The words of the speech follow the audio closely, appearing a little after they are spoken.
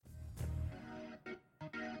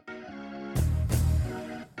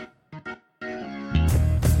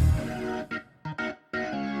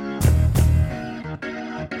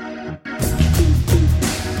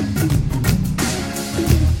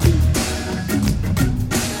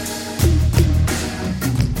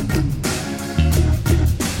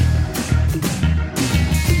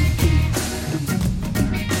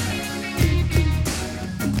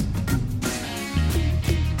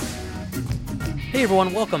Hey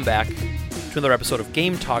everyone, welcome back to another episode of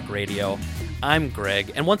Game Talk Radio. I'm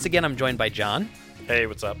Greg, and once again I'm joined by John. Hey,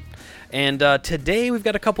 what's up? And today we've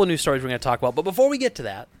got a couple of news stories we're going to talk about, but before we get to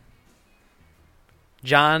that,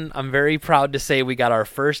 John, I'm very proud to say we got our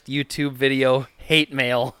first YouTube video hate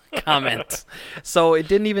mail comment. So it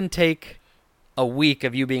didn't even take a week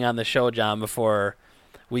of you being on the show, John, before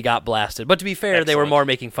we got blasted. But to be fair, They were more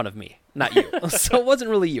making fun of me, not you. So it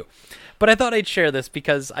wasn't really you. But I thought I'd share this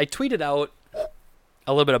because I tweeted out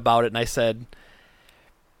a little bit about it, and I said,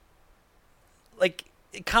 like,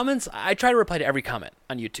 comments, I try to reply to every comment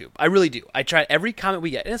on YouTube. I really do. I try every comment we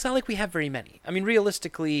get, and it's not like we have very many. I mean,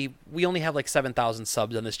 realistically, we only have like 7,000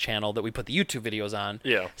 subs on this channel that we put the YouTube videos on.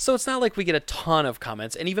 Yeah. So it's not like we get a ton of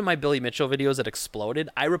comments, and even my Billy Mitchell videos that exploded,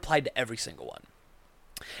 I replied to every single one.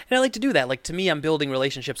 And I like to do that. Like, to me, I'm building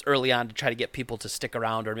relationships early on to try to get people to stick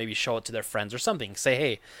around or maybe show it to their friends or something. Say,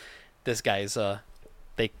 hey, this guy's,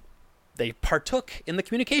 they partook in the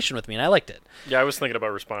communication with me, and I liked it. Yeah, I was thinking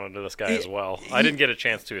about responding to this guy as well. I didn't get a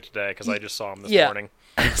chance to today because I just saw him this morning.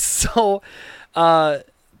 So, the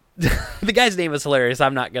guy's name is hilarious.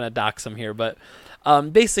 I'm not going to dox him here, but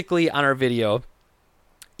basically on our video,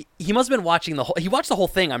 he must have been watching he watched the whole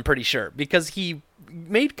thing, I'm pretty sure, because he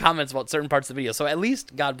made comments about certain parts of the video. So at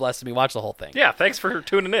least, God bless him, he watched the whole thing. Yeah, thanks for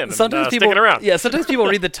tuning in sometimes and sticking around. Yeah, sometimes people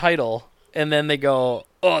read the title, and then they go,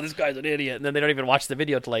 oh, this guy's an idiot, and then they don't even watch the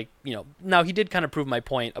video to, now he did kind of prove my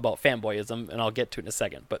point about fanboyism, and I'll get to it in a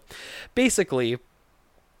second, but basically,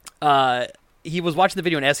 he was watching the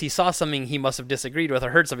video, and as he saw something he must have disagreed with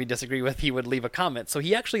or heard something he disagreed with, he would leave a comment. So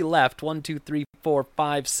he actually left 1, 2, 3, 4,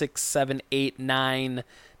 5, 6, 7, 8, 9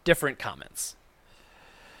 different comments.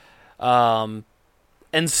 And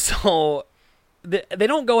so they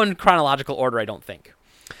don't go in chronological order, I don't think.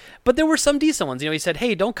 But there were some decent ones. He said,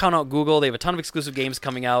 hey, don't count out Google. They have a ton of exclusive games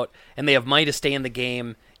coming out, and they have money to stay in the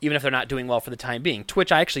game, even if they're not doing well for the time being.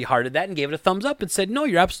 Twitch, I actually hearted that and gave it a thumbs up and said, no,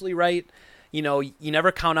 you're absolutely right. You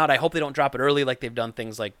never count out. I hope they don't drop it early like they've done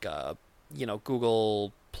things like,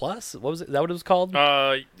 Google Plus. What was it? Is that what it was called?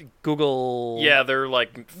 Google. Yeah, they're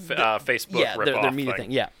like Facebook ripoff their media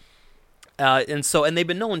thing. Yeah. And they've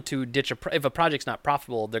been known to ditch if a project's not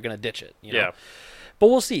profitable, they're going to ditch it. Yeah. But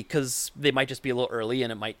we'll see, because they might just be a little early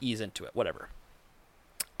and it might ease into it, whatever.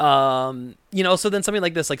 So then something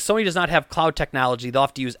like this, like Sony does not have cloud technology. They'll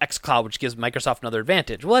have to use xCloud, which gives Microsoft another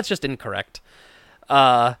advantage. Well, that's just incorrect.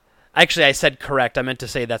 Actually, I said correct. I meant to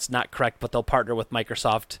say that's not correct, but they'll partner with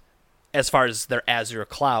Microsoft as far as their Azure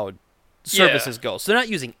cloud services go. So they're not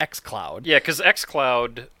using xCloud. Yeah, because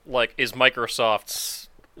xCloud, is Microsoft's...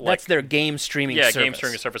 That's their game streaming service. Yeah, game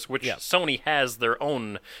streaming service, which Sony has their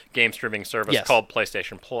own game streaming service called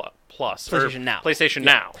PlayStation Plus. PlayStation Now. PlayStation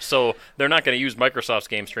Now. So they're not going to use Microsoft's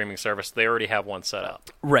game streaming service. They already have one set up.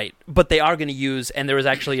 Right. But they are going to use, and there was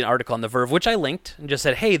actually an article on The Verve, which I linked, and just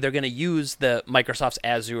said, hey, they're going to use the Microsoft's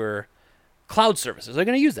Azure cloud services. They're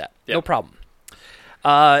going to use that. Yep. No problem.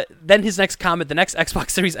 Then his next comment, the next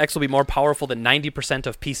Xbox Series X will be more powerful than 90%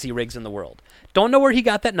 of PC rigs in the world. Don't know where he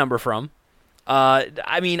got that number from.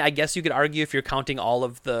 I guess you could argue if you're counting all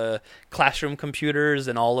of the classroom computers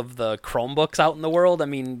and all of the Chromebooks out in the world. I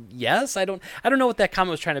mean, yes, I don't know what that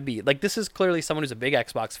comment was trying to be. Like, this is clearly someone who's a big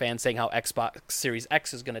Xbox fan saying how Xbox Series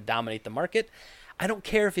X is going to dominate the market. I don't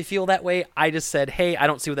care if you feel that way. I just said, hey, I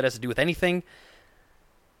don't see what that has to do with anything,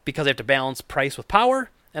 because I have to balance price with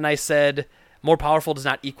power. And I said, more powerful does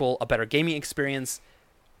not equal a better gaming experience.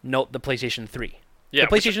 Note the PlayStation 3. Yeah,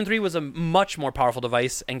 the PlayStation 3 was a much more powerful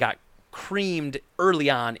device and got creamed early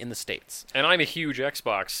on in the States. And I'm a huge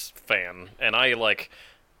Xbox fan, and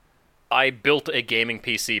I built a gaming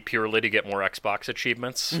PC purely to get more Xbox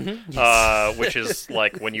achievements, which is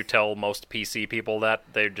like when you tell most PC people that,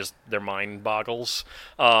 their mind boggles.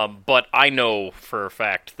 But I know for a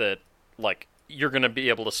fact that you're going to be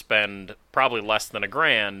able to spend probably less than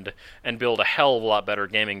 $1,000 and build a hell of a lot better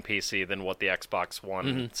gaming PC than what the Xbox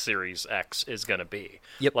One Series X is going to be.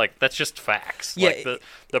 Yep. That's just facts. Yeah,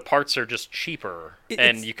 the parts are just cheaper,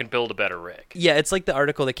 and you can build a better rig. Yeah, it's like the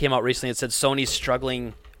article that came out recently that said Sony's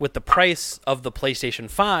struggling with the price of the PlayStation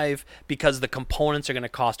 5 because the components are going to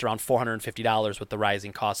cost around $450 with the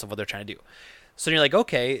rising costs of what they're trying to do. So you're like,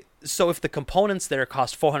 okay, so if the components there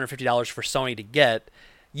cost $450 for Sony to get,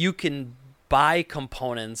 you can buy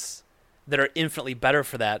components that are infinitely better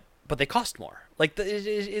for that, but they cost more.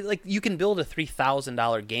 You can build a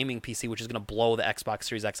 $3,000 gaming PC, which is going to blow the Xbox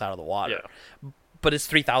Series X out of the water. Yeah. But it's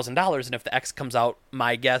 $3,000, and if the X comes out,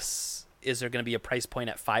 my guess is there going to be a price point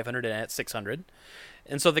at 500 and at 600?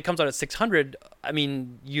 And so if it comes out at 600, I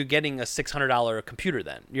mean, you're getting a $600 computer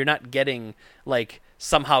then. You're not getting, like,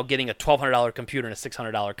 somehow getting a $1,200 computer and a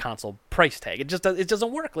 $600 console price tag. It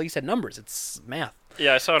doesn't work. Like you said, numbers. It's math.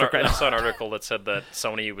 Yeah, I saw an article that said that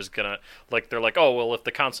Sony was going to, like, they're like, oh, well, if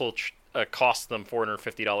the console cost them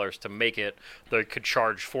 $450 to make it, they could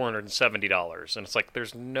charge $470. And it's like,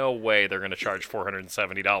 there's no way they're going to charge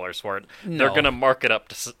 $470 for it. No. They're going to mark it up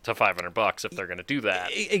to $500 if they're going to do that.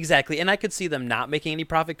 Exactly. And I could see them not making any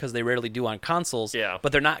profit because they rarely do on consoles. Yeah.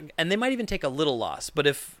 But they're not, and they might even take a little loss. But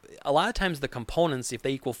if a lot of times the components, if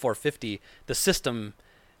they equal $450, the system,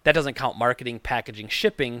 that doesn't count marketing, packaging,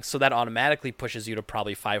 shipping, so that automatically pushes you to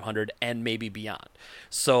probably $500 and maybe beyond.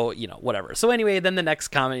 So, whatever. So anyway, then the next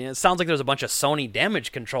comment, it sounds like there's a bunch of Sony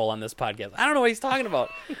damage control on this podcast. I don't know what he's talking about.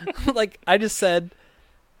 Like, I just said,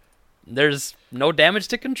 there's no damage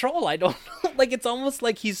to control. I don't know. Like, it's almost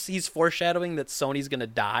like he's foreshadowing that Sony's going to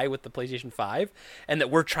die with the PlayStation 5 and that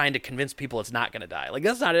we're trying to convince people it's not going to die. Like,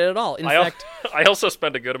 that's not it at all. In fact, I also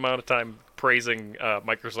spent a good amount of time praising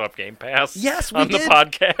Microsoft Game Pass on the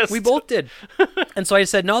podcast. We both did. And so I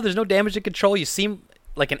said, no, there's no damage to control. You seem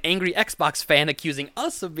like an angry Xbox fan accusing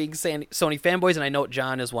us of being Sony fanboys, and I know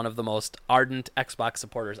John is one of the most ardent Xbox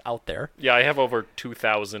supporters out there. Yeah, I have over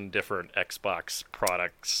 2,000 different Xbox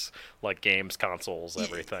products, like games, consoles,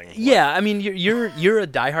 everything. Yeah, I mean, you're a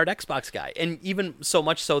diehard Xbox guy, and even so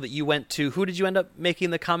much so that you went to, who did you end up making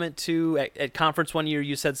the comment to at conference one year?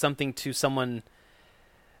 You said something to someone.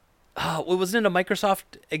 Wasn't it a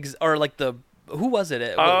Microsoft or like the? Who was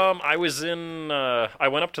it? I was in. I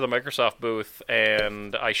went up to the Microsoft booth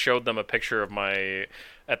and I showed them a picture of my,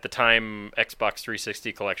 at the time, Xbox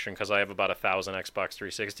 360 collection, because I have about 1,000 Xbox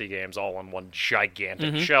 360 games all on one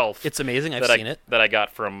gigantic shelf. It's amazing. I've seen it. That I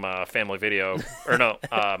got from Family Video, or no,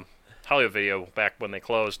 Hollywood Video back when they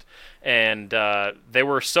closed, and they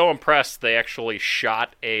were so impressed they actually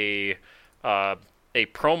shot a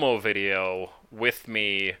promo video with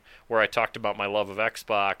me where I talked about my love of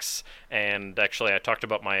Xbox, and actually I talked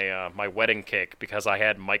about my my wedding cake because I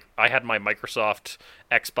had my Microsoft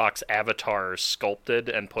Xbox avatars sculpted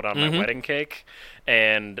and put on my wedding cake,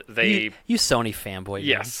 and they you Sony fanboy.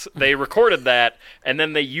 Yes, they recorded that, and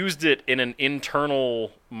then they used it in an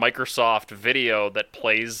internal Microsoft video that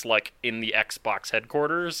plays like in the Xbox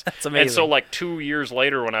headquarters. That's amazing. And so like 2 years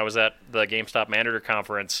later, when I was at the GameStop Manager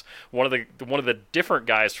Conference, one of the different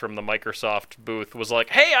guys from the Microsoft booth was like,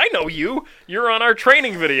 "Hey, I know you. You're on our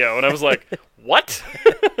training video," and I was like, "What?"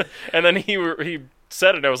 And then he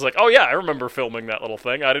said it, I was like, oh yeah, I remember filming that little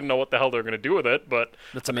thing. I didn't know what the hell they were going to do with it, but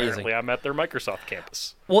that's amazing. Apparently I'm at their Microsoft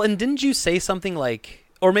campus. Well, and didn't you say something like,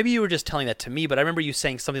 or maybe you were just telling that to me, but I remember you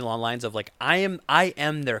saying something along the lines of like, I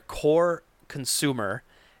am their core consumer,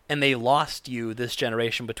 and they lost you this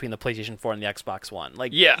generation between the PlayStation 4 and the Xbox One.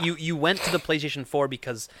 Like, yeah. you went to the PlayStation 4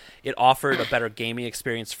 because it offered a better gaming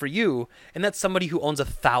experience for you, and that's somebody who owns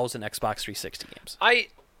 1,000 Xbox 360 games.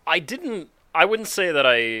 I wouldn't say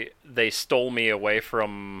that they stole me away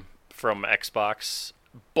from Xbox,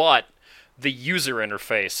 but the user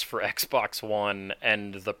interface for Xbox One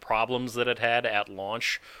and the problems that it had at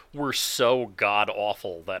launch were so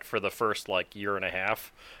god-awful that for the first like year and a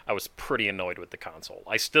half, I was pretty annoyed with the console.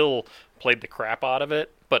 I still played the crap out of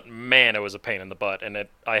it, but man, it was a pain in the butt, and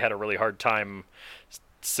I had a really hard time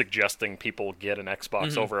suggesting people get an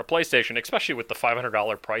Xbox over a PlayStation, especially with the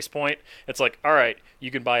 $500 price point. It's like, all right,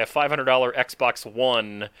 you can buy a $500 Xbox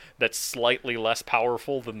One that's slightly less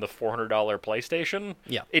powerful than the $400 PlayStation.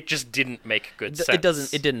 Yeah, it just didn't make good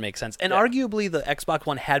sense. It didn't make sense. And arguably, the Xbox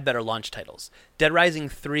One had better launch titles. Dead Rising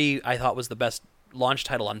 3, I thought, was the best launch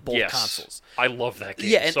title on both consoles. I love that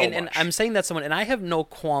game. Yeah, so and much. I'm saying that someone, and I have no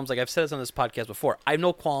qualms. Like I've said this on this podcast before, I have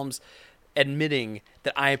no qualms admitting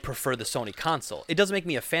that I prefer the Sony console. It doesn't make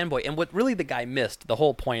me a fanboy. And what really the guy missed, the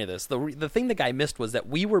whole point of this, the thing the guy missed was that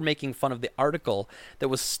we were making fun of the article that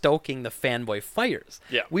was stoking the fanboy fires.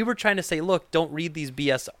 Yeah. We were trying to say, look, don't read these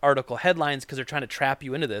BS article headlines because they're trying to trap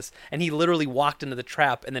you into this. And he literally walked into the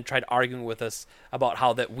trap and then tried arguing with us about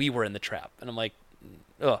how that we were in the trap. And I'm like,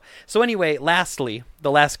 ugh. So anyway, lastly,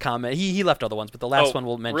 the last comment, he left other ones, but the last one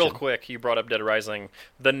we'll mention. Real quick, you brought up Dead Rising.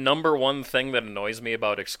 The number one thing that annoys me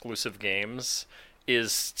about exclusive games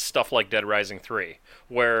is stuff like Dead Rising 3,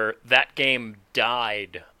 where that game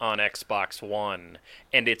died on Xbox One,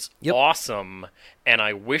 and it's awesome, and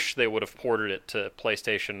I wish they would have ported it to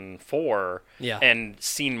PlayStation 4 and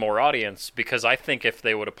seen more audience, because I think if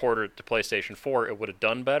they would have ported it to PlayStation 4, it would have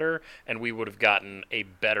done better, and we would have gotten a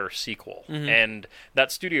better sequel. And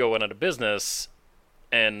that studio went out of business,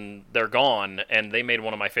 and they're gone, and they made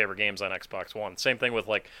one of my favorite games on Xbox One. Same thing with,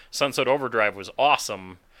 like, Sunset Overdrive was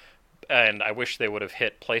awesome, and I wish they would have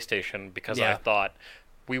hit PlayStation because I thought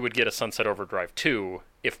we would get a Sunset Overdrive 2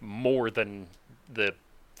 if more than the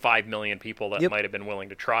 5 million people that might have been willing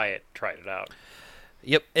to tried it out.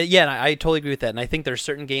 Yep. Yeah, and I totally agree with that. And I think there's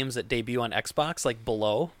certain games that debut on Xbox, like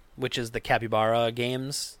Below, which is the Capybara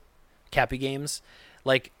games, Cappy games.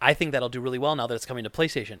 Like, I think that'll do really well now that it's coming to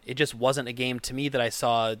PlayStation. It just wasn't a game to me that I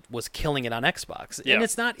saw was killing it on Xbox. Yeah. And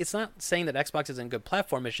it's not saying that Xbox isn't a good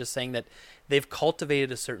platform. It's just saying that they've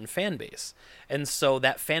cultivated a certain fan base. And so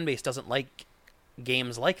that fan base doesn't like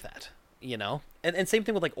games like that, you know? And same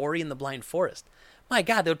thing with, like, Ori and the Blind Forest. My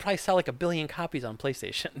God, they would probably sell like 1 billion copies on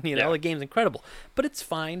PlayStation. You know, the game's incredible. But it's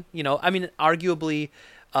fine. You know, I mean, arguably,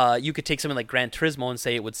 you could take something like Gran Turismo and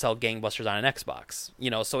say it would sell gangbusters on an Xbox. You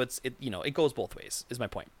know, so it goes both ways, is my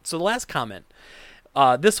point. So the last comment,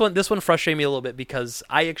 this one frustrated me a little bit because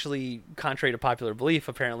I actually, contrary to popular belief,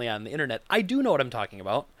 apparently on the internet, I do know what I'm talking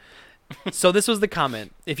about. So this was the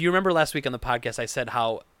comment. If you remember last week on the podcast, I said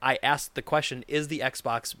how I asked the question, is the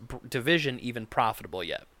Xbox division even profitable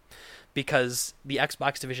yet? Because the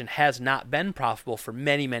Xbox division has not been profitable for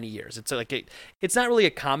many, many years. It's like it's not really a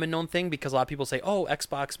common known thing because a lot of people say, oh,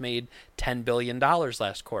 Xbox made $10 billion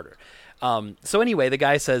last quarter. So anyway,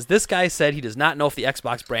 this guy said he does not know if the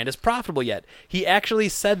Xbox brand is profitable yet. He actually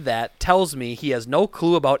said that, tells me he has no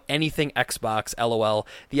clue about anything Xbox, LOL.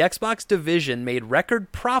 The Xbox division made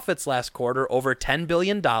record profits last quarter, over $10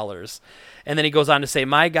 billion. And then he goes on to say,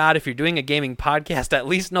 my God, if you're doing a gaming podcast, at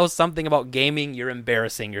least know something about gaming. You're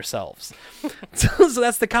embarrassing yourselves. So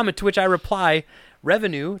that's the comment, to which I reply,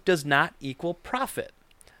 revenue does not equal profit.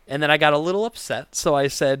 And then I got a little upset, so I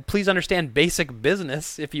said, please understand basic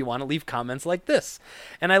business if you want to leave comments like this.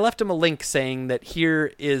 And I left him a link saying that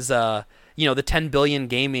here is, the 10 billion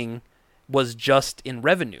gaming was just in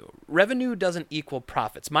revenue. Revenue doesn't equal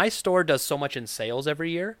profits. My store does so much in sales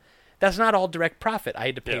every year. That's not all direct profit. I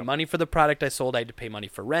had to pay money for the product I sold. I had to pay money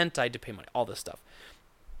for rent. I had to pay money, all this stuff.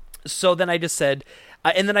 So then I just said,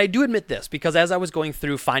 and then I do admit this, because as I was going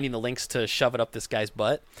through finding the links to shove it up this guy's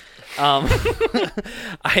butt, Mature.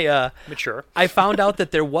 I found out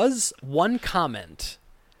that there was one comment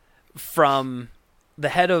from the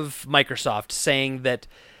head of Microsoft saying that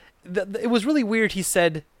it was really weird. He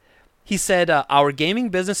said, our gaming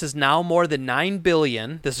business is now more than $9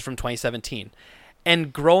 billion. This is from 2017,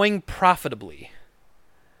 and growing profitably.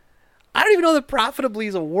 I don't even know that profitably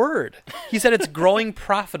is a word. He said it's growing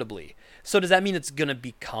profitably. So does that mean it's going to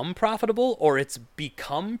become profitable, or it's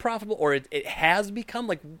become profitable, or it has become?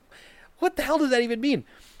 Like, what the hell does that even mean?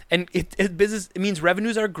 And it means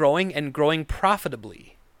revenues are growing and growing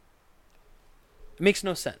profitably. It makes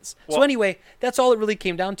no sense. Well, so anyway, that's all it really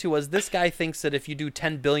came down to, was this guy thinks that if you do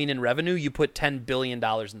 $10 billion in revenue, you put $10 billion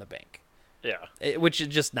in the bank. Yeah. Which is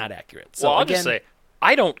just not accurate. So well, I'll just say,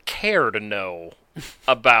 I don't care to know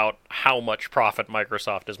about how much profit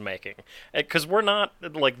Microsoft is making, because we're not,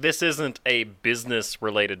 like, this isn't a business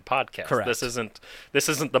related podcast. Correct. This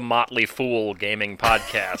isn't the Motley Fool gaming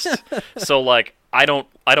podcast. So like, I don't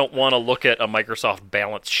want to look at a Microsoft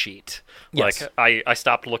balance sheet. Yes. Like, I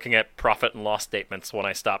stopped looking at profit and loss statements when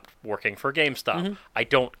I stopped working for GameStop. Mm-hmm. I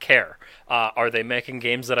don't care. Are they making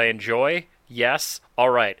games that I enjoy? Yes. All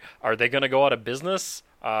right. Are they going to go out of business?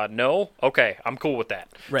 No? Okay, I'm cool with that.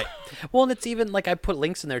 Right. Well, and it's even, like, I put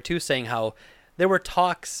links in there, too, saying how there were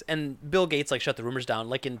talks, and Bill Gates, like, shut the rumors down,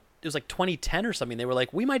 like, it was like 2010 or something. They were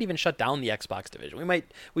like, we might even shut down the Xbox division.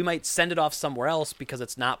 We might send it off somewhere else because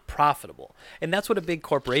it's not profitable. And that's what a big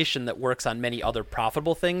corporation that works on many other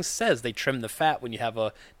profitable things says. They trim the fat when you have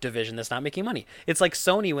a division that's not making money. It's like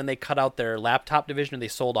Sony when they cut out their laptop division, or they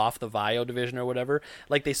sold off the Vaio division or whatever.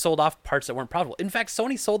 Like, they sold off parts that weren't profitable. In fact,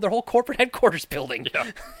 Sony sold their whole corporate headquarters building.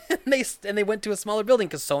 Yeah. and they went to a smaller building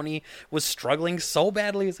because Sony was struggling so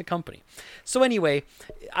badly as a company. So anyway,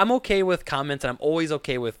 I'm okay with comments, and I'm always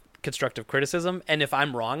okay with constructive criticism, and if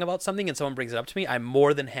I'm wrong about something and someone brings it up to me, I'm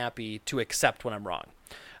more than happy to accept when I'm wrong.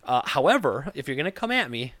 However, if you're going to come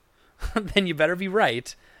at me, then you better be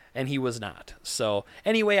right, and he was not. So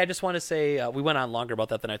anyway, I just want to say we went on longer about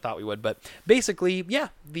that than I thought we would, but basically, yeah,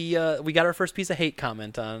 we got our first piece of hate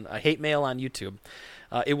comment on hate mail on YouTube.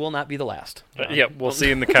 It will not be the last. Yeah, we'll see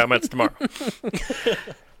you in the comments tomorrow.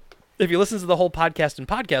 If he listens to the whole podcast in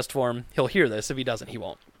podcast form, he'll hear this. If he doesn't, he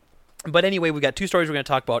won't. But anyway, we got two stories we're going to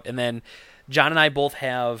talk about, and then John and I both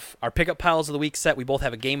have our pickup piles of the week set. We both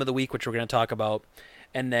have a game of the week, which we're going to talk about.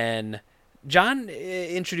 And then John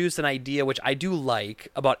introduced an idea, which I do like,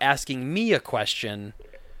 about asking me a question,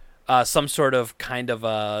 some sort of kind of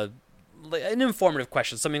an informative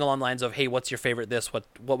question, something along the lines of, hey, what's your favorite this? What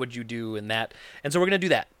would you do in that? And so we're going to do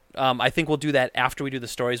that. I think we'll do that after we do the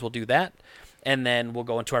stories. We'll do that, and then we'll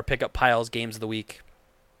go into our pickup piles, games of the week.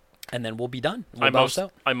 and then we'll be done. We'll bounce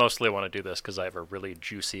out. I mostly want to do this because I have a really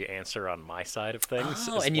juicy answer on my side of things.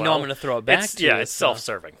 Oh, and you know I'm going to throw it back to you. Yeah, it's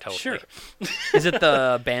self-serving, totally. Sure. Is it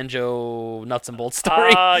the banjo nuts and bolts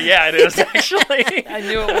story? Yeah, it is, actually. I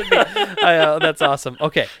knew it would be. That's awesome.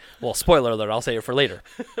 Okay. Well, spoiler alert, I'll save it for later.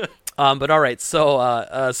 But all right,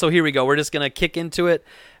 so here we go. We're just going to kick into it,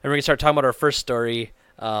 and we're going to start talking about our first story,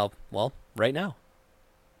 right now.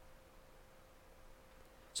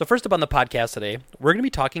 So first up on the podcast today, we're going to be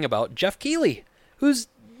talking about Jeff Keighley, who's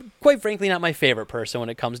quite frankly not my favorite person when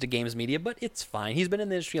it comes to games media, but it's fine. He's been in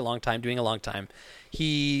the industry a long time, doing a long time.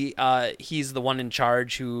 He's the one in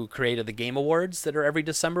charge who created the Game Awards that are every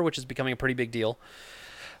December, which is becoming a pretty big deal.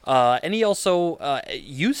 And he also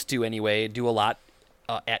used to, anyway, do a lot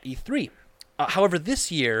at E3. However, this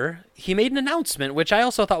year, he made an announcement, which I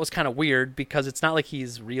also thought was kind of weird because it's not like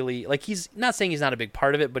he's really... Like, he's not saying he's not a big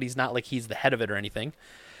part of it, but he's not like he's the head of it or anything.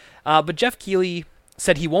 But Jeff Keighley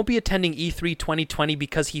said he won't be attending E3 2020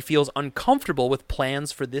 because he feels uncomfortable with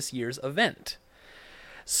plans for this year's event.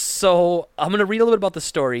 So I'm going to read a little bit about the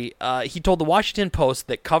story. He told the Washington Post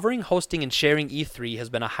that covering, hosting, and sharing E3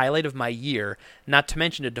 has been a highlight of my year, not to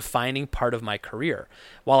mention a defining part of my career.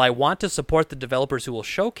 While I want to support the developers who will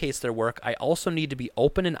showcase their work, I also need to be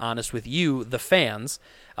open and honest with you, the fans,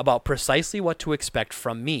 about precisely what to expect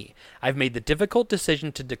from me. I've made the difficult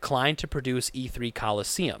decision to decline to produce E3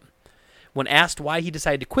 Coliseum. When asked why he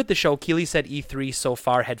decided to quit the show, Keighley said E3 so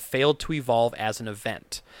far had failed to evolve as an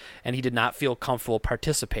event, and he did not feel comfortable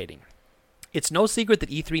participating. It's no secret that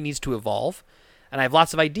E3 needs to evolve, and I have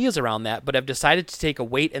lots of ideas around that, but I've decided to take a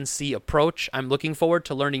wait-and-see approach. I'm looking forward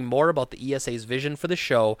to learning more about the ESA's vision for the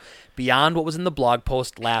show beyond what was in the blog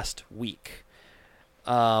post last week.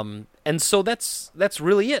 And so that's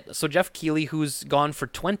really it. So Jeff Keighley, who's gone for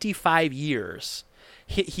 25 years...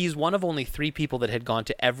 He's one of only 3 people that had gone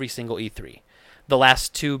to every single E3. The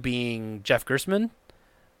last 2 being Jeff Gerstmann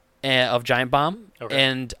of Giant Bomb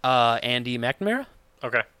and Andy McNamara.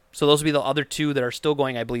 Okay. So those would be the other 2 that are still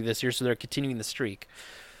going, I believe, this year, so they're continuing the streak.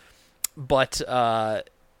 But,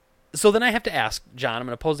 so then I have to ask, John, I'm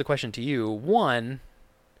going to pose the question to you. 1,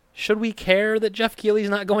 should we care that Jeff Keighley's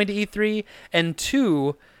not going to E3? And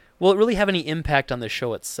 2, will it really have any impact on the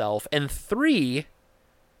show itself? And 3...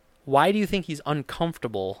 why do you think he's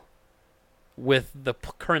uncomfortable with the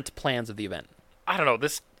current plans of the event? I don't know.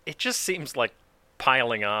 It just seems like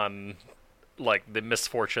piling on like the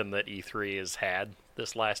misfortune that E3 has had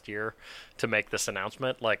this last year to make this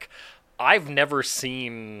announcement. Like, I've never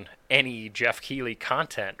seen any Jeff Keighley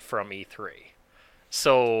content from E3.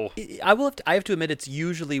 So I have to admit, it's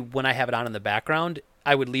usually when I have it on in the background,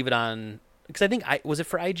 I would leave it on. Because I think was it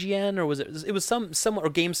for IGN or was it was some or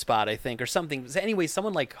GameSpot, I think, or something. Anyway,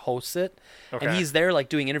 someone like hosts it, and he's there like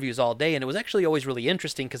doing interviews all day, and it was actually always really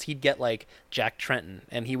interesting because he'd get like Jack Tretton,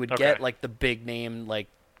 and he would get like the big name like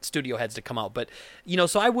studio heads to come out. But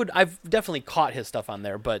so I've definitely caught his stuff on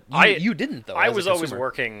there, but you didn't though. I was always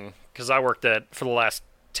working because I worked for the last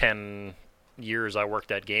 10 years. I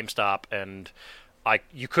worked at GameStop, and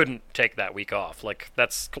you couldn't take that week off. Like,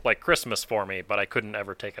 that's like Christmas for me, but I couldn't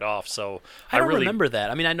ever take it off. So I don't remember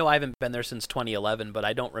that. I mean, I know I haven't been there since 2011, but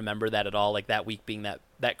I don't remember that at all. Like that week being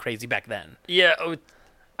that crazy back then. Yeah.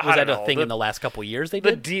 Was that a thing in the last couple of years they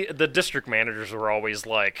did? The district managers were always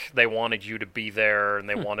like, they wanted you to be there, and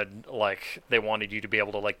they wanted you to be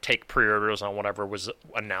able to like take pre-orders on whatever was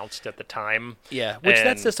announced at the time. Yeah,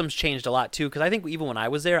 that system's changed a lot too, because I think even when I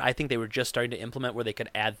was there, I think they were just starting to implement where they could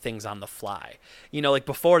add things on the fly. Like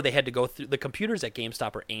before they had to go through, the computers at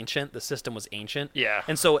GameStop are ancient, the system was ancient. Yeah.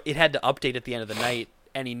 And so it had to update at the end of the night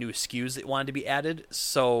any new SKUs that wanted to be added,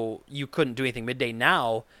 so you couldn't do anything midday.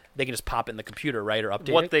 Now they can just pop it in the computer, right, or update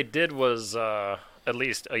it? What they did was, at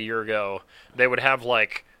least a year ago, they would have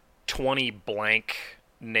like 20 blank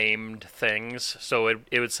named things. So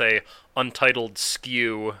it would say Untitled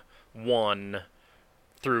SKU 1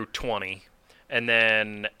 through 20. And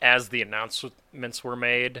then as the announcements were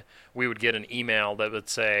made, we would get an email that would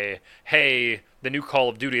say, hey, the new Call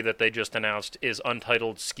of Duty that they just announced is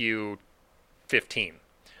Untitled SKU 15.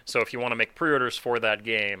 So if you want to make pre-orders for that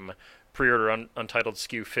game, pre-order Untitled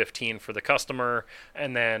SKU 15 for the customer,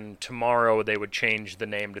 and then tomorrow they would change the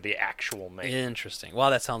name to the actual name. Interesting. Well,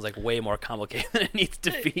 that sounds like way more complicated than it needs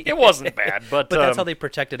to be. It wasn't bad, but that's how they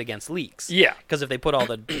protected against leaks. Yeah. Because if they put all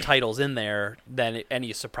the titles in there, then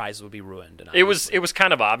any surprises would be ruined. It was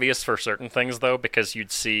kind of obvious for certain things, though, because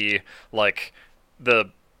you'd see, like, the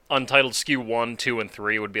Untitled SKU 1, 2, and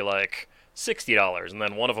 3 would be like $60, and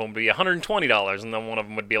then one of them would be $120, and then one of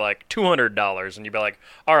them would be like $200, and you'd be like,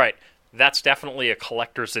 all right, that's definitely a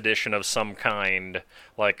collector's edition of some kind.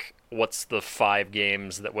 Like, what's the 5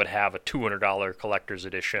 games that would have a $200 collector's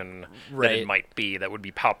edition that it might be, that would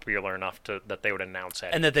be popular enough that they would announce it?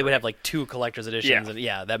 And that they would have, like, 2 collector's editions.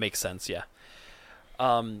 And, that makes sense, yeah.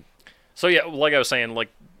 So, yeah, like I was saying, like,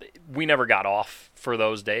 we never got off for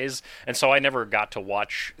those days, and so I never got to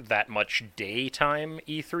watch that much daytime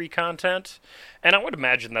E3 content. And I would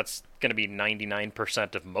imagine that's going to be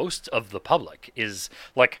 99% of most of the public is,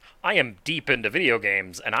 like, I am deep into video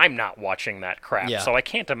games, and I'm not watching that crap. Yeah. So I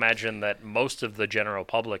can't imagine that most of the general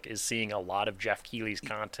public is seeing a lot of Jeff Keighley's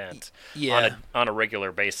content on a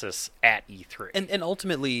regular basis at E3. And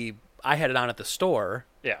ultimately, I had it on at the store.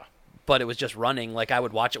 Yeah. But it was just running. Like, I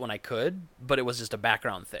would watch it when I could, but it was just a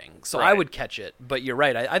background thing. So I would catch it. But you're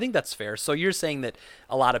right. I think that's fair. So you're saying that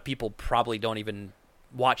a lot of people probably don't even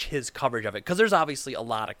watch his coverage of it, because there's obviously a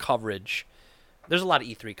lot of coverage. There's a lot of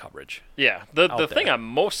E3 coverage. Yeah. The thing I'm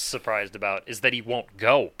most surprised about is that he won't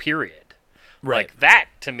go, period. Right. Like, that,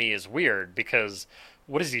 to me, is weird, because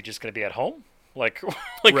what is he, just going to be at home? Like,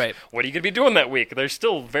 what are you going to be doing that week? There's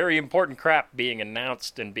still very important crap being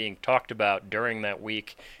announced and being talked about during that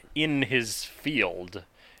week in his field.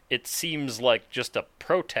 It seems like just a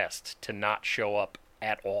protest to not show up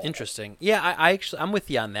at all. Interesting. Yeah, I'm with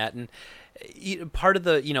you on that. And part of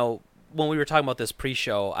the, when we were talking about this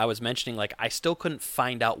pre-show, I was mentioning, like, I still couldn't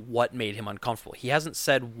find out what made him uncomfortable. He hasn't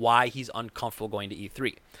said why he's uncomfortable going to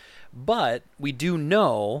E3. But we do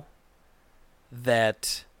know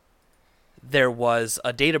that there was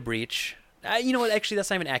a data breach. You know what? Actually, that's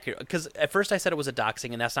not even accurate, because at first I said it was a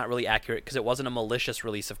doxing, and that's not really accurate, because it wasn't a malicious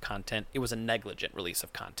release of content. It was a negligent release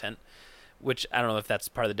of content, which I don't know if that's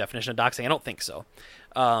part of the definition of doxing. I don't think so.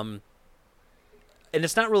 And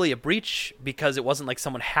it's not really a breach, because it wasn't like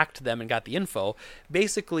someone hacked them and got the info.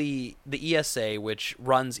 Basically, the ESA, which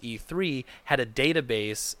runs E3, had a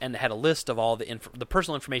database and had a list of all the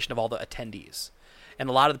personal information of all the attendees. And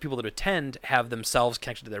a lot of the people that attend have themselves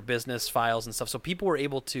connected to their business files and stuff. So people were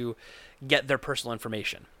able to get their personal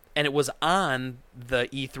information. And it was on the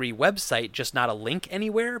E3 website, just not a link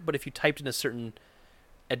anywhere. But if you typed in a certain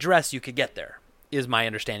address, you could get there, is my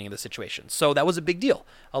understanding of the situation. So that was a big deal.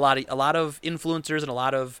 A lot of influencers and a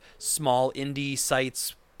lot of small indie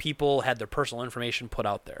sites, people had their personal information put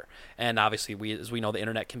out there. And obviously, as we know, the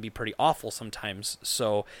internet can be pretty awful sometimes.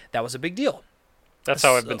 So that was a big deal. That's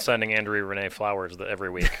how I've been sending Andrea Renee flowers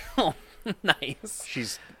every week. Oh, nice.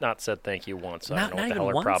 She's not said thank you once. I don't know what the hell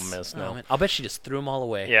her problem is. No. Man. I'll bet she just threw them all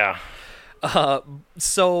away. Yeah.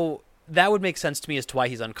 So that would make sense to me as to why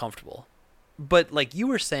he's uncomfortable. But like you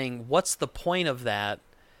were saying, what's the point of that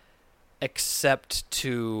except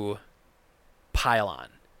to pile on?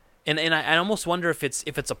 And I almost wonder if it's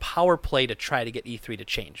a power play to try to get E3 to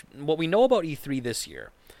change. What we know about E3 this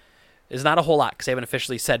year is not a whole lot, because they haven't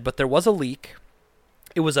officially said, but there was a leak.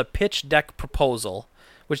 It was a pitch deck proposal,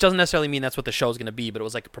 which doesn't necessarily mean that's what the show is going to be, but it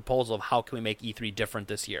was like a proposal of how can we make E3 different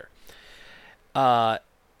this year.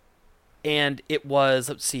 And it was,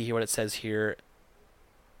 let's see here what it says here.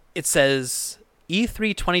 It says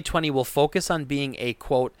E3 2020 will focus on being a,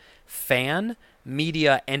 quote, fan,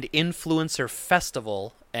 media, and influencer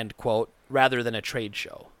festival, end quote, rather than a trade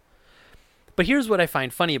show. But here's what I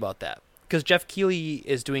find funny about that. Because Jeff Keighley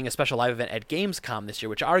is doing a special live event at Gamescom this year,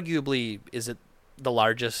 which arguably is the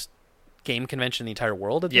largest game convention in the entire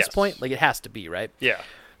world at this point. Like, it has to be, right? Yeah.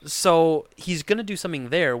 So he's going to do something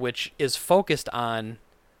there which is focused on,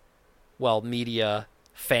 well, media,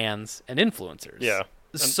 fans, and influencers. Yeah.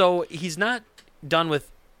 So he's not done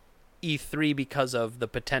with E3 because of the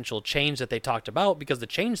potential change that they talked about, because the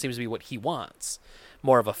change seems to be what he wants,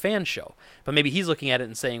 more of a fan show. But maybe he's looking at it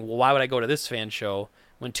and saying, well, why would I go to this fan show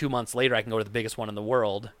when 2 months later I can go to the biggest one in the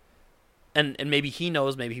world? And maybe he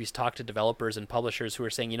knows, maybe he's talked to developers and publishers who are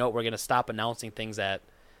saying, you know what, we're going to stop announcing things at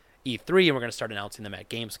E3 and we're going to start announcing them at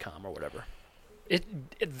Gamescom or whatever.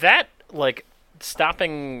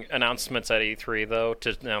 Stopping announcements at E3, though,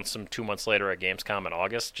 to announce them 2 months later at Gamescom in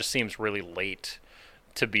August just seems really late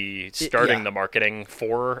to be starting the marketing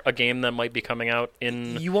for a game that might be coming out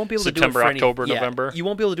in September, October, November. You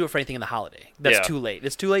won't be able to do it for anything in the holiday. That's too late.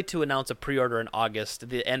 It's too late to announce a pre-order in August,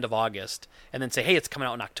 the end of August, and then say, hey, it's coming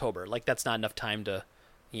out in October. Like, that's not enough time to,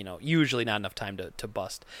 usually not enough time to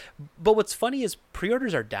bust. But what's funny is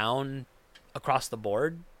pre-orders are down across the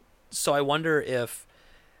board, so I wonder if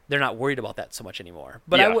they're not worried about that so much anymore.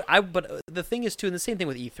 But but the thing is, too, and the same thing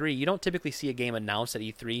with E3, you don't typically see a game announced at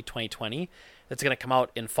E3 2020 that's going to come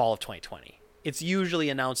out in fall of 2020. It's usually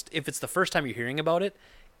announced, if it's the first time you're hearing about it,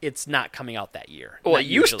 it's not coming out that year. Well, it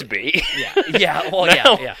used to be.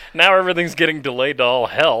 Yeah. Now everything's getting delayed to all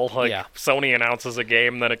hell. Sony announces a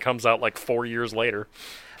game, then it comes out like 4 years later.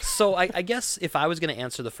 So I guess if I was going to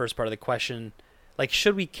answer the first part of the question, like,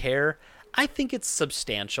 should we care? I think it's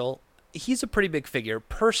substantial. He's a pretty big figure.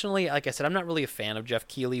 Personally, like I said, I'm not really a fan of Jeff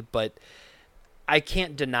Keighley, but I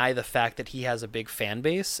can't deny the fact that he has a big fan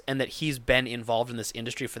base and that he's been involved in this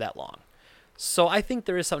industry for that long. So I think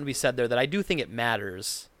there is something to be said there that I do think it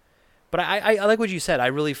matters. But I like what you said. I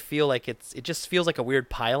really feel like it just feels like a weird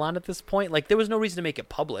pile-on at this point. Like, there was no reason to make it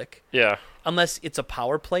public. Yeah. Unless it's a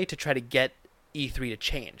power play to try to get E3 to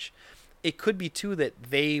change. It could be, too, that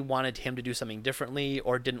they wanted him to do something differently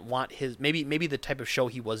or didn't want his... Maybe the type of show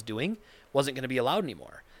he was doing wasn't going to be allowed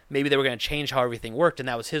anymore. Maybe they were going to change how everything worked, and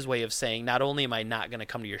that was his way of saying, not only am I not going to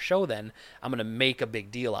come to your show then, I'm going to make a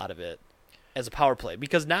big deal out of it as a power play.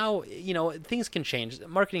 Because now, things can change.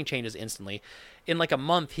 Marketing changes instantly. In like a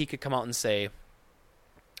month, he could come out and say,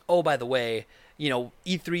 oh, by the way,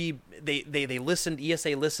 E3, they listened,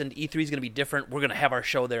 ESA listened, E3 is going to be different. We're going to have our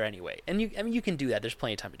show there anyway. And you can do that. There's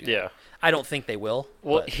plenty of time to do that. Yeah. I don't think they will.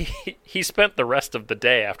 Well, but he spent the rest of the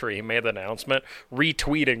day after he made the announcement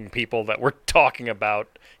retweeting people that were talking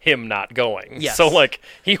about him not going. Yes. So, like,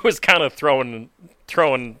 he was kind of throwing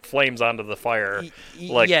flames onto the fire.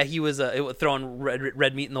 Yeah, he was throwing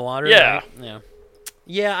red meat in the water. Yeah. Right? Yeah.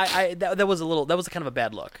 Yeah, that was kind of a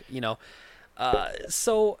bad look,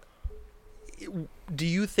 So, do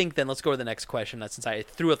you think then? Let's go to the next question. Since I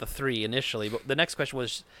threw out the 3 initially, but the next question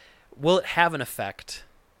was, will it have an effect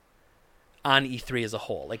on E3 as a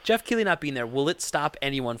whole? Like, Jeff Keighley not being there, will it stop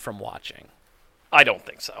anyone from watching? I don't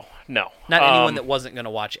think so. No, not anyone that wasn't going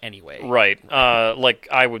to watch anyway. Right. Like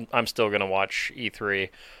I'm still going to watch E3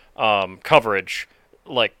 coverage.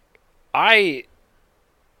 Like, I'm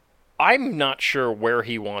not sure where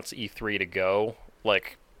he wants E3 to go.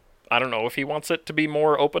 Like, I don't know if he wants it to be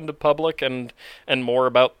more open to public and more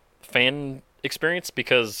about fan experience,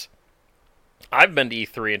 because I've been to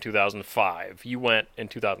E3 in 2005. You went in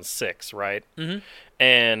 2006, right? Mm-hmm.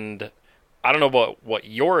 And I don't know what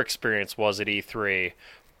your experience was at E3,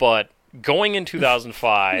 but going in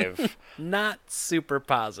 2005... Not super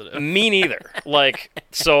positive. Me neither. Like,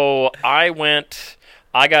 so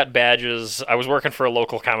I got badges. I was working for a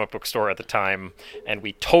local comic book store at the time, and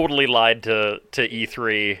we totally lied to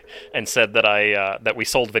E3 and said that that we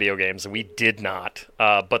sold video games, and we did not.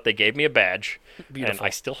 But they gave me a badge, Beautiful. And I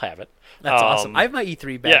still have it. That's awesome. I have my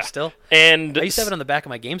E3 badge still. And I used to have it on the back of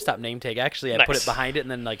my GameStop name tag. Actually, I nice. put it behind it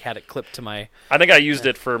and then had it clipped to my... I think I used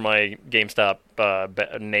it for my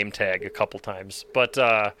GameStop name tag a couple times. But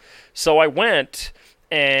so I went,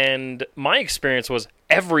 and my experience was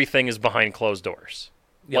everything is behind closed doors.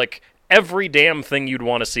 Yep. Like, every damn thing you'd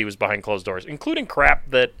want to see was behind closed doors, including crap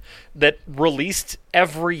that released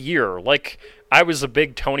every year. Like, I was a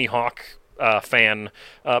big Tony Hawk fan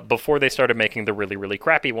before they started making the really, really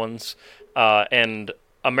crappy ones. And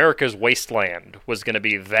America's Wasteland was going to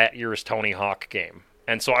be that year's Tony Hawk game.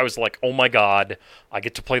 And so I was like, oh my God, I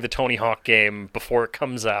get to play the Tony Hawk game before it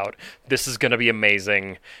comes out. This is going to be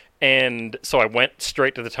amazing. And so I went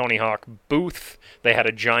straight to the Tony Hawk booth. They had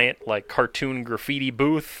a giant, like, cartoon graffiti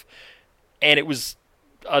booth. And it was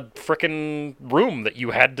a frickin' room that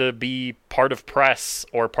you had to be part of press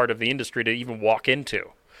or part of the industry to even walk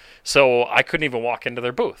into. So I couldn't even walk into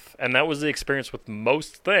their booth. And that was the experience with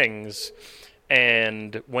most things.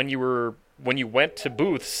 And when you went to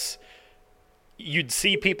booths, you'd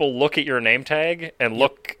see people look at your name tag and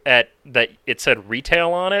look at that it said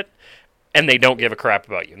retail on it, and they don't give a crap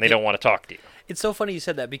about you, and they don't want to talk to you. It's so funny you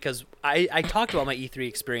said that, because I talked about my E3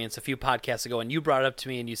 experience a few podcasts ago, and you brought it up to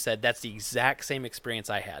me, and you said that's the exact same experience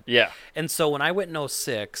I had. Yeah. And so when I went in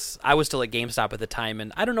 2006, I was still at GameStop at the time,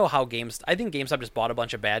 and I don't know how I think GameStop just bought a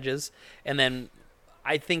bunch of badges, and then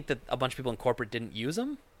I think that a bunch of people in corporate didn't use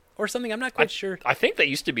them or something. I'm not quite sure. I think they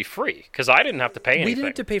used to be free, because I didn't have to pay anything. We didn't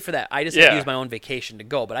have to pay for that. I just had to use my own vacation to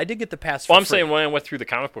go, but I did get the pass for free. Well, I'm free. saying when I went through the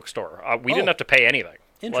comic book store, we didn't have to pay anything.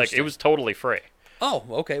 Like, it was totally free. Oh,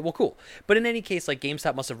 okay. Well, cool. But in any case, like,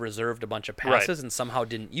 GameStop must have reserved a bunch of passes and somehow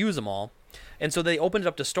didn't use them all. And so they opened it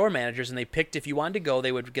up to store managers, and they picked, if you wanted to go,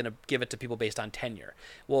 they were going to give it to people based on tenure.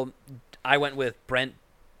 Well, I went with Brent,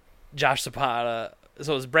 Josh Zapata.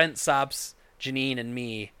 So it was Brent, Sops, Janine, and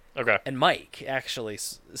me. Okay. And Mike, actually.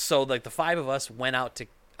 So, like, the 5 of us went out to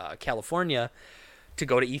California to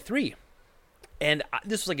go to E3. And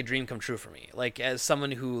this was like a dream come true for me. Like, as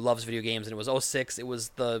someone who loves video games, and it was 2006, it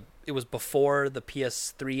was before the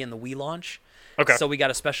PS3 and the Wii launch. Okay. So we got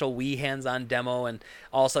a special Wii hands-on demo and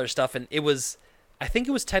all this other stuff. And I think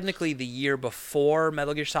it was technically the year before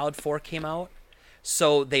Metal Gear Solid 4 came out.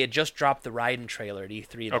 So they had just dropped the Raiden trailer at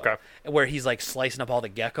E3, though, Okay. where he's like slicing up all the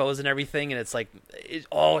geckos and everything, and it's like, it's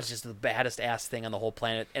just the baddest ass thing on the whole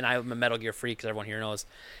planet. And I'm a Metal Gear freak, as everyone here knows,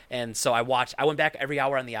 and so I went back every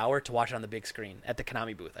hour on the hour to watch it on the big screen at the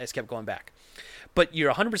Konami booth. I just kept going back. But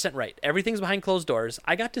you're 100% right. Everything's behind closed doors.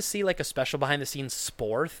 I got to see like a special behind the scenes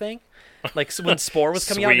Spore thing. Like when Spore was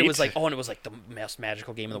coming out, and it was like, and it was like the most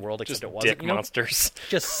magical game in the world, except Just it wasn't. dick monsters.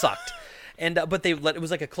 Just sucked. And but it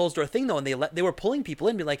was like a closed door thing though, and they were pulling people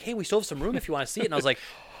in, be like, hey, we still have some room if you want to see it. And I was like,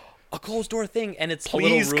 a closed door thing, and it's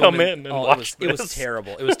Please a little room come in and watch it was this.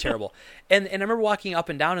 terrible. It was terrible. And I remember walking up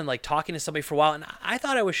and down and like talking to somebody for a while, and I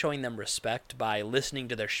thought I was showing them respect by listening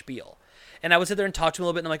to their spiel. And I would sit there and talk to them a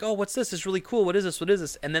little bit, and I'm like, oh, what's this? It's really cool. What is this? What is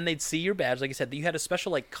this? And then they'd see your badge, like you said, that you had a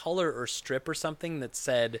special like color or strip or something that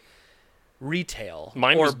said retail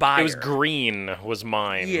Mine or was buyer. It was green. Was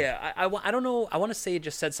mine? Yeah, I don't know. I want to say it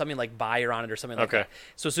just said something like buyer on it or something like that.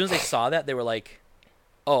 So as soon as they saw that, they were like,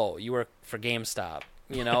 "Oh, you work for GameStop,"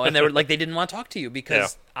 and they were like, they didn't want to talk to you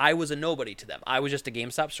because I was a nobody to them. I was just a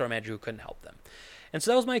GameStop store manager who couldn't help them. And so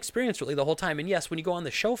that was my experience really the whole time. And yes, when you go on the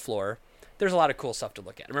show floor, there's a lot of cool stuff to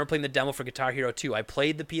look at. I remember playing the demo for Guitar Hero 2. I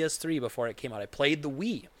played the PS3 before it came out. I played the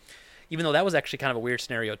Wii, even though that was actually kind of a weird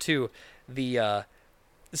scenario too.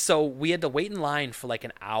 So we had to wait in line for like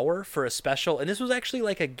an hour for a special, and this was actually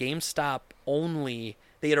like a GameStop only.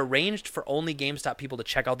 They had arranged for only GameStop people to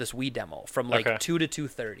check out this Wii demo from like 2 to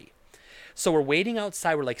 2:30. So we're waiting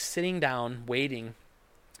outside. We're like sitting down, waiting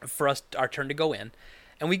for our turn to go in.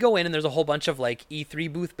 And we go in, and there's a whole bunch of like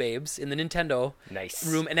E3 booth babes in the Nintendo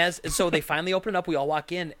room. And so they finally open it up, we all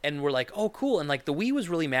walk in, and we're like, "Oh, cool!" And like the Wii was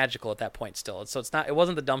really magical at that point still. So it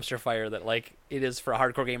wasn't the dumpster fire that like it is for a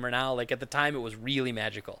hardcore gamer now. Like at the time, it was really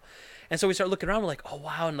magical. And so we start looking around, we're like, "Oh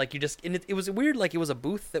wow!" And like it was weird. Like it was a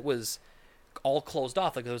booth that was all closed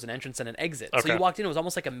off. Like there was an entrance and an exit. So you walked in, it was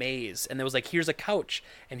almost like a maze, and there was like, here's a couch,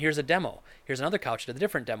 and here's a demo. Here's another couch at a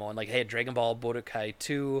different demo, and like they had Dragon Ball Budokai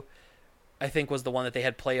 2. I think was the one that they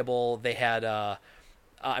had playable. They had, I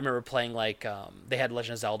remember playing like, they had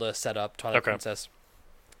Legend of Zelda set up, Twilight Princess,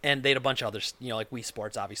 and they had a bunch of others, like Wii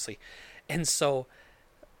Sports, obviously. And so,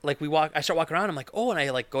 like I start walking around, I'm like, oh, and I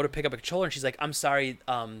like go to pick up a controller, and she's like, I'm sorry,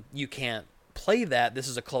 you can't play that. This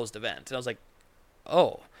is a closed event. And I was like,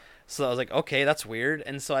 oh. So I was like, okay, that's weird.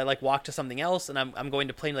 And so I like walk to something else, and I'm going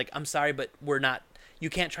to play, and like, I'm sorry, but we're not. You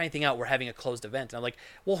can't try anything out. We're having a closed event. And I'm like,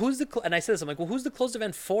 well, and I said this, I'm like, well, who's the closed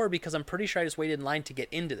event for? Because I'm pretty sure I just waited in line to get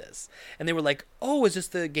into this. And they were like, oh, is this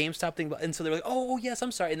the GameStop thing? And so they were like, oh, yes,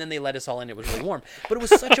 I'm sorry. And then they let us all in. It was really warm. But it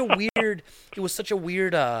was such a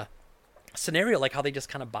weird, scenario, like how they just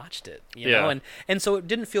kind of botched it, you know? And so it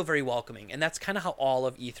didn't feel very welcoming. And that's kind of how all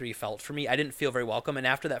of E3 felt for me. I didn't feel very welcome. And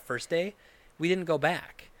after that first day, we didn't go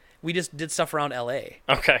back. We just did stuff around LA.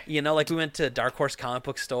 Okay. Like we went to Dark Horse comic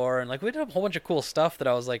book store, and like we did a whole bunch of cool stuff that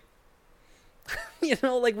I was like,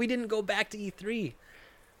 like we didn't go back to E3.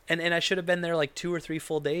 And I should have been there like 2 or 3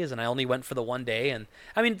 full days, and I only went for the one day. And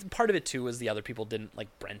I mean, part of it too was the other people didn't, like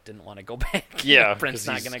Brent didn't want to go back. Yeah. Brent's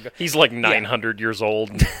not going to go. He's like 900 years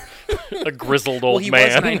old. A grizzled old man. Well,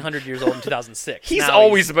 he was 900 years old in 2006. He's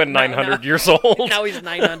always been 900 years old. Now he's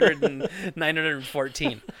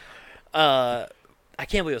 914. I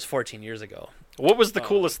can't believe it was 14 years ago. What was the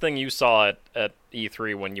coolest thing you saw at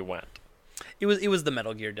E3 when you went? It was the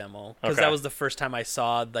Metal Gear demo, because that was the first time I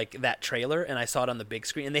saw like that trailer, and I saw it on the big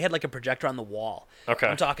screen, and they had like a projector on the wall. Okay.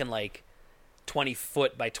 I'm talking like 20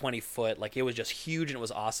 foot by 20 foot. Like it was just huge, and it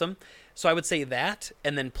was awesome. So I would say that,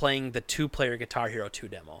 and then playing the 2-player Guitar Hero 2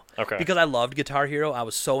 demo. Okay. Because I loved Guitar Hero. I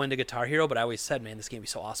was so into Guitar Hero, but I always said, man, this game would be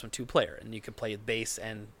so awesome 2-player, and you could play bass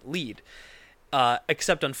and lead.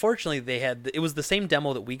 Except unfortunately it was the same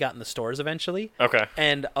demo that we got in the stores eventually. Okay.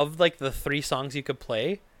 And of like the 3 songs you could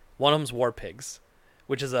play, one of them's War Pigs,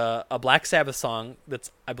 which is a Black Sabbath song that's,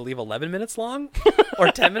 I believe, 11 minutes long or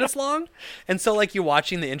 10 minutes long. And so like you're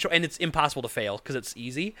watching the intro, and it's impossible to fail because it's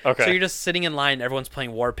easy. Okay. So you're just sitting in line, everyone's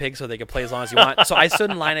playing War Pigs so they can play as long as you want. So I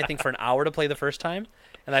stood in line, I think, for an hour to play the first time,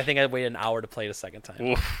 and I think I waited an hour to play the second time.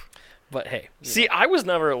 Oof. But hey. See, I was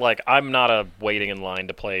never like, I'm not a waiting in line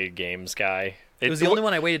to play games guy. It was the only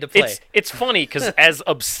one I waited to play. It's funny because as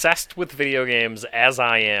obsessed with video games as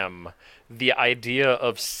I am, the idea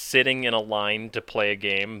of sitting in a line to play a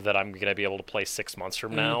game that I'm going to be able to play 6 months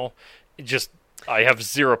from now, I have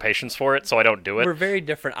zero patience for it, so I don't do it. We're very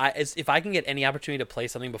different. If I can get any opportunity to play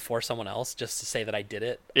something before someone else, just to say that I did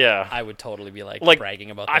it, I would totally be like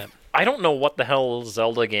bragging about that. I don't know what the hell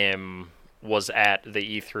Zelda game was at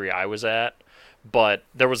the E3 I was at, but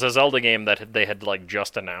there was a Zelda game that they had like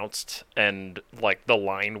just announced, and like the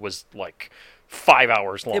line was like 5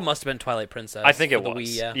 hours long. It must have been Twilight Princess. I think it was.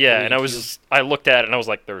 Wii, yeah, the and Wii I looked at it and I was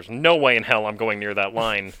like, there's no way in hell I'm going near that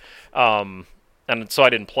line. And so I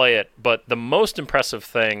didn't play it. But the most impressive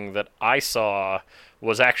thing that I saw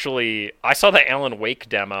was actually, I saw the Alan Wake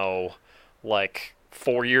demo like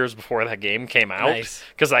 4 years before that game came out. Nice.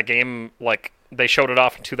 Because that game, like, they showed it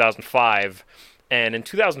off in 2005. And in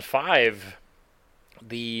 2005,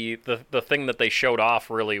 the thing that they showed off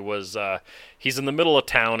really was he's in the middle of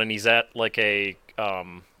town and he's at like a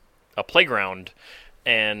playground,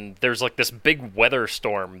 and there's like this big weather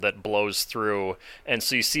storm that blows through, and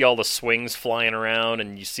so you see all the swings flying around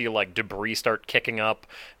and you see like debris start kicking up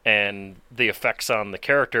and the effects on the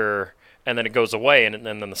character, and then it goes away, and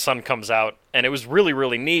then the sun comes out, and it was really,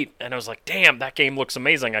 really neat. And I was like, damn, that game looks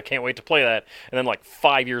amazing. I can't wait to play that. And then like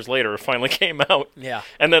 5 years later, it finally came out. Yeah.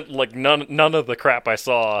 And then like none of the crap I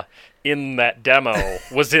saw in that demo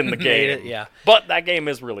was in the game. Yeah. But that game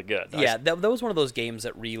is really good. Yeah, that was one of those games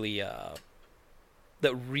that really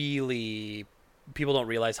people don't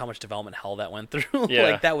realize how much development hell that went through. Yeah.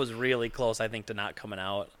 Like, that was really close, I think, to not coming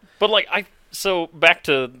out. But like so back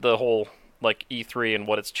to the whole like E3 and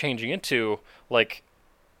what it's changing into, like,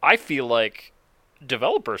 I feel like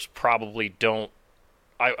developers probably don't,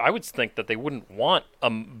 I would think that they wouldn't want a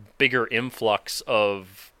bigger influx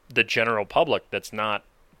of the general public that's not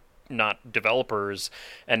developers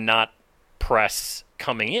and not press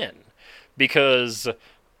coming in, because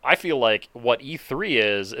I feel like what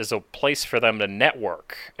E3 is a place for them to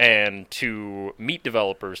network and to meet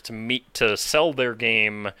developers, to sell their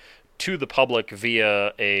game to the public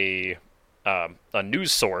via a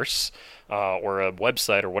news source or a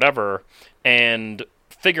website or whatever, and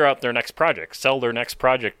figure out their next project, sell their next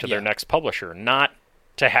project to their next publisher, not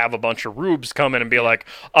to have a bunch of rubes come in and be like,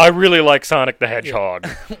 I really like Sonic the Hedgehog.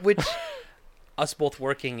 Which, us both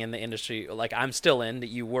working in the industry, like I'm still in, that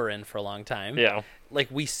you were in for a long time. Yeah. Like,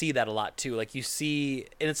 we see that a lot too. Like, you see,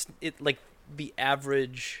 and it's like the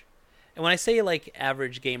average. And when I say like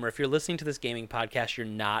average gamer, if you're listening to this gaming podcast, you're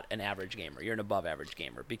not an average gamer. You're an above average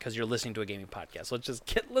gamer because you're listening to a gaming podcast. So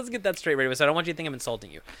let's get that straight right away. So I don't want you to think I'm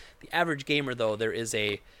insulting you. The average gamer, though, there is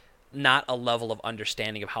not a level of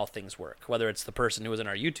understanding of how things work. Whether it's the person who was in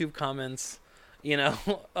our YouTube comments,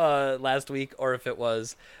 last week, or if it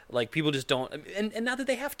was like people just don't, and not that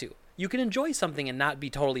they have to. You can enjoy something and not be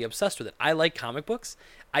totally obsessed with it. I like comic books.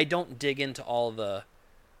 I don't dig into all the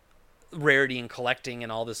rarity and collecting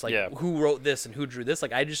and all this, like, who wrote this and who drew this.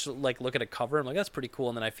 Like, I just like look at a cover, I'm like, that's pretty cool,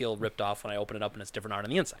 and then I feel ripped off when I open it up and it's different art on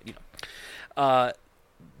the inside,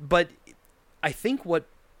 but I think what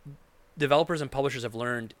developers and publishers have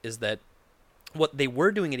learned is that what they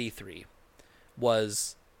were doing at E3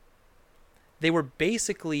 was they were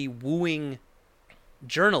basically wooing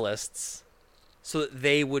journalists so that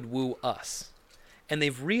they would woo us, and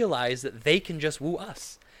they've realized that they can just woo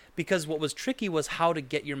us. Because what was tricky was how to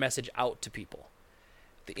get your message out to people.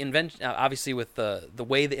 The invention, obviously, with the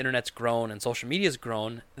way the internet's grown and social media's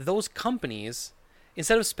grown, those companies,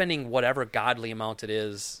 instead of spending whatever godly amount it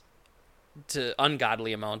is,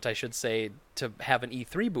 ungodly amount, I should say, to have an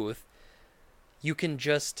E3 booth, you can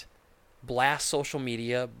just blast social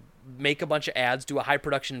media, make a bunch of ads, do a high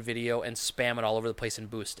production video, and spam it all over the place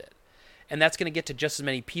and boost it. And that's going to get to just as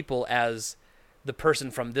many people as the person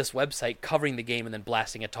from this website covering the game and then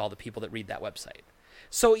blasting it to all the people that read that website.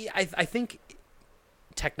 So I think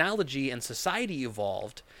technology and society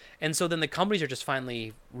evolved, and so then the companies are just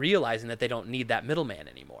finally realizing that they don't need that middleman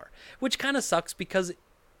anymore, which kind of sucks because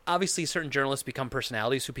obviously certain journalists become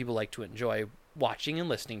personalities who people like to enjoy watching and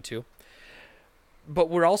listening to. But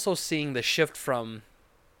we're also seeing the shift from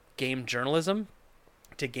game journalism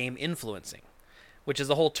to game influencing, which is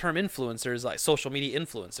the whole term influencers, like social media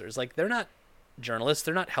influencers. Like, they're not journalists,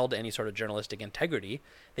 they're not held to any sort of journalistic integrity.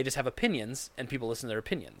 They just have opinions and people listen to their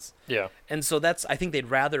opinions. Yeah. And so I think they'd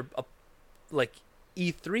rather like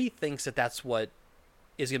E3 thinks that that's what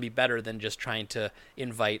is going to be better than just trying to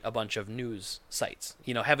invite a bunch of news sites.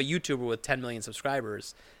 Have a YouTuber with 10 million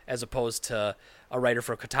subscribers as opposed to a writer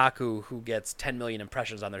for Kotaku who gets 10 million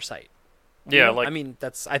impressions on their site. Yeah, I think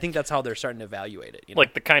that's how they're starting to evaluate it.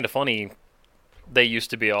 Like, the Kind of Funny, they used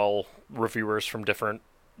to be all reviewers from different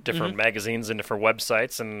magazines and different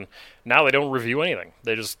websites, and now they don't review anything.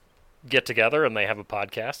 They just get together and they have a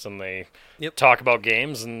podcast and they talk about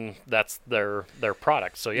games, and that's their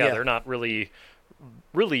product. So they're not really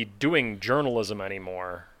doing journalism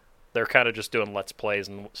anymore. They're kind of just doing Let's Plays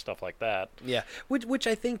and stuff like that. Yeah, which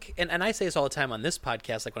I think, and I say this all the time on this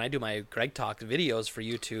podcast, like when I do my Greg Talk videos for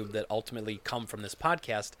YouTube that ultimately come from this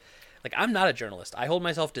podcast, Like, I'm not a journalist. I hold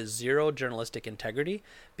myself to zero journalistic integrity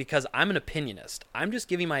because I'm an opinionist. I'm just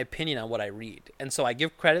giving my opinion on what I read. And so I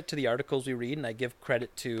give credit to the articles we read, and I give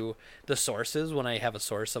credit to the sources when I have a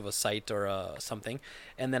source of a site or something.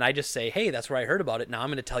 And then I just say, hey, that's where I heard about it. Now I'm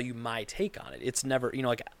going to tell you my take on it. It's never,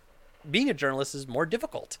 like, being a journalist is more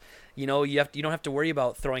difficult. You don't have to worry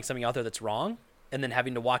about throwing something out there that's wrong and then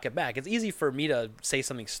having to walk it back. It's easy for me to say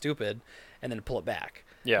something stupid and then pull it back.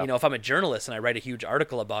 Yeah. If I'm a journalist and I write a huge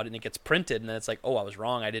article about it and it gets printed and then it's like, oh, I was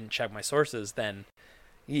wrong, I didn't check my sources, then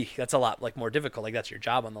that's a lot like more difficult. Like, that's your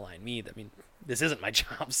job on the line. This isn't my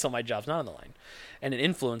job, so my job's not on the line. And an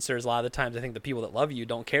influencer, a lot of the times, I think the people that love you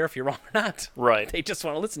don't care if you're wrong or not. Right. They just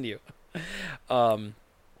want to listen to you.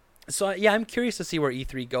 So yeah, I'm curious to see where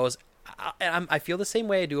E3 goes. I feel the same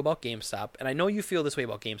way I do about GameStop, and I know you feel this way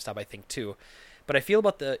about GameStop, I think, too. But I feel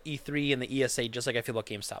about the E3 and the ESA just like I feel about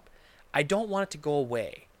GameStop. I don't want it to go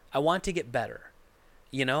away. I want it to get better,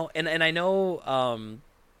 And I know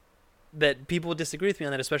that people would disagree with me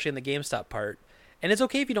on that, especially in the GameStop part. And it's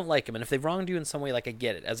okay if you don't like them, and if they've wronged you in some way, like, I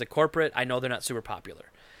get it. As a corporate, I know they're not super popular.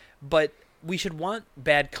 But we should want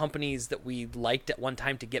bad companies that we liked at one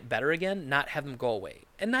time to get better again, not have them go away.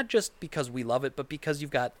 And not just because we love it, but because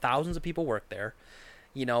you've got thousands of people work there.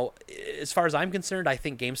 As far as I'm concerned, I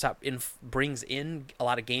think GameStop brings in a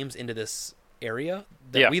lot of games into this area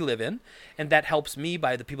that we live in, and that helps me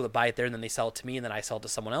by the people that buy it there, and then they sell it to me, and then I sell it to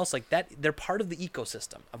someone else. Like that, they're part of the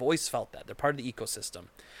ecosystem. I've always felt that they're part of the ecosystem,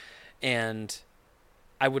 and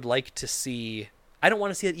I would like to see. I don't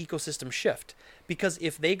want to see that ecosystem shift, because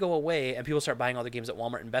if they go away and people start buying all their games at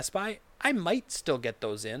Walmart and Best Buy, I might still get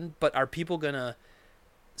those in, but are people gonna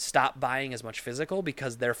stop buying as much physical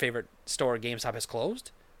because their favorite store, GameStop, has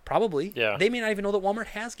closed? Probably. Yeah. They may not even know that Walmart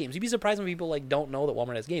has games. You'd be surprised when people don't know that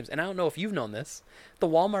Walmart has games. And I don't know if you've known this. The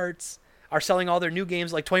Walmarts are selling all their new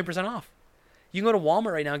games 20% off. You can go to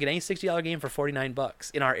Walmart right now and get any $60 game for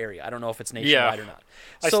 $49 in our area. I don't know if it's nationwide or not.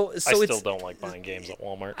 I still don't like buying games at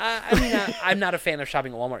Walmart. I'm not a fan of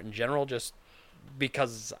shopping at Walmart in general, just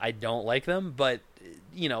because I don't like them. But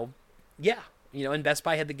and Best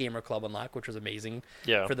Buy had the Gamer Club unlock, which was amazing.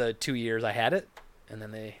 Yeah. For the 2 years I had it. And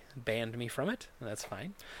then they banned me from it, and that's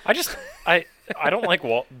fine. I don't like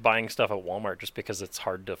buying stuff at Walmart just because it's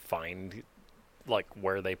hard to find,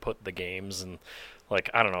 where they put the games, and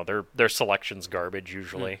I don't know, their selection's garbage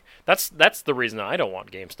usually. That's the reason I don't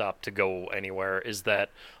want GameStop to go anywhere, is that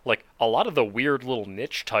a lot of the weird little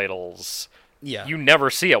niche titles you never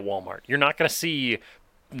see at Walmart. You're not going to see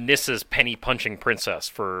Nissa's Penny Punching Princess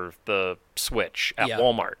for the Switch at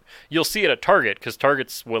Walmart. You'll see it at Target, because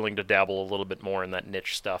Target's willing to dabble a little bit more in that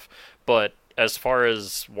niche stuff. But as far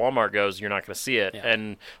as Walmart goes, you're not going to see it. Yeah.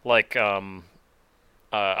 And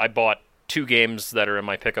I bought 2 games that are in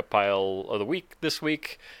my pickup pile of the week this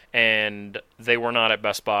week, and they were not at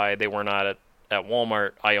Best Buy. They were not at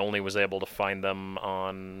Walmart. I only was able to find them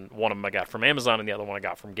on one of them I got from Amazon, and the other one I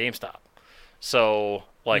got from GameStop. So,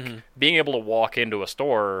 being able to walk into a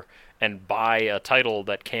store and buy a title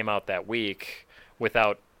that came out that week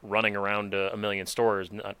without running around to a million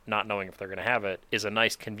stores, not knowing if they're going to have it, is a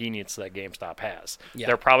nice convenience that GameStop has. Yeah.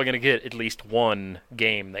 They're probably going to get at least one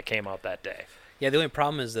game that came out that day. Yeah, the only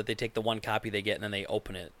problem is that they take the one copy they get and then they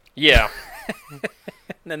open it. Yeah. And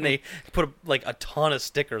then they put a ton of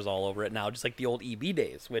stickers all over it now, just like the old EB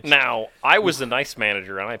days. Now, I was the nice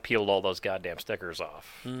manager, and I peeled all those goddamn stickers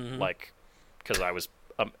off. Because I was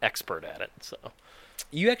an expert at it. So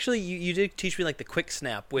you actually you did teach me the quick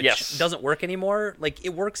snap, which doesn't work anymore.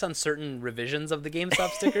 It works on certain revisions of the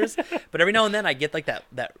GameStop stickers, but every now and then I get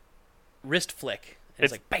that wrist flick. And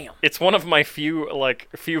it's bam. It's one of my few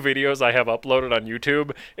videos I have uploaded on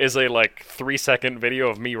YouTube is a 3-second video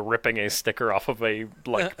of me ripping a sticker off of a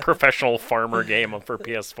professional farmer game for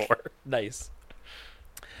PS4. Nice.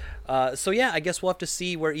 So yeah, I guess we'll have to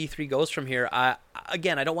see where E3 goes from here. I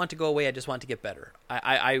don't want to go away. I just want to get better.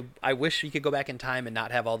 I wish we could go back in time and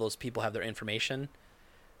not have all those people have their information,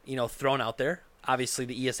 thrown out there. Obviously,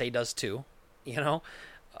 the ESA does too,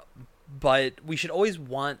 but we should always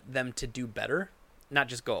want them to do better, not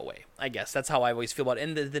just go away. I guess that's how I always feel about it.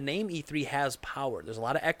 And the name E3 has power. There's a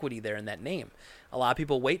lot of equity there in that name. A lot of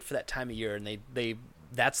people wait for that time of year, and they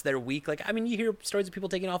that's their week. You hear stories of people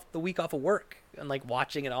taking off the week off of work and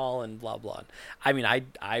watching it all and blah blah.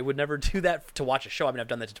 I would never do that to watch a show. I've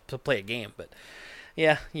done that to play a game, but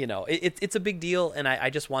yeah, it's a big deal, and I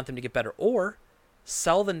just want them to get better, or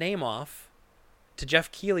sell the name off to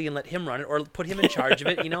Jeff Keighley and let him run it, or put him in charge of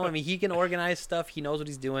it. He can organize stuff. He knows what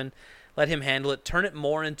he's doing. Let him handle it. Turn it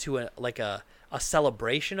more into a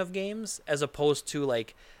celebration of games as opposed to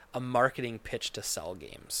a marketing pitch to sell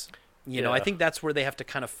games. I think that's where they have to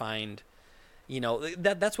kind of find,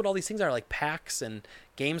 That's what all these things are, like PAX and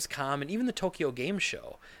Gamescom and even the Tokyo Game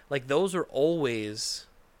Show. Like those were always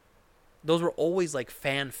like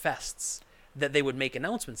fan fests that they would make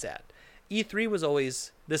announcements at. E3 was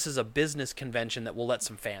always, this is a business convention that will let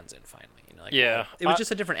some fans in finally. It was just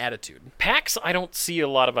a different attitude. PAX, I don't see a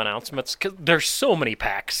lot of announcements because there's so many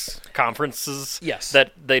PAX conferences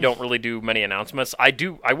that they don't really do many announcements.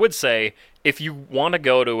 I would say if you want to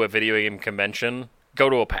go to a video game convention, go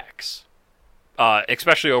to a PAX,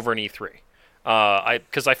 especially over an E3.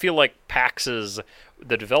 Because I feel like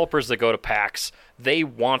the developers that go to PAX, they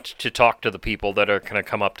want to talk to the people that are going to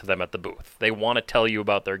come up to them at the booth. They want to tell you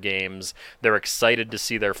about their games. They're excited to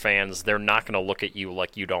see their fans. They're not going to look at you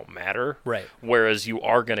like you don't matter. Right. Whereas you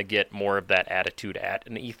are going to get more of that attitude at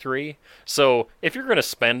an E3. So if you're going to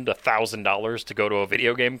spend $1,000 to go to a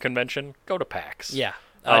video game convention, go to PAX. Yeah,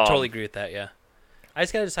 I totally agree with that, yeah. I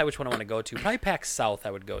just got to decide which one I want to go to. Probably PAX South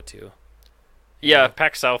I would go to. Yeah,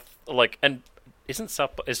 PAX South, and is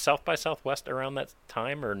South by Southwest around that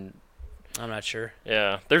time, or I'm not sure.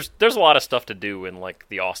 Yeah, there's a lot of stuff to do in like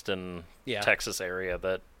the Austin, Texas area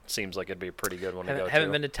that seems like it'd be a pretty good one to go to.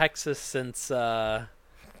 Haven't been to Texas since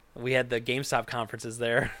we had the GameStop conferences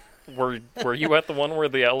there. Were you at the one where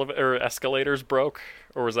the escalators broke,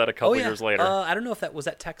 or was that a couple years later? I don't know if that was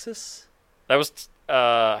Texas. That was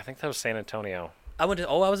I think that was San Antonio. I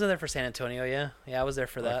was there for San Antonio. Yeah, I was there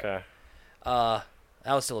for that. Okay.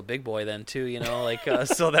 I was still a big boy then too,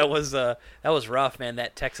 so that was rough, man.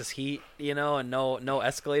 That Texas heat, and no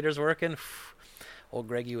escalators working. Old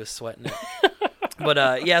Greggy was sweating it.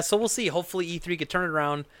 But so we'll see. Hopefully E3 could turn it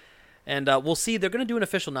around, and we'll see. They're going to do an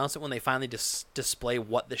official announcement when they finally display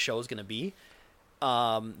what the show is going to be.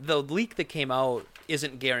 The leak that came out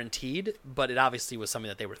isn't guaranteed, but it obviously was something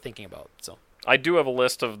that they were thinking about. So I do have a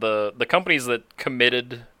list of the companies that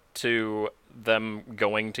committed to them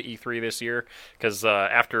going to E3 this year, because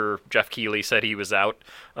after Jeff Keighley said he was out,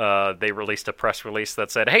 they released a press release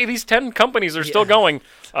that said, hey, these 10 companies are still going.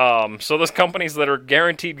 So those companies that are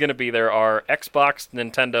guaranteed going to be there are Xbox,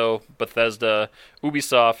 Nintendo, Bethesda,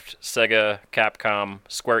 Ubisoft, Sega, Capcom,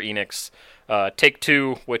 Square Enix,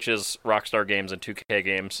 Take-Two, which is Rockstar Games and 2K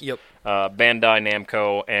Games, Bandai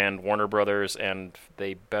Namco, and Warner Brothers, and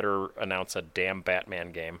they better announce a damn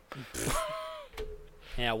Batman game.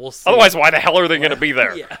 Yeah, we'll see. Otherwise, why the hell are they going to be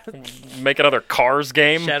there? Make another Cars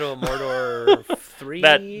game? Shadow of Mordor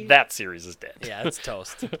 3? That series is dead. Yeah, it's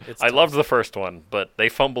toast. I loved the first one, but they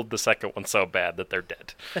fumbled the second one so bad that they're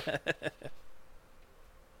dead.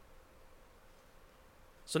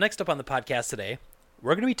 So next up on the podcast today,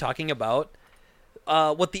 we're going to be talking about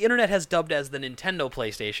what the internet has dubbed as the Nintendo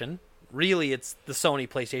PlayStation. Really, it's the Sony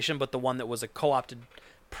PlayStation, but the one that was a co-opted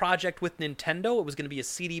project with Nintendo. It was going to be a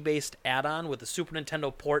CD-based add-on with a Super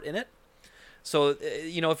Nintendo port in it. So,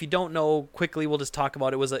 if you don't know, quickly we'll just talk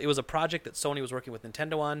about it. It was a project that Sony was working with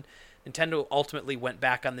Nintendo on. Nintendo ultimately went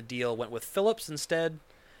back on the deal, went with Philips instead,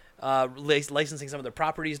 licensing some of their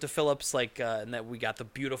properties to Philips, and that we got the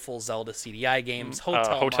beautiful Zelda CDI games,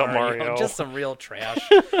 Hotel Mario, just some real trash.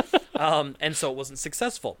 And so it wasn't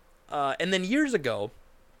successful. And then years ago,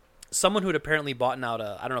 someone who had apparently bought out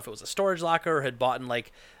I don't know if it was a storage locker or had bought in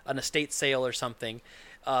like an estate sale or something.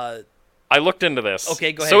 I looked into this.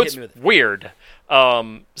 Okay, go ahead. So it's weird.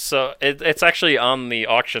 So it's actually on the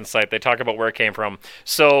auction site. They talk about where it came from.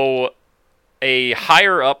 So a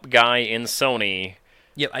higher up guy in Sony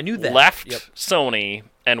I knew that. Left Sony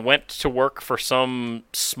and went to work for some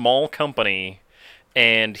small company,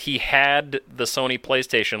 and he had the Sony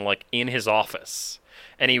PlayStation in his office.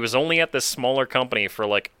 And he was only at this smaller company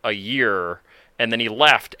for a year, and then he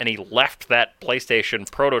left that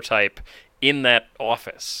PlayStation prototype in that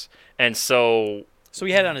office. And so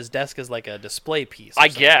he had it on his desk as a display piece. I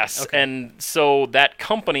guess. Okay. And so that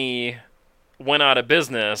company went out of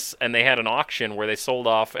business, and they had an auction where they sold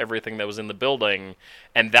off everything that was in the building,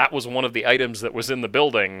 and that was one of the items that was in the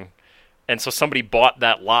building. And so somebody bought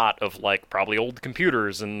that lot of probably old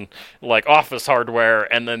computers and office hardware,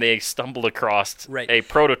 and then they stumbled across a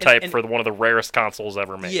prototype for one of the rarest consoles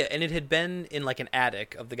ever made. Yeah, and it had been in an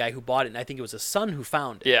attic of the guy who bought it, and I think it was his son who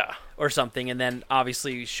found it. Yeah. Or something, and then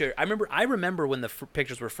obviously shared. I remember when the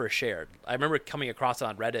pictures were first shared. I remember coming across it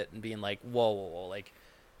on Reddit and being like, whoa,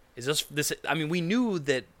 is this? I mean, we knew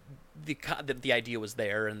that the idea was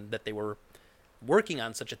there and that they were working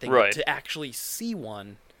on such a thing, right. But to actually see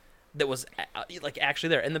one that was actually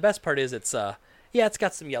there. And the best part is it's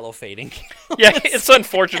got some yellow fading. Yeah, it's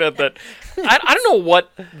unfortunate that I don't know what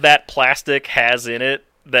that plastic has in it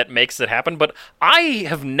that makes it happen. But I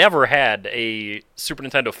have never had a Super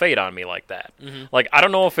Nintendo fade on me like that. Mm-hmm. Like, I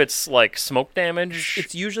don't know if it's like smoke damage.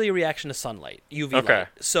 It's usually a reaction to sunlight, UV Okay. light.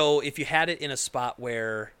 So if you had it in a spot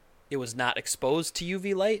where it was not exposed to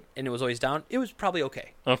UV light and it was always down, it was probably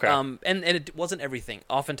okay. Okay. And it wasn't everything.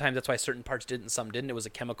 Oftentimes that's why certain parts did and some didn't. It was a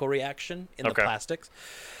chemical reaction in the plastics.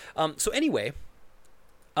 So anyway,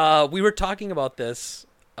 we were talking about this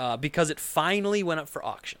because it finally went up for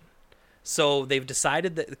auction. So they've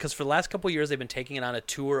decided that, because for the last couple of years they've been taking it on a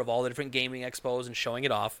tour of all the different gaming expos and showing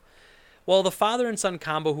it off. Well, the father and son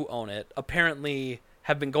combo who own it apparently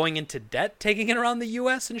have been going into debt taking it around the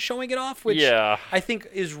U.S. and showing it off, which I think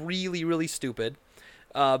is really, really stupid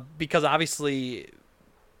because obviously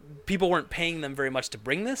people weren't paying them very much to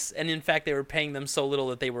bring this, and in fact they were paying them so little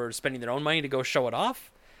that they were spending their own money to go show it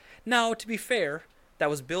off. Now, to be fair, that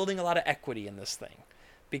was building a lot of equity in this thing,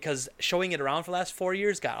 because showing it around for the last 4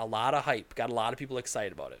 years got a lot of hype, got a lot of people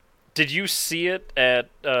excited about it. Did you see it at?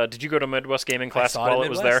 Did you go to Midwest Gaming Classic while it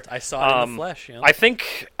was there? I saw it in the flesh. You know? I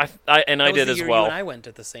think I did as well. You and I went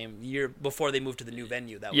at the same year before they moved to the new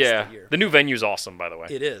venue. That was the year. The new venue's awesome, by the way.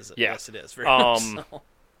 It is. Yeah. Yes, it is. Very much so.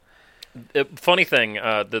 Funny thing,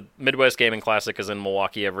 the Midwest Gaming Classic is in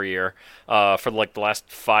Milwaukee every year. For like the last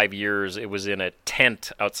 5 years, it was in a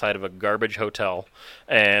tent outside of a garbage hotel,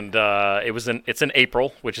 and it's in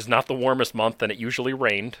April, which is not the warmest month, and it usually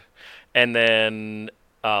rained. And then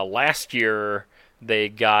last year they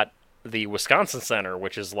got the Wisconsin Center,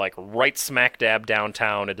 which is like right smack dab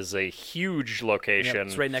downtown. It is a huge location. Yep,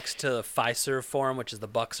 it's right next to Fiserv Forum, which is the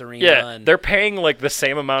Bucks Arena. Yeah, and they're paying like the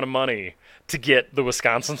same amount of money to get the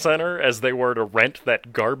Wisconsin Center as they were to rent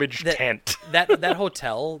that garbage tent. that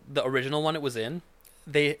hotel, the original one it was in,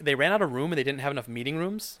 they ran out of room and they didn't have enough meeting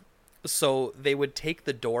rooms. So they would take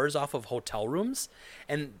the doors off of hotel rooms,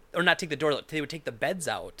 or not take the door, they would take the beds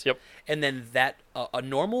out. Yep. And then a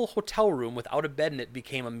normal hotel room without a bed in it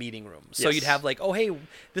became a meeting room. So Yes. you'd have like, oh, hey,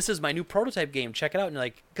 this is my new prototype game. Check it out. And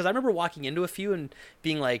like, because I remember walking into a few and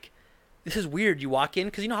being like, this is weird. You walk in,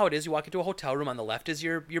 because you know how it is. You walk into a hotel room. On the left is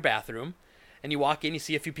your bathroom. And you walk in, you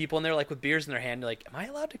see a few people in there like with beers in their hand. You're like, am I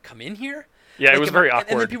allowed to come in here? Yeah, like, it was very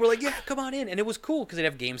awkward. And then people were like, yeah, come on in. And it was cool because they'd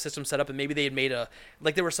have game systems set up, and maybe they had made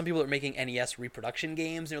there were some people that were making NES reproduction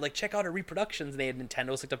games, and they're like, check out our reproductions, and they had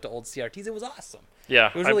Nintendos hooked up to old CRTs. It was awesome. Yeah.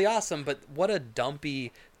 It was really awesome, but what a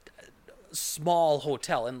dumpy, small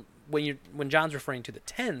hotel. And when John's referring to the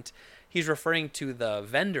tent, he's referring to the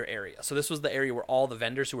vendor area. So this was the area where all the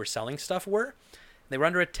vendors who were selling stuff were. They were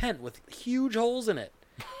under a tent with huge holes in it,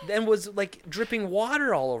 and was like dripping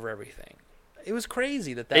water all over everything. It was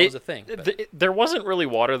crazy that was a thing. There wasn't really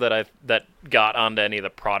water that got onto any of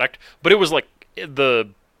the product, but it was like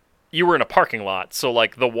you were in a parking lot, so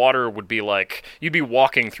like the water would be like you'd be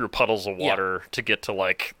walking through puddles of water to get to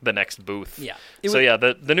like the next booth. Yeah.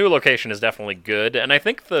 The new location is definitely good, and I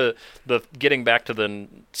think the getting back to the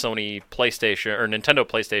Sony PlayStation or Nintendo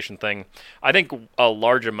PlayStation thing, I think a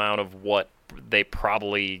large amount of what they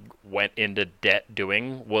probably went into debt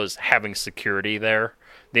doing was having security there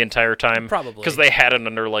the entire time. Probably. Because they had it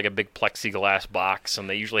under like a big plexiglass box, and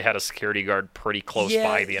they usually had a security guard pretty close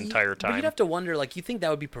by the entire time. But you'd have to wonder, like, you think that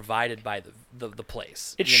would be provided by the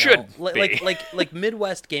place. It should be. Like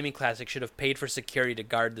Midwest Gaming Classic should have paid for security to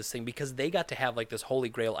guard this thing, because they got to have like this holy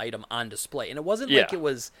grail item on display. And it wasn't like it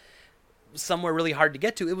was somewhere really hard to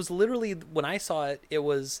get to. It was literally, when I saw it, it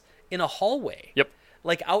was in a hallway. Yep.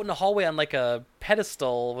 Like out in a hallway on like a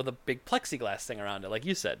pedestal with a big plexiglass thing around it, like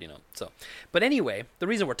you said, So, but anyway, the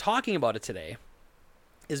reason we're talking about it today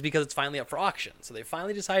is because it's finally up for auction. So they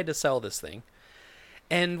finally decided to sell this thing,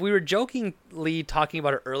 and we were jokingly talking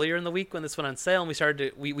about it earlier in the week when this went on sale, and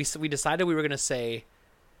we decided we were going to say,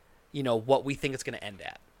 what we think it's going to end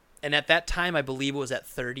at, and at that time I believe it was at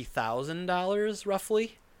 $30,000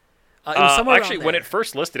 roughly. It was somewhere actually, around when there. it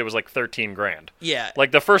first listed, it was like $13,000. Yeah.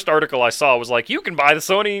 Like the first article I saw was like, you can buy the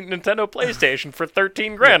Sony Nintendo PlayStation for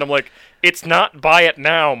 $13,000. Yeah. I'm like, it's not buy it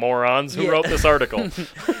now, morons. Who wrote this article?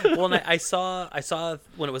 Well, and I saw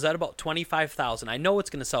when it was at about $25,000. I know it's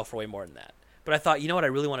going to sell for way more than that, but I thought, you know what? I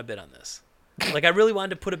really want to bid on this. Like, I really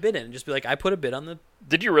wanted to put a bid in and just be like, I put a bid on the.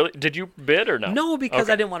 Did you really? Did you bid or no? No, because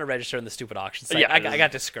I didn't want to register in the stupid auction site. Yeah, I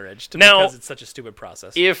got discouraged now, because it's such a stupid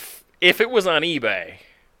process. If it was on eBay,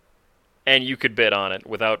 and you could bid on it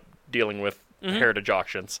without dealing with heritage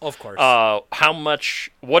auctions. Of course. How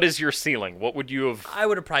much? What is your ceiling? What would you have? I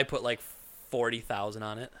would have probably put like $40,000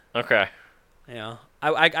 on it. Okay. Yeah,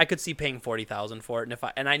 I could see paying $40,000 for it,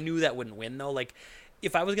 and I knew that wouldn't win though. Like,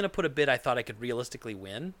 if I was gonna put a bid, I thought I could realistically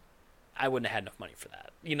win. I wouldn't have had enough money for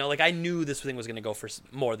that. Like I knew this thing was gonna go for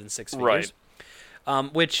more than six figures.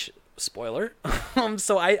 Right. Which, spoiler.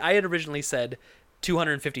 So I had originally said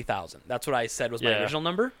 250,000. That's what I said was my original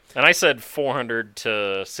number. And I said 400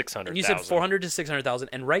 to 600,000. And you said 400 to 600,000,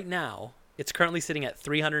 and right now it's currently sitting at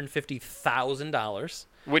 $350,000.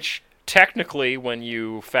 Which technically, when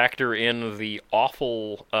you factor in the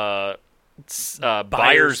awful buyer's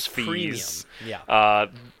fees,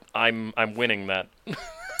 I'm winning that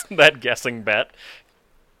that guessing bet.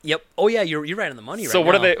 Yep. Oh yeah, you're right on the money. So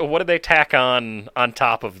right what do they tack on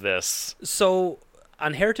top of this? So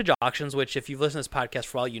on Heritage Auctions, which if you've listened to this podcast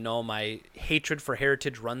for a while, you know my hatred for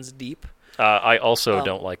Heritage runs deep. I also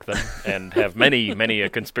don't like them and have many a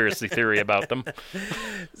conspiracy theory about them.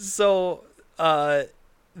 So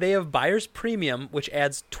they have buyer's premium, which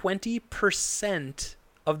adds 20%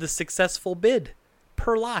 of the successful bid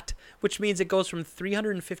per lot, which means it goes from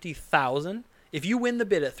 $350,000. If you win the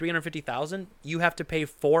bid at $350,000, you have to pay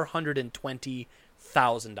 $420,000.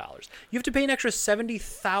 You have to pay an extra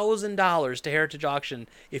 $70,000 to Heritage Auction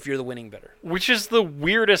if you're the winning bidder. Which is the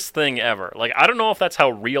weirdest thing ever. Like, I don't know if that's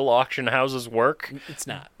how real auction houses work. It's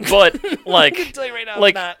not. But like, I can tell you right now,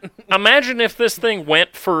 like, it's not. Imagine if this thing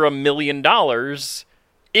went for $1 million,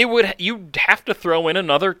 you'd have to throw in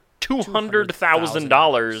another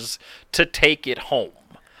 $200,000 to take it home.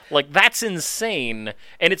 Like, that's insane,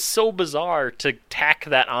 and it's so bizarre to tack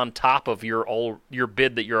that on top of your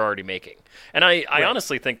bid that you're already making. And I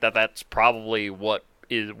honestly think that that's probably what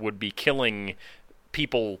would be killing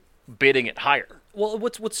people bidding it higher. Well,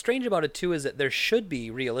 what's strange about it too is that there should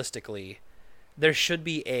be realistically,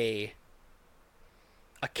 a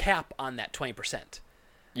cap on that 20%.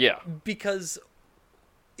 Yeah. Because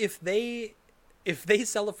if they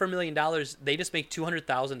sell it for $1 million, they just make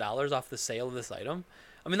 $200,000 off the sale of this item.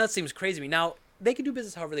 I mean, that seems crazy to me. Now, they can do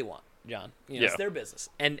business however they want, John. It's their business.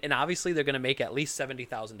 And obviously they're going to make at least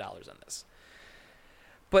 $70,000 on this.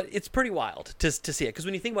 But it's pretty wild to see it. Because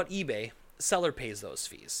when you think about eBay, seller pays those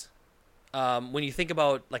fees. When you think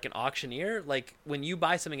about, like, an auctioneer, like, when you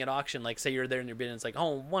buy something at auction, like, say you're there in your bid and it's like,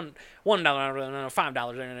 $1, $5,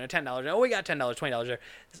 $10. Oh, we got $10, $20 there.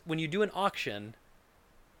 When you do an auction,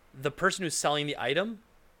 the person who's selling the item,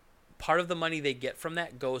 part of the money they get from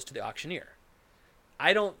that goes to the auctioneer.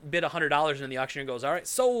 I don't bid $100 and then the auctioneer goes, all right,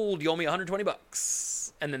 sold, you owe me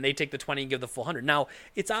 $120. And then they take the 20 and give the full 100. Now,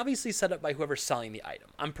 it's obviously set up by whoever's selling the item.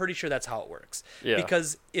 I'm pretty sure that's how it works. Yeah.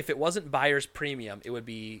 Because if it wasn't buyer's premium, it would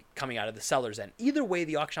be coming out of the seller's end. Either way,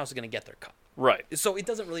 the auction house is going to get their cut. Right. So it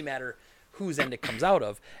doesn't really matter whose end it comes out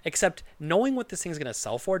of, except knowing what this thing's going to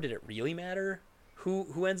sell for, did it really matter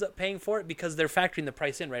who ends up paying for it? Because they're factoring the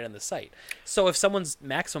price in right on the site. So if someone's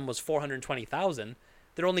maximum was $420,000,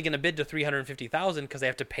 they're only going to bid to $350,000 because they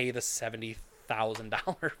have to pay the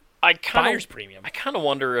 $70,000 buyer's premium. I kind of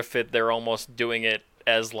wonder if they're almost doing it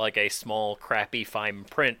as like a small, crappy fine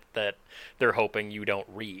print that they're hoping you don't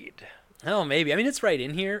read. Oh, maybe. I mean, it's right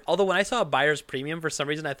in here. Although when I saw a buyer's premium, for some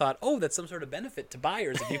reason I thought, oh, that's some sort of benefit to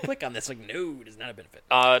buyers. If you click on this, like, no, it is not a benefit.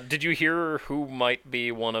 Did you hear who might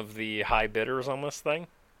be one of the high bidders on this thing?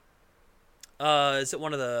 Is it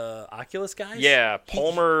one of the Oculus guys? Yeah,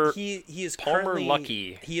 Palmer. He is Palmer currently,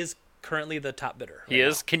 Luckey. He is currently the top bidder. He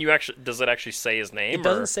is. Now. Can you actually? Does it actually say his name? It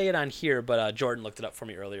doesn't say it on here, but Jordan looked it up for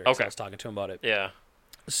me earlier. Okay. I was talking to him about it. Yeah.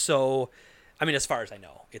 So, I mean, as far as I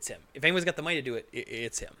know, it's him. If anyone's got the money to do it,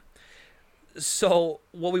 it's him. So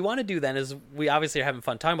what we want to do then is we obviously are having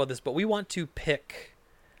fun talking about this, but we want to pick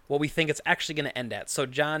what we think it's actually going to end at. So,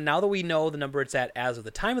 John, now that we know the number it's at as of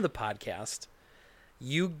the time of the podcast,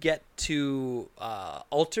 you get to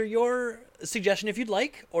alter your suggestion if you'd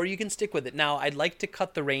like, or you can stick with it. Now, I'd like to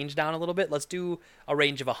cut the range down a little bit. Let's do a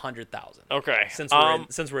range of 100,000. Okay. Since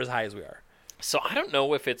we're as high as we are. So I don't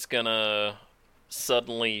know if it's gonna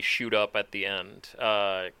suddenly shoot up at the end,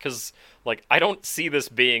 because like I don't see this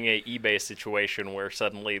being a eBay situation where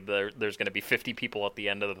suddenly there's going to be 50 people at the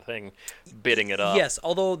end of the thing bidding it up. Yes,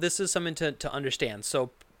 although this is something to understand. So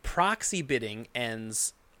proxy bidding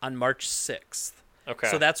ends on March 6th.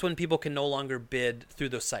 Okay. So that's when people can no longer bid through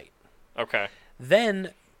the site. Okay.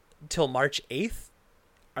 Then, till March 8th,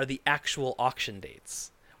 are the actual auction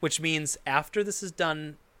dates, which means after this is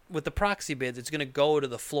done with the proxy bids, it's going to go to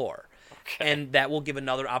the floor. Okay. And that will give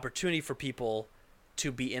another opportunity for people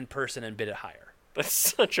to be in person and bid it higher. That's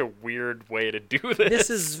such a weird way to do this. This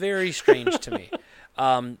is very strange to me.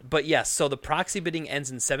 But yes, so the proxy bidding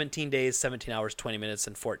ends in 17 days, 17 hours, 20 minutes,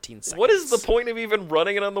 and 14 seconds. What is the point of even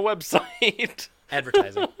running it on the website?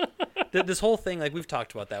 Advertising. This whole thing, like we've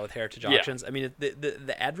talked about that with Heritage Auctions. Yeah. I mean,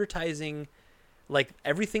 the advertising, like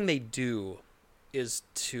everything they do is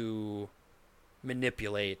to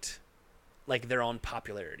manipulate like their own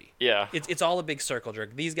popularity. Yeah. It's all a big circle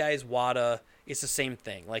jerk. These guys, WADA, it's the same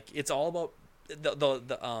thing. Like it's all about the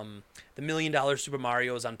 $1 million Super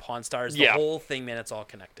Mario's on Pawn Stars. The Yeah. whole thing, man, it's all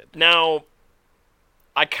connected. Now,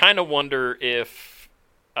 I kind of wonder if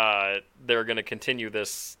they're going to continue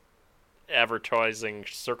this advertising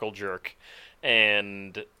circle jerk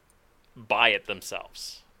and buy it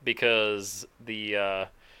themselves, because a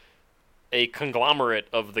conglomerate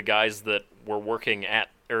of the guys that were working at,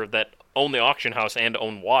 or that own the auction house and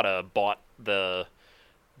own WATA, bought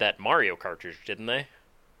that Mario cartridge, didn't they?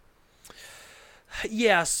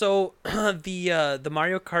 Yeah, so the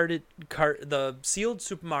Mario Kart, the sealed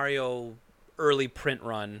Super Mario early print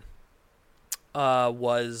run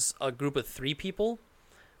was a group of 3 people,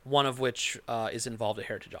 one of which is involved at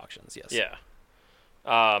Heritage Auctions. Yes. Yeah.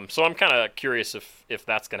 So I'm kind of curious if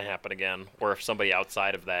that's going to happen again, or if somebody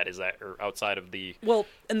outside of that or outside of the. Well,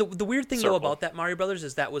 and the weird thing circle. though about that Mario Brothers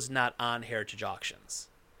is that was not on Heritage Auctions.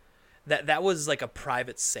 That was like a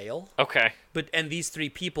private sale. Okay. And these 3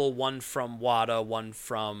 people, one from WATA, one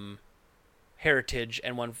from Heritage,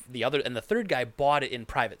 and the third guy bought it in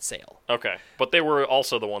private sale. Okay, but they were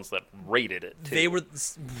also the ones that rated it, too. They were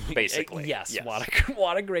basically. Yes.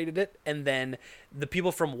 WATA graded it, and then the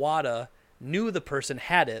people from WATA knew the person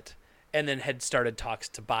had it, and then had started talks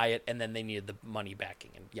to buy it, and then they needed the money backing,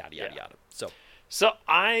 and yada yada yada. So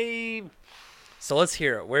let's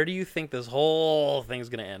hear it. Where do you think this whole thing's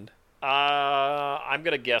gonna end? I'm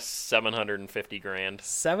gonna guess $750,000.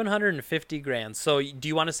 $750,000. So do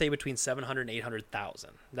you want to say between 700 and 800,000?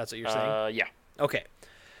 That's what you're saying? Yeah. Okay.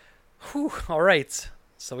 Whew, all right.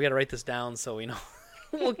 So we got to write this down so we know.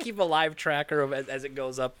 We'll keep a live tracker of it as it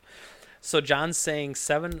goes up. So John's saying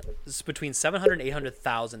between $700,000 and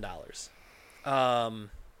 $800,000.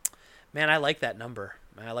 Man, I like that number.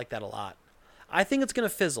 Man, I like that a lot. I think it's gonna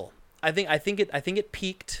fizzle. I think it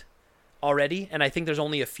peaked already, and I think there's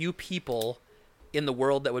only a few people in the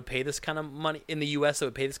world that would pay this kind of money, in the U.S. that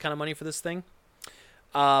would pay this kind of money for this thing.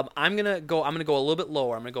 I'm gonna go a little bit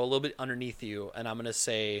lower. I'm gonna go a little bit underneath you, and I'm gonna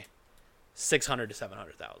say 600 to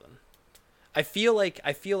 700,000. I feel like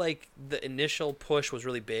the initial push was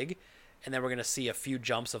really big, and then we're gonna see a few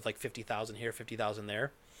jumps of like 50,000 here, 50,000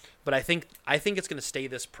 there. But I think it's gonna stay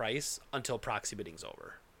this price until proxy bidding's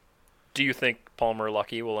over. Do you think Palmer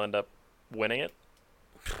Luckey will end up winning it?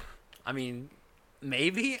 I mean,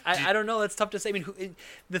 maybe. I don't know. That's tough to say. I mean,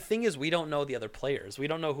 the thing is, we don't know the other players. We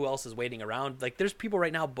don't know who else is waiting around. Like, there's people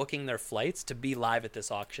right now booking their flights to be live at this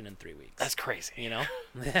auction in 3 weeks. That's crazy. You know?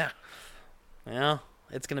 Yeah,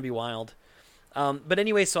 it's gonna be wild. But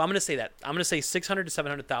anyway, so I'm gonna say that. I'm gonna say 600 to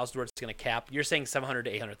 700,000 where it's gonna cap. You're saying 700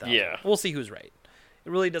 to 800,000. Yeah. We'll see who's right. It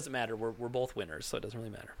really doesn't matter. We're both winners, so it doesn't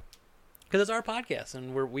really matter. Because it's our podcast,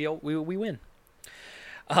 and we win.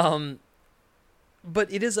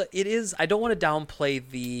 But it is. I don't want to downplay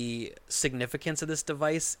the significance of this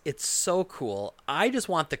device. It's so cool. I just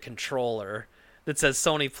want the controller that says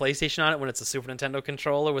Sony PlayStation on it when it's a Super Nintendo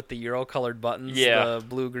controller with the Euro colored buttons, the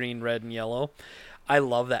blue, green, red, and yellow. I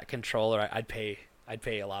love that controller. I'd pay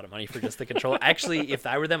a lot of money for just the controller. Actually, if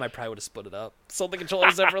I were them, I probably would have split it up, sold the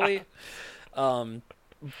controller separately.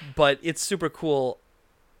 But it's super cool,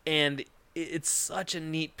 and it's such a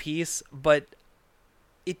neat piece. But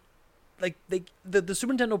the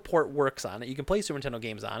Super Nintendo port works on it. You can play Super Nintendo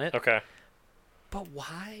games on it. Okay. But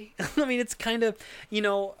why? I mean, it's kind of,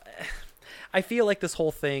 I feel like this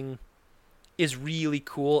whole thing is really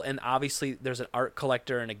cool, and obviously there's an art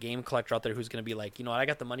collector and a game collector out there who's going to be like, you know what, I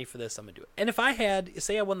got the money for this, I'm going to do it. And if I had,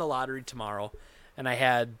 say I won the lottery tomorrow, and I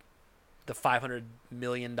had the $500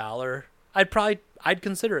 million, I'd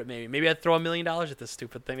consider it maybe. Maybe I'd throw $1 million at this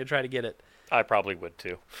stupid thing to try to get it. I probably would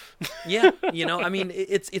too. Yeah, I mean,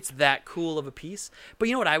 it's that cool of a piece. But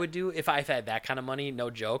you know what I would do if I had that kind of money, no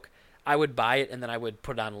joke? I would buy it, and then I would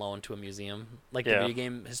put it on loan to a museum, like the Video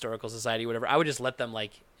Game Historical Society, whatever. I would just let them,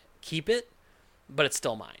 like, keep it, but it's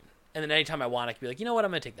still mine. And then anytime I want, I can be like, you know what,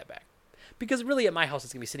 I'm going to take that back. Because really at my house,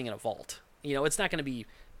 it's going to be sitting in a vault. It's not going to be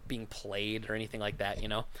being played or anything like that,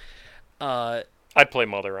 I'd play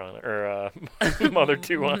Mother on it, or Mother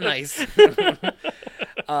 2 on it. Nice.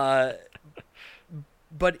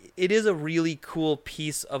 But it is a really cool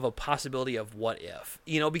piece of a possibility of what if.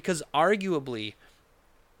 Because arguably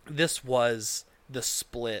this was the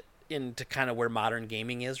split into kind of where modern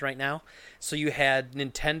gaming is right now. So you had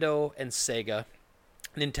Nintendo and Sega.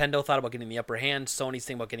 Nintendo thought about getting the upper hand. Sony's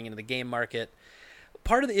thinking about getting into the game market.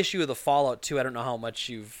 Part of the issue of the Fallout 2, I don't know how much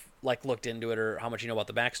you've looked into it or how much you know about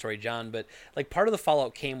the backstory, John, but part of the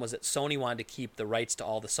Fallout came was that Sony wanted to keep the rights to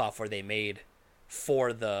all the software they made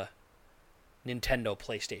for the Nintendo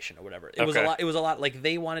PlayStation or whatever. It was a lot like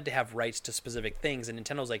they wanted to have rights to specific things, and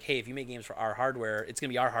Nintendo's like, hey, if you make games for our hardware, it's gonna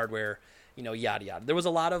be our hardware, yada yada. There was a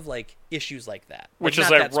lot of like issues like that, which like,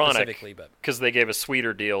 is not that ironic specifically, but because they gave a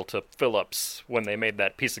sweeter deal to Philips when they made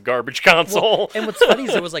that piece of garbage console. Well, and what's funny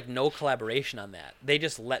is there was like no collaboration on that. They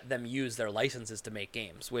just let them use their licenses to make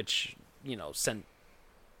games, which sent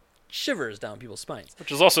shivers down people's spines.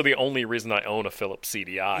 Which is also the only reason I own a Philips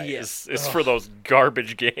CDI is for those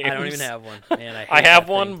garbage games. I don't even have one. Man, I hate I have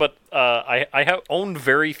that one, thing. but I have owned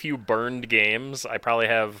very few burned games. I probably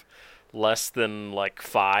have less than like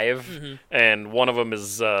 5, and one of them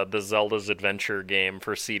is the Zelda's Adventure game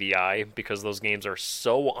for CDI because those games are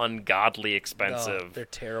so ungodly expensive. Oh, they're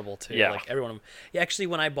terrible too. Yeah. Like every one of them. Yeah, actually,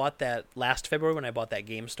 when I bought that last February, when I bought that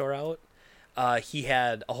game store out, he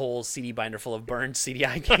had a whole CD binder full of burned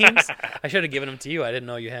CDI games. I should have given them to you. I didn't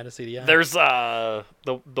know you had a CDI. There's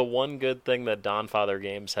the one good thing that Dawnfather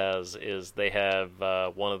Games has is they have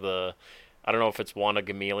one of the, I don't know if it's Wanda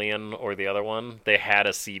Gamelion or the other one. They had a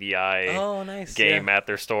CDI game at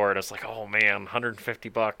their store, and it's like, oh man,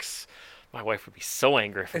 $150. My wife would be so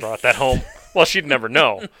angry if I brought that home. Well, she'd never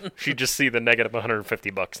know. She'd just see the negative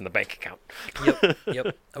 $150 in the bank account.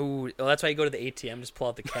 Yep. Oh, well, that's why you go to the ATM, just pull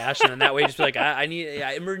out the cash, and then that way just be like, I need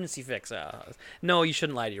emergency fix. No, you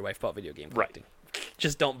shouldn't lie to your wife about video game collecting. Right.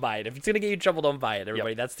 Just don't buy it. If it's gonna get you in trouble, don't buy it.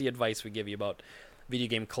 Everybody, that's the advice we give you about video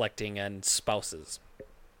game collecting and spouses.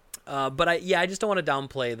 But I just don't want to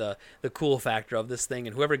downplay the cool factor of this thing,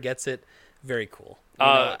 and whoever gets it, very cool.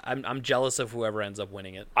 I'm jealous of whoever ends up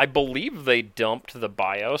winning it. I believe they dumped the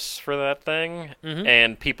BIOS for that thing,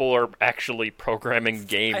 and people are actually programming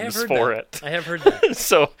games for it. I have heard that.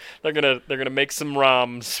 So they're gonna make some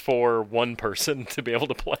ROMs for one person to be able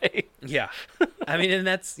to play. Yeah, I mean, and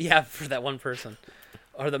that's for that one person,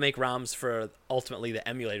 or they'll make ROMs for ultimately the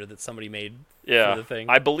emulator that somebody made for the thing.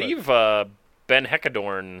 I believe Ben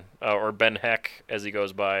Heckadorn or Ben Heck, as he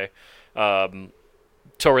goes by.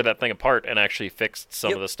 Tore that thing apart and actually fixed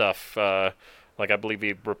some of the stuff. Like I believe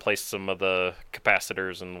he replaced some of the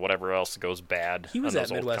capacitors and whatever else goes bad. He was on at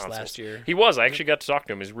those old Midwest consoles. last year. He was. I actually got to talk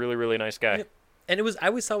to him. He's a really, really nice guy. Yep. And I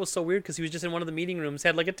always thought it was so weird because he was just in one of the meeting rooms,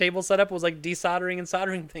 had like a table set up, was like desoldering and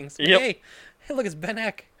soldering things. Like, hey, look, it's Ben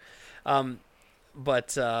Heck.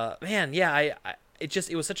 But man, yeah,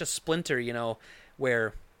 it was such a splinter,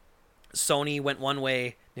 where Sony went one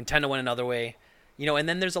way, Nintendo went another way. And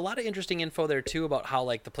then there's a lot of interesting info there, too, about how,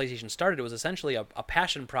 like, the PlayStation started. It was essentially a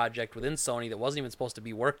passion project within Sony that wasn't even supposed to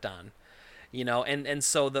be worked on, And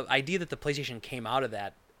so the idea that the PlayStation came out of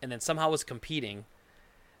that and then somehow was competing,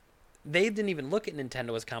 they didn't even look at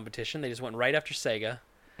Nintendo as competition. They just went right after Sega,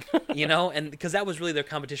 And because that was really their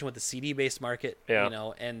competition with the CD-based market,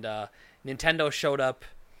 And Nintendo showed up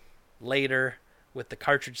later with the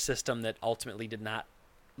cartridge system that ultimately did not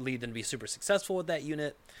lead them to be super successful with that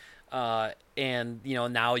unit. And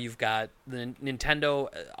now you've got the Nintendo,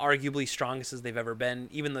 arguably strongest as they've ever been,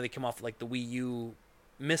 even though they came off like the Wii U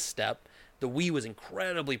misstep. The Wii was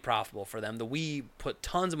incredibly profitable for them. The Wii put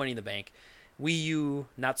tons of money in the bank. Wii U,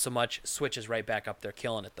 not so much. Switch is right back up there,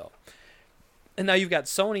 killing it though. And now you've got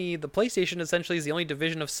Sony. The PlayStation essentially is the only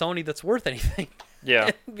division of Sony that's worth anything.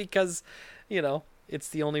 Yeah. Because, it's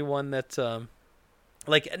the only one that,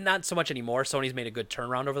 not so much anymore. Sony's made a good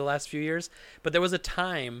turnaround over the last few years. But there was a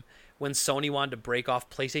time when Sony wanted to break off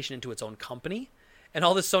PlayStation into its own company. And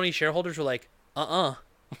all the Sony shareholders were like, don't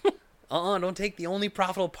take the only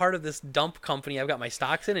profitable part of this dump company I've got my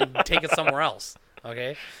stocks in and take it somewhere else.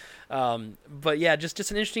 Okay? But yeah, just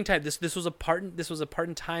an interesting time. This was a part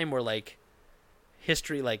in time where like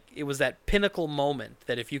history, like it was that pinnacle moment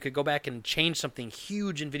that if you could go back and change something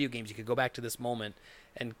huge in video games, you could go back to this moment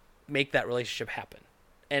and make that relationship happen.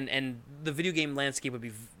 And the video game landscape would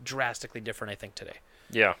be drastically different, I think, today.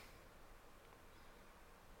 Yeah.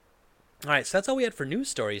 All right, so that's all we had for news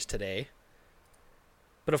stories today.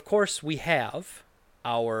 But of course, we have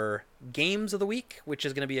our games of the week, which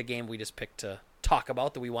is going to be a game we just picked to talk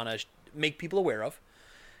about that we want to make people aware of,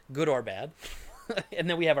 good or bad. And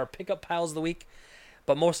then we have our pickup piles of the week.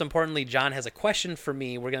 But most importantly, John has a question for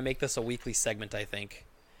me. We're going to make this a weekly segment, I think.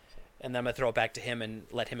 And then I'm going to throw it back to him and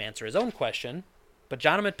let him answer his own question. But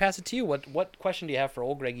John, I'm going to pass it to you. What question do you have for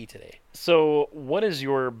old Greggy today? So, what is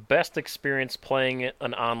your best experience playing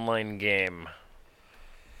an online game?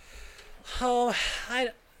 Oh,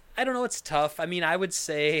 I don't know. It's tough. I mean, I would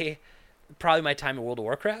say probably my time in World of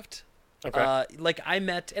Warcraft. Okay.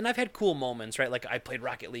 And I've had cool moments, right? Like I played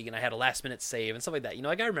Rocket League and I had a last-minute save and stuff like that.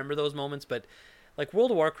 I remember those moments, but like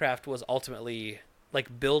World of Warcraft was ultimately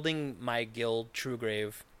like building my guild,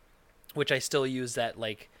 Truegrave, which I still use that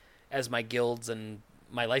like as my guilds and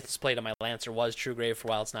my license plate on my Lancer was Truegrave for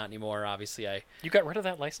a while. It's not anymore. Obviously, You got rid of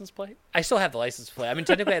that license plate? I still have the license plate. I mean,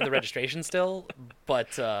 technically I have the registration still,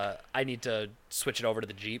 but I need to switch it over to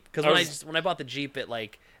the Jeep. Because when I bought the Jeep,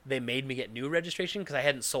 they made me get new registration because I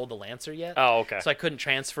hadn't sold the Lancer yet. Oh, okay. So I couldn't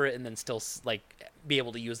transfer it and then still be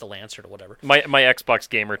able to use the Lancer or whatever. My Xbox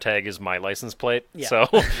gamer tag is my license plate, Yeah. so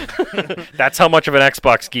that's how much of an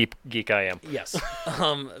Xbox geek I am. Yes.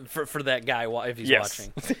 For that guy if he's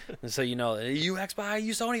watching. So you Xbox,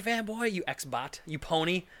 you Sony fanboy, you Xbot, you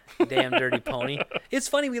pony, damn dirty pony. It's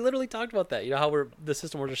funny, we literally talked about that. You know how the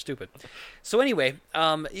system wars are stupid. So anyway,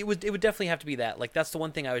 it would definitely have to be that. Like that's the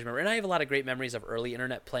one thing I always remember. And I have a lot of great memories of early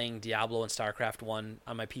internet playing Diablo and StarCraft 1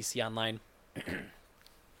 on my PC online.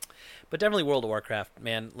 But definitely World of Warcraft,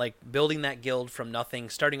 man. Like building that guild from nothing,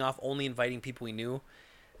 starting off only inviting people we knew,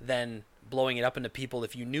 then blowing it up into people.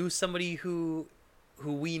 If you knew somebody who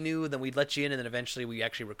we knew, then we'd let you in, and then eventually we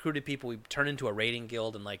actually recruited people. We turned into a raiding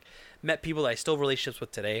guild and met people that I still have relationships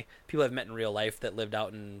with today. People I've met in real life that lived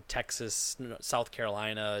out in Texas, South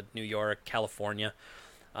Carolina, New York, California.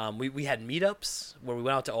 We had meetups where we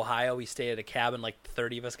went out to Ohio. We stayed at a cabin,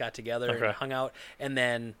 30 of us got together and hung out. And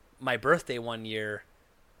then my birthday one year,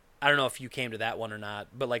 I don't know if you came to that one or not,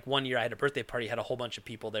 but one year I had a birthday party, had a whole bunch of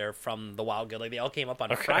people there from the WoW Guild. They all came up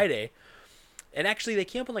on a Friday. And actually they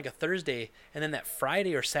came up on a Thursday, and then that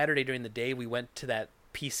Friday or Saturday during the day we went to that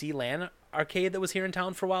PC LAN arcade that was here in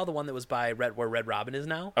town for a while, the one that was by where Red Robin is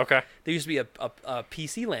now. Okay. There used to be a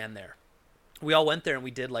PC LAN there. We all went there and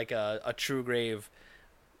we did a Truegrave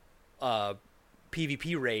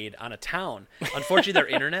PvP raid on a town. Unfortunately their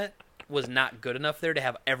internet was not good enough there to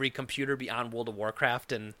have every computer be on World of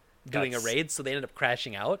Warcraft and doing a raid, so they ended up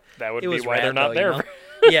crashing out. That would be why they're not there.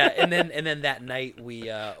 Yeah, and then that night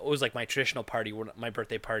it was my traditional party. My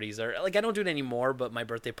birthday parties are I don't do it anymore, but my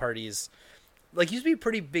birthday parties used to be a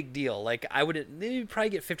pretty big deal. I would maybe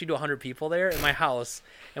probably get 50 to 100 people there in my house,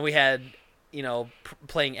 and we had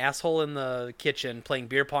playing asshole in the kitchen, playing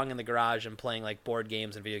beer pong in the garage, and playing board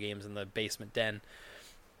games and video games in the basement den.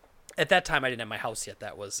 At that time, I didn't have my house yet.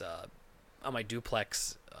 That was on my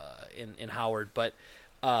duplex in Howard, but.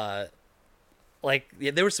 There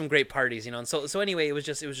were some great parties, and so anyway, it was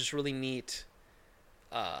just really neat.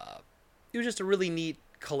 It was just a really neat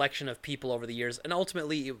collection of people over the years, and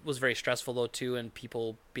ultimately it was very stressful though too, and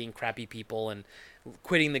people being crappy people and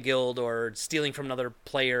quitting the guild or stealing from another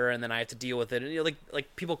player, and then I had to deal with it. And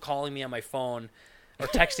like people calling me on my phone or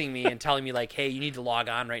texting me and telling me hey, you need to log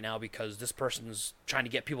on right now because this person's trying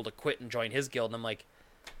to get people to quit and join his guild, and I'm like,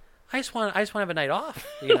 I just want to have a night off,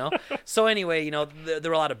 So anyway, there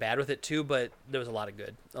were a lot of bad with it too, but there was a lot of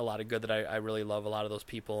good that I really love a lot of those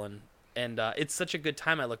people, and it's such a good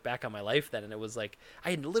time. I look back on my life then, and it was I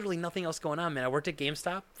had literally nothing else going on, man. I worked at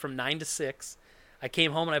GameStop from 9 to 6. I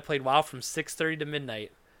came home and I played WoW from 6:30 to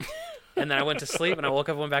midnight, and then I went to sleep and I woke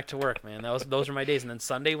up and went back to work, man. Those were my days. And then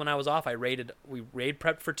Sunday when I was off, we raid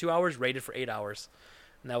prepped for 2 hours, raided for 8 hours.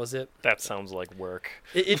 And that was it. That sounds like work.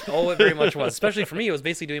 It very much was. Especially for me, it was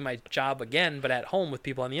basically doing my job again, but at home with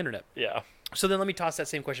people on the internet. Yeah. So then let me toss that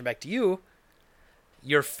same question back to you.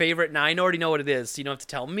 Your favorite, now I already know what it is, so you don't have to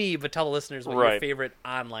tell me, but tell the listeners what your favorite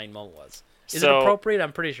online moment was. Is it appropriate?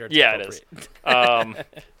 I'm pretty sure it's appropriate. It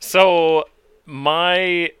is. So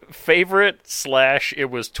my favorite /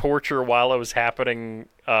 it was torture while it was happening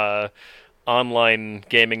online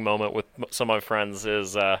gaming moment with some of my friends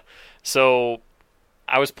is so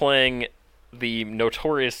I was playing the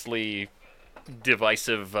notoriously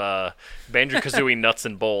divisive Banjo-Kazooie Nuts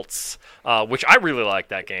and Bolts, which I really like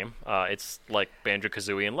that game. It's like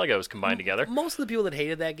Banjo-Kazooie and Legos combined together. Most of the people that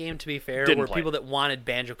hated that game, to be fair, were people that wanted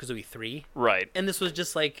Banjo-Kazooie 3. Right. And this was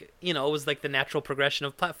just it was the natural progression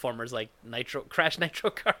of platformers, like Crash Nitro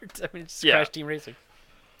Kart. I mean, it's Crash Team Racing.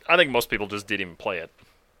 I think most people just didn't even play it.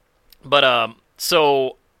 But,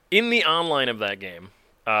 so, in the online of that game,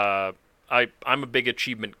 I'm a big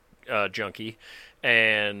achievement junkie,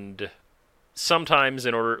 and sometimes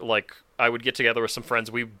in order, I would get together with some friends,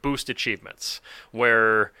 we boost achievements,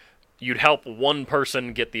 where you'd help one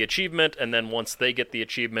person get the achievement, and then once they get the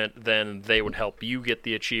achievement, then they would help you get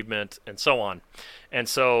the achievement, and so on. And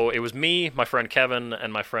so it was me, my friend Kevin,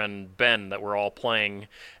 and my friend Ben that were all playing,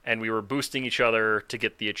 and we were boosting each other to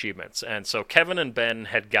get the achievements. And so Kevin and Ben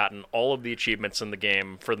had gotten all of the achievements in the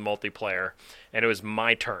game for the multiplayer, and it was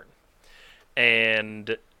my turn.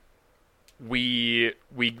 And we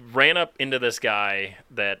ran up into this guy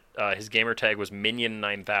that his gamer tag was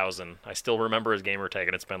Minion9000. I still remember his gamer tag,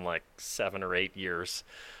 and it's been 7 or 8 years.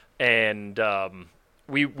 And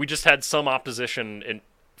we just had some opposition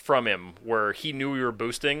from him where he knew we were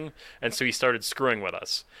boosting, and so he started screwing with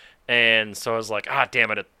us. And so I was like,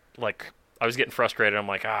 damn it, I was getting frustrated. I'm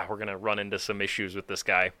like, we're gonna run into some issues with this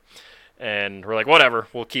guy, and we're like, whatever,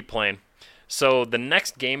 we'll keep playing. So the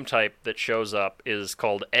next game type that shows up is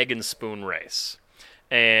called Egg and Spoon Race,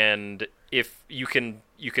 and if you can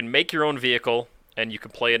make your own vehicle and you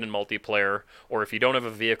can play it in multiplayer, or if you don't have a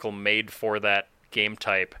vehicle made for that game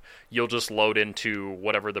type, you'll just load into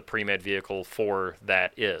whatever the pre-made vehicle for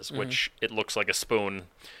that is, which it looks like a spoon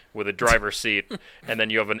with a driver's seat, and then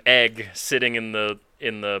you have an egg sitting in the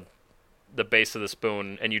base of the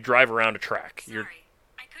spoon, and you drive around a track. Sorry,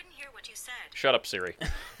 I couldn't hear what you said. Shut up, Siri.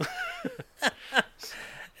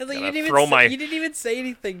 You didn't even say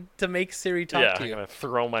anything to make Siri talk to you. I'm gonna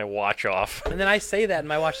throw my watch off. And then I say that, and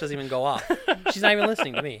my watch doesn't even go off. She's not even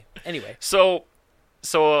listening to me. Anyway. So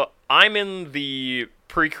I'm in the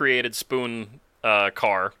pre-created spoon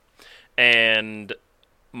car, and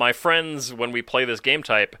my friends, when we play this game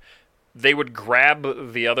type, they would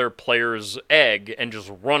grab the other player's egg and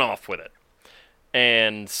just run off with it.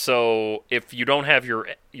 And so if you don't have your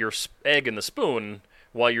egg in the spoon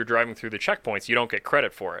while you're driving through the checkpoints, you don't get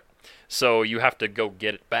credit for it. So you have to go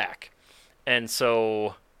get it back. And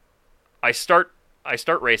so I start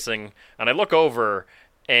racing, and I look over,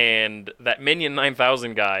 and that Minion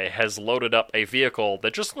 9000 guy has loaded up a vehicle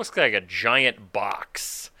that just looks like a giant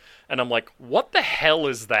box. And I'm like, what the hell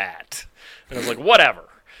is that? And I was like, whatever.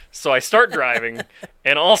 So I start driving,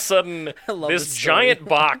 and all of a sudden, this giant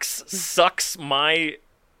box sucks my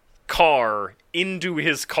car into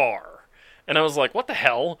his car. And I was like, what the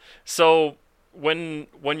hell? So when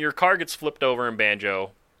your car gets flipped over in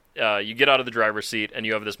Banjo, you get out of the driver's seat, and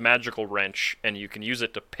you have this magical wrench, and you can use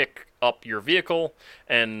it to pick up your vehicle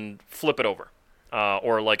and flip it over.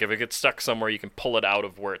 Or like if it gets stuck somewhere, you can pull it out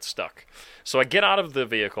of where it's stuck. So I get out of the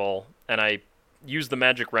vehicle, and I use the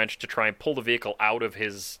magic wrench to try and pull the vehicle out of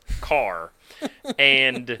his car.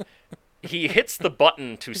 And he hits the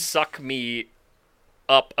button to suck me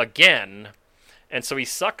up again. And so he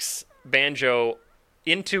sucks Banjo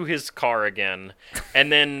into his car again,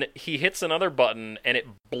 and then he hits another button, and it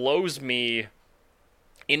blows me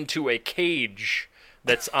into a cage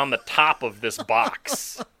that's on the top of this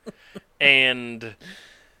box. And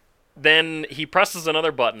then he presses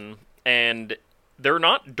another button, and they're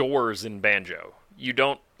not doors in Banjo. You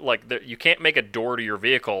don't, you can't make a door to your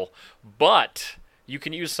vehicle, but you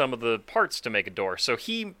can use some of the parts to make a door. So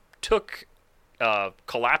he took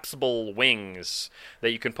collapsible wings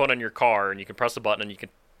that you can put on your car, and you can press a button, and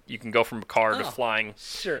you can go from a car to flying.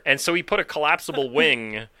 Sure. And so he put a collapsible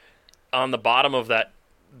wing on the bottom of that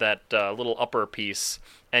little upper piece,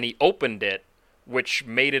 and he opened it, which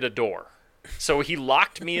made it a door. So he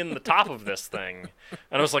locked me in the top of this thing,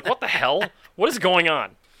 and I was like, what the hell? What is going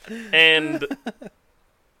on? And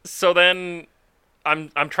so then I'm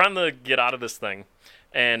trying to get out of this thing.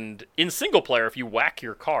 And in single player, if you whack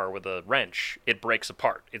your car with a wrench, it breaks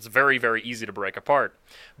apart. It's very, very easy to break apart.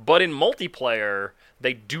 But in multiplayer,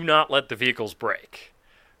 they do not let the vehicles break.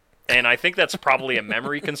 And I think that's probably a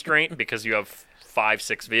memory constraint, because you have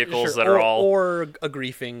 5-6 vehicles that are all... Or a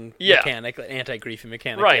griefing mechanic, anti-griefing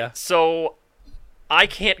mechanic. Right, yeah. So I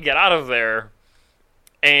can't get out of there.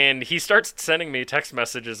 And he starts sending me text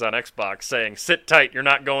messages on Xbox saying, sit tight, you're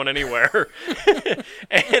not going anywhere.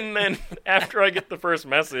 And then after I get the first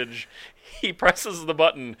message, he presses the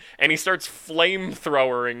button, and he starts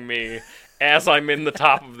flamethrowering me as I'm in the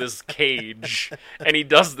top of this cage. And he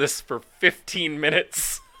does this for 15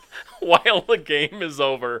 minutes while the game is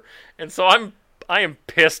over. And so I am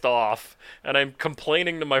pissed off, and I'm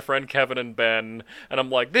complaining to my friend Kevin and Ben, and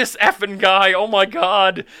I'm like, this effing guy, oh my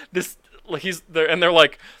god, this... He's there, and they're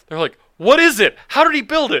like, what is it? How did he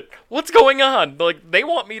build it? What's going on? Like, they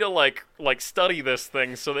want me to like study this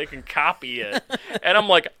thing so they can copy it, and I'm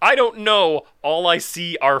like, I don't know. All I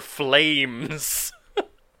see are flames.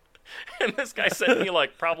 And this guy sent me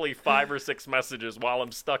like probably 5 or 6 messages while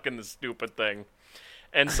I'm stuck in this stupid thing.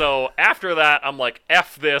 And so after that, I'm like,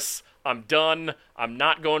 F this. I'm done. I'm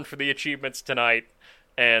not going for the achievements tonight.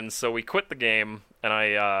 And so we quit the game,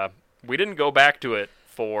 and we didn't go back to it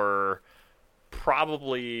for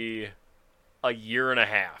probably a year and a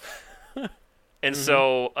half. And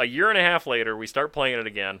so a year and a half later, we start playing it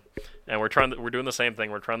again, and we're doing the same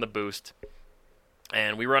thing. We're trying to boost,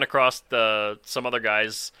 and we run across some other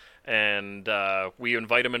guys, and we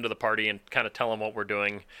invite them into the party and kind of tell them what we're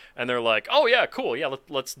doing, and they're like, oh yeah, cool, yeah,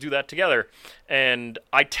 let's do that together. And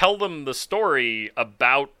I tell them the story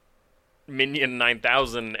about Minion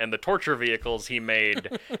 9000 and the torture vehicles he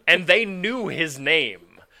made, and they knew his name.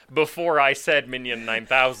 before I said Minion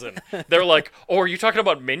 9000. They're like, oh, are you talking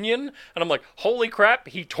about Minion? And I'm like, holy crap,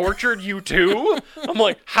 he tortured you too? I'm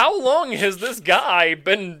like, how long has this guy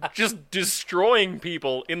been just destroying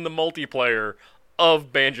people in the multiplayer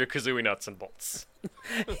of Banjo-Kazooie Nuts and Bolts?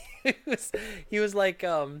 he was like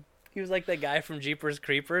that guy from Jeepers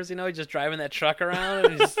Creepers, you know, he's just driving that truck around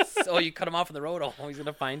and you cut him off on the road, he's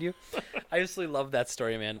gonna find you. I just love that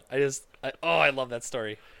story, man. I love that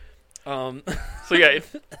story. So yeah,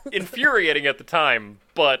 it's infuriating at the time,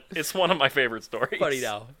 but it's one of my favorite stories. Funny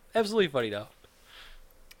now. Absolutely funny now.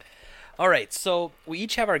 All right, so we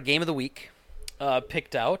each have our game of the week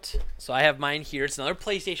picked out. So I have mine here. It's another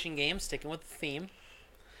PlayStation game, sticking with the theme.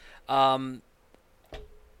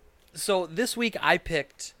 So this week I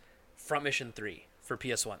picked Front Mission 3 for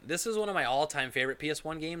PS1. This is one of my all-time favorite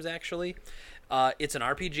PS1 games, actually. It's an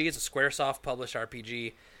RPG. It's a Squaresoft published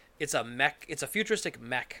RPG. It's a futuristic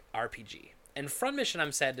mech RPG. And Front Mission,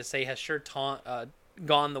 I'm sad to say, has sure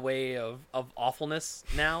gone the way of awfulness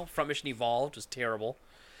now. Front Mission Evolved was terrible.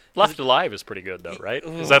 Left Alive is pretty good though, right?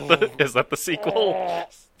 Is that the sequel?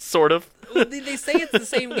 Sort of. They say it's the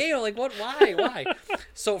same game. I'm like, what? Why?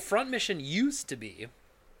 So Front Mission used to be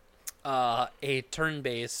a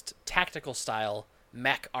turn-based tactical style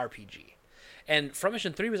mech RPG. And Front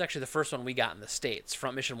Mission 3 was actually the first one we got in the States.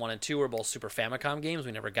 Front Mission 1 and 2 were both Super Famicom games.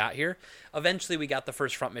 We never got here. Eventually, we got the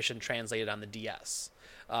first Front Mission translated on the DS,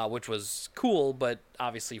 which was cool, but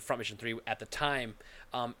obviously Front Mission 3 at the time,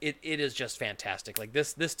 it is just fantastic. Like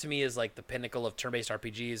this to me is like the pinnacle of turn-based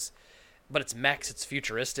RPGs, but it's mechs, it's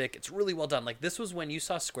futuristic, it's really well done. Like this was when you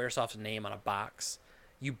saw Squaresoft's name on a box,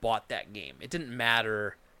 you bought that game. It didn't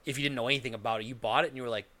matter if you didn't know anything about it. You bought it and you were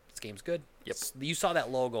like, this game's good. Yep. You saw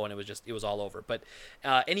that logo and it was all over. But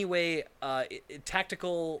anyway,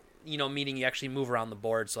 tactical, meaning you actually move around the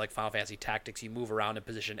board. So like Final Fantasy Tactics, you move around in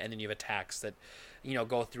position and then you have attacks that,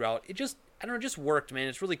 go throughout. It just worked, man.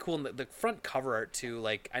 It's really cool. And the front cover art too,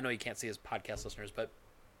 like, I know you can't see as podcast listeners, but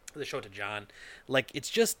they show it to John. Like, it's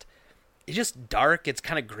just dark. It's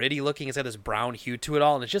kind of gritty looking. It's got this brown hue to it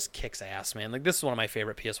all, and it just kicks ass, man. Like, this is one of my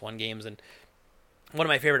favorite PS1 games and one of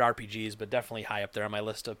my favorite RPGs, but definitely high up there on my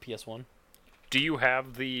list of PS1. Do you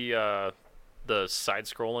have the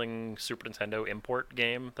side-scrolling Super Nintendo import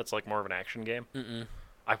game that's like more of an action game? Mm-mm.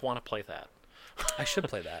 I want to play that. I should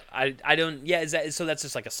play that. I don't. Yeah, so that's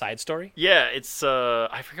just like a side story? Yeah, it's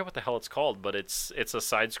I forget what the hell it's called, but it's a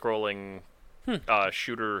side-scrolling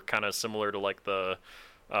shooter, kind of similar to like the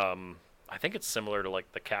I think it's similar to like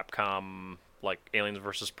the Capcom like Aliens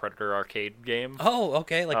vs Predator arcade game. Oh,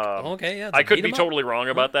 okay. Okay, yeah. I could be totally wrong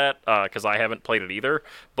about that because I haven't played it either,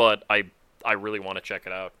 but I really want to check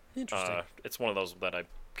it out. Interesting. It's one of those that I'm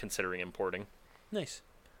considering importing. Nice.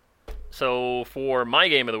 So for my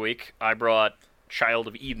game of the week, I brought Child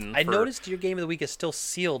of Eden. I noticed your game of the week is still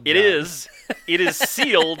sealed. It is. It is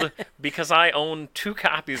sealed because I own 2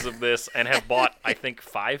 copies of this and have bought, I think,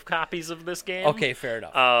 5 copies of this game. Okay, fair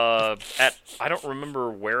enough. I don't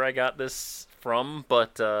remember where I got this from,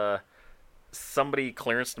 but somebody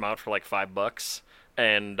clearanced them out for like $5,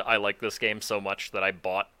 and I like this game so much that I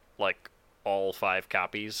bought like all 5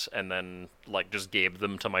 copies and then like just gave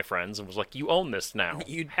them to my friends and was like, you own this now.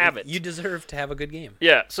 You have it. You deserve to have a good game.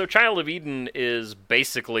 Yeah, so Child of Eden is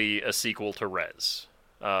basically a sequel to Rez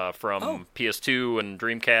from PS2 and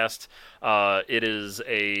Dreamcast. It is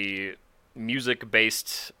a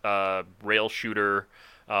music-based rail shooter.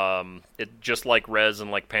 It just like Rez and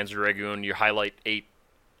like Panzer Dragoon, you highlight 8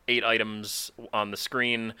 items on the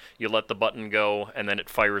screen, you let the button go, and then it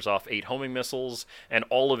fires off 8 homing missiles, and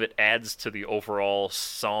all of it adds to the overall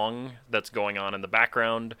song that's going on in the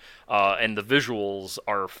background, and the visuals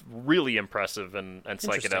are really impressive and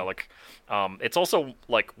psychedelic. It's also,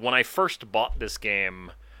 like, when I first bought this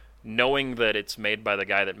game, knowing that it's made by the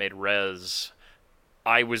guy that made Rez,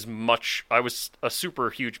 I was a super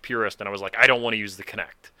huge purist, and I was like, I don't want to use the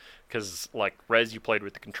Kinect. Because, like, Rez, you played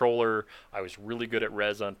with the controller. I was really good at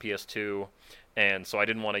Rez on PS2, and so I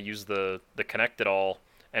didn't want to use the Kinect at all.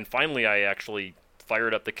 And finally, I actually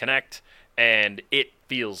fired up the Kinect, and it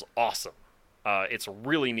feels awesome. It's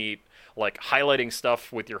really neat, like, highlighting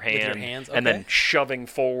stuff with your hands, and then shoving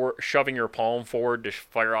your palm forward to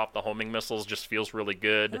fire off the homing missiles just feels really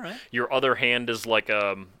good. All right. Your other hand is like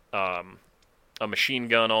a machine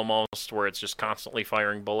gun almost, where it's just constantly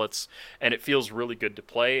firing bullets, and it feels really good to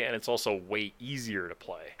play, and it's also way easier to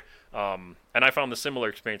play. And I found the similar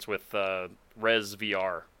experience with Rez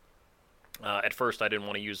VR. At first, I didn't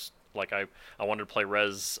want to use, like, I wanted to play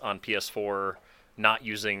Rez on PS4 not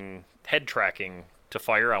using head tracking to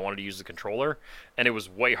fire. I wanted to use the controller, and it was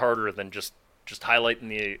way harder than just just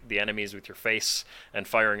highlighting the enemies with your face and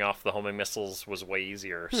firing off the homing missiles was way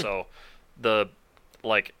easier. So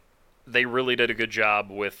they really did a good job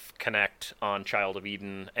with Kinect on Child of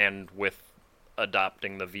Eden and with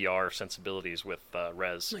adopting the VR sensibilities with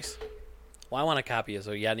Rez. Nice. Well, I want a copy.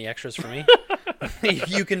 So you got any extras for me?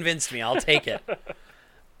 You convinced me. I'll take it.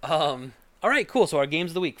 All right, cool. So our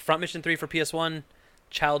games of the week: Front Mission 3 for PS1,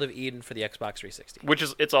 Child of Eden for the Xbox 360.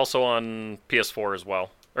 It's also on PS4 as well,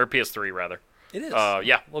 or PS3 rather. It is.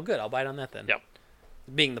 Yeah. Well, good. I'll buy it on that then. Yep.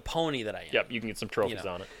 Being the pony that I am. Yep. You can get some trophies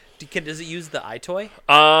on it. Does it use the iToy?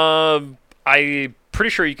 I'm pretty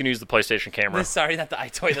sure you can use the PlayStation camera. Sorry, not the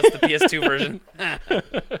iToy. That's the PS2 version.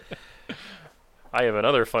 I have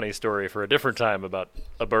another funny story for a different time about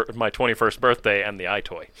my 21st birthday and the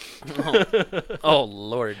iToy. Oh,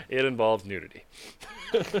 Lord. It involves nudity.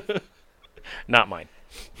 Not mine.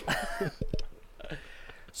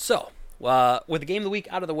 So, with the game of the week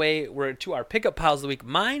out of the way, we're to our pickup piles of the week.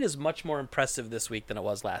 Mine is much more impressive this week than it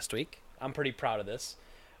was last week. I'm pretty proud of this.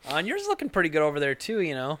 And yours is looking pretty good over there, too,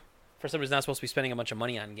 you know. For somebody who's not supposed to be spending a bunch of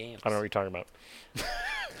money on games. I don't know what you're talking about.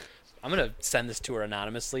 I'm going to send this to her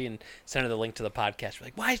anonymously and send her the link to the podcast. We're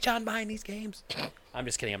like, why is John buying these games? I'm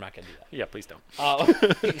just kidding. I'm not going to do that. Yeah, please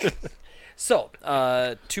don't. So,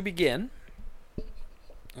 to begin,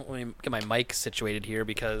 let me get my mic situated here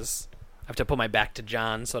because I have to put my back to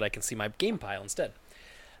John so that I can see my game pile instead.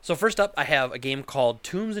 So first up, I have a game called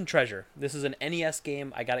Tombs and Treasure. This is an NES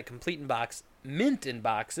game. I got it complete in box, mint in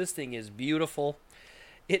box. This thing is beautiful.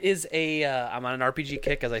 It is I'm on an RPG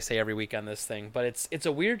kick, as I say every week on this thing, but it's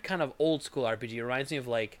a weird kind of old school RPG. It reminds me of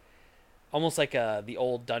almost like the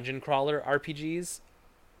old dungeon crawler RPGs.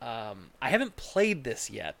 I haven't played this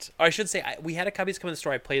yet. Or I should say, we had a copy come in the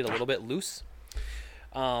store. I played it a little bit loose.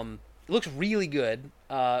 It looks really good,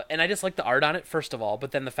 and I just like the art on it, first of all,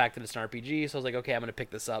 but then the fact that it's an RPG, so I was like, okay, I'm going to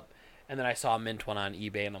pick this up. And then I saw a mint one on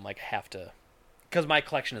eBay, and I'm like, I have to, because my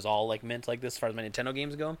collection is all like mint like this as far as my Nintendo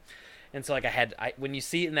games go. And so, when you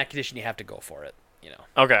see it in that condition, you have to go for it, you know.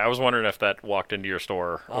 Okay, I was wondering if that walked into your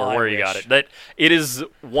store or Oh, where I you got wish. it. That it is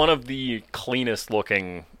one of the cleanest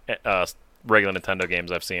looking regular Nintendo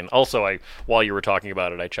games I've seen. Also, while you were talking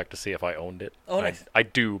about it, I checked to see if I owned it. Oh, nice. I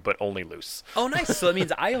do, but only loose. Oh, nice. So that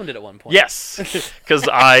means I owned it at one point. Yes, because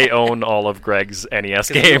I own all of Greg's NES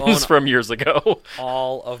 'Cause you own games from years ago.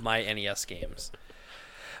 all of my NES games.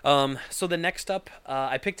 So the next up,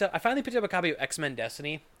 I finally picked up a copy of X-Men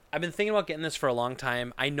Destiny. I've been thinking about getting this for a long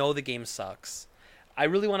time. I know the game sucks. I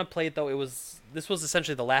really want to play it, though. This was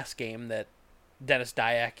essentially the last game that Dennis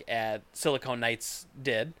Dyack at Silicon Knights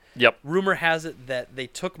did. Yep. Rumor has it that they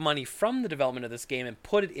took money from the development of this game and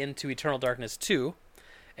put it into Eternal Darkness 2,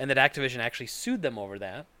 and that Activision actually sued them over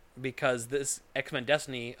that because this X-Men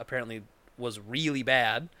Destiny apparently was really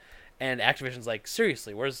bad, and Activision's like,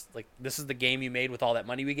 seriously, this is the game you made with all that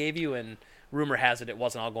money we gave you, and rumor has it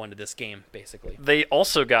wasn't all going to this game, basically. They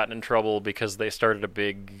also got in trouble because they started a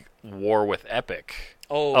big war with Epic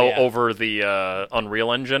Yeah. over the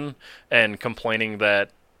Unreal Engine and complaining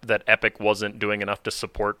that Epic wasn't doing enough to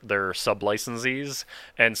support their sub-licensees.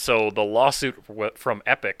 And so the lawsuit from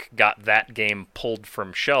Epic got that game pulled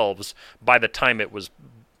from shelves. By the time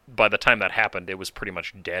that happened, it was pretty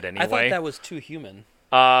much dead anyway. I thought that was Too Human.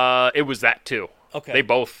 It was that too. Okay. They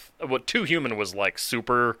both. Too Human was like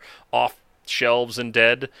super off shelves and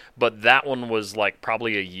dead, but that one was like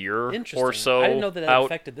probably a year or so. I didn't know that out.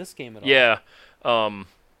 affected this game at all. Yeah.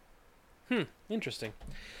 Interesting.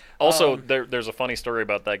 Also, there's a funny story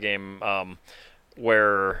about that game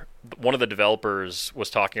where one of the developers was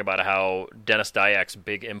talking about how Dennis Dyack's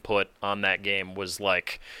big input on that game was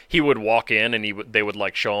like he would walk in and they would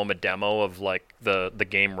like show him a demo of like the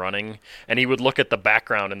game running, and he would look at the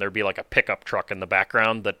background and there'd be like a pickup truck in the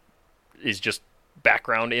background that is just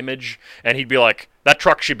background image, and he'd be like, that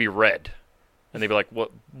truck should be red. And they'd be like,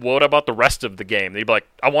 what about the rest of the game? They'd be like,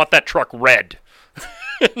 I want that truck red.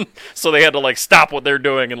 So they had to like stop what they're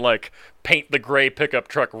doing and like paint the gray pickup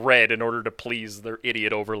truck red in order to please their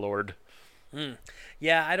idiot overlord.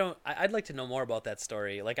 Yeah, I'd like to know more about that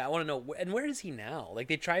story. Like, I want to know, and where is he now? Like,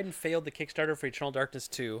 they tried and failed the Kickstarter for Eternal Darkness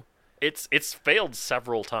 2. It's failed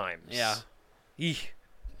several times. Yeah. Eek.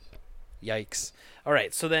 Yikes. All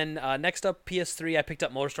right, so then next up, PS3, I picked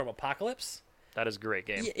up MotorStorm Apocalypse. That is a great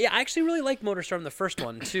game. Yeah, I actually really like MotorStorm, the first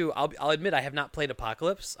one, too. I'll admit I have not played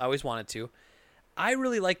Apocalypse. I always wanted to. I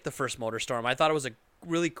really liked the first MotorStorm. I thought it was a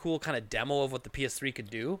really cool kind of demo of what the PS3 could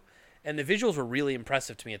do. And the visuals were really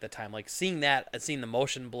impressive to me at the time. Like, seeing that and seeing the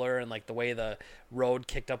motion blur and, like, the way the road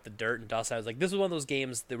kicked up the dirt and dust, I was like, this was one of those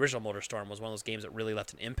games, the original MotorStorm was one of those games that really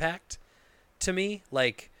left an impact to me.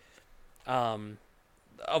 Like,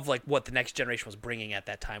 of, like, what the next generation was bringing at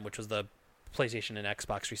that time, which was the PlayStation and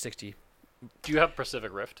Xbox 360. Do you have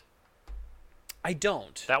Pacific Rift? I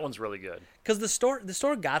don't, That one's really good. because the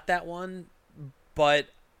store got that one, but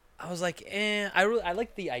I was like, I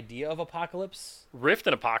like the idea of Apocalypse. Rift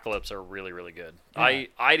and Apocalypse are really, really good. Yeah.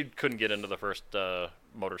 I couldn't get into the first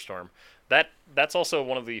MotorStorm. That's also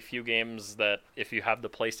one of the few games that if you have the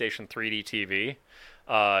PlayStation 3D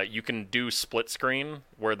TV, you can do split screen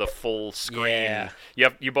where the full screen. Yeah.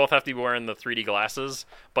 You both have to be wearing the 3D glasses,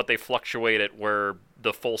 but they fluctuate it where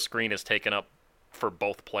the full screen is taken up for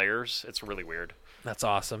both players. It's really weird. That's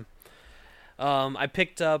awesome. I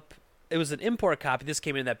picked up. It was an import copy. This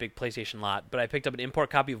came in that big PlayStation lot, but I picked up an import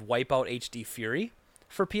copy of Wipeout HD Fury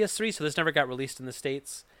for PS3. So this never got released in the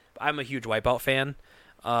States. I'm a huge Wipeout fan,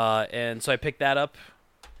 and so I picked that up.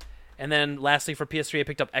 And then lastly for PS3, I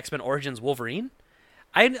picked up X-Men Origins Wolverine.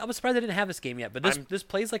 I was surprised I didn't have this game yet, but this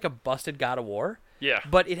plays like a busted God of War. Yeah.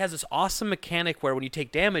 But it has this awesome mechanic where when you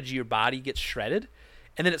take damage, your body gets shredded,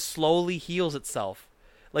 and then it slowly heals itself.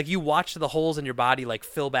 Like you watch the holes in your body like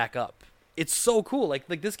fill back up. It's so cool. Like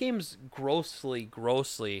this game's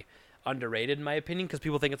grossly underrated in my opinion because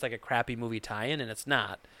people think it's like a crappy movie tie-in, and it's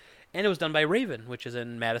not. And it was done by Raven, which is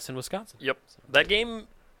in Madison, Wisconsin. Yep. That game,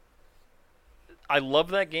 I love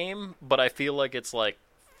that game, but I feel like it's like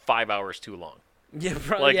 5 hours too long. Yeah,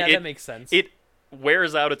 probably, Like, that makes sense. It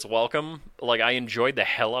wears out its welcome. Like, I enjoyed the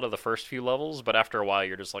hell out of the first few levels, but after a while,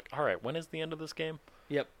 you're just like, all right, when is the end of this game?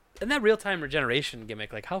 Yep. And that real-time regeneration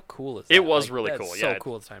gimmick, like how cool is that? It was Like, really that's cool, So yeah.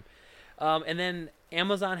 cool at the time. And then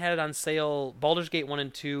Amazon had it on sale. Baldur's Gate 1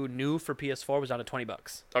 and 2 new for PS4 was down to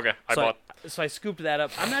 $20. Okay, I So bought. So I scooped that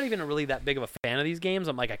up. I'm not even really that big of a fan of these games.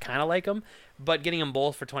 I'm like, I kind of like them, but getting them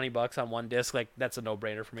both for $20 on one disc, like that's a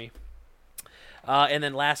no-brainer for me. And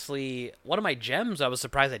then lastly, one of my gems I was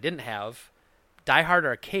surprised I didn't have, Die Hard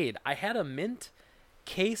Arcade. I had a mint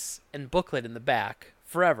case and booklet in the back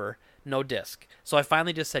forever, no disc. So I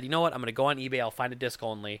finally just said, you know what? I'm going to go on eBay. I'll find a disc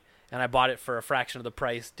only. And I bought it for a fraction of the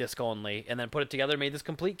price, disc only, and then put it together, made this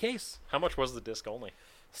complete case. How much was the disc only?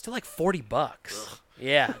 Still like $40. Ugh.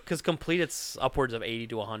 Yeah, because complete it's upwards of 80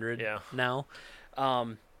 to 100 Yeah. now.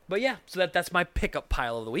 But yeah, so that's my pickup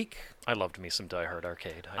pile of the week. I loved me some Die Hard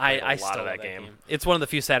Arcade. I played a lot still of love that game. It's one of the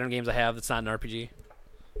few Saturn games I have that's not an RPG.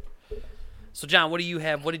 So John, what do you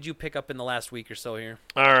have? What did you pick up in the last week or so here?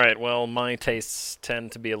 All right. Well, my tastes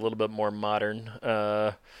tend to be a little bit more modern.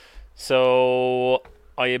 So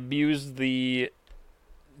I abused the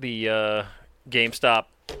GameStop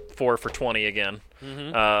 4 for $20 again,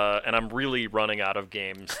 and I'm really running out of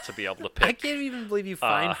games to be able to pick. I can't even believe you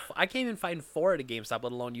find. I can't even find 4 at a GameStop,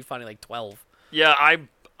 let alone you finding like 12. Yeah,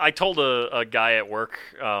 I told a guy at work.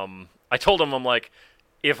 I told him, I'm like,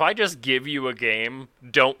 if I just give you a game,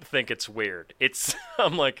 don't think it's weird. It's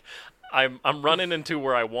I'm like, I'm running into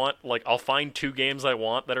where I want, like, I'll find 2 games I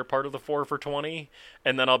want that are part of the 4 for $20,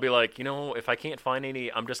 and then I'll be like, you know, if I can't find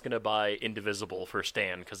any, I'm just gonna buy Indivisible for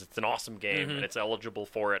Stan because it's an awesome game and it's eligible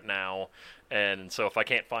for it now. And so if I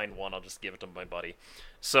can't find one, I'll just give it to my buddy.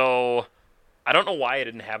 So I don't know why I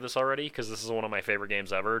didn't have this already because this is one of my favorite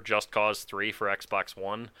games ever. Just Cause 3 for Xbox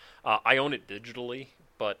One. I own it digitally,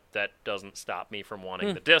 but that doesn't stop me from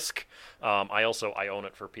wanting the disc. I own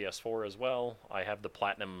it for PS4 as well. I have the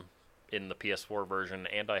Platinum in the PS4 version,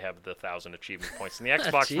 and I have the 1,000 achievement points in the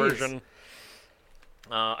Xbox Jeez. version.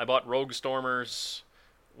 I bought Rogue Stormers,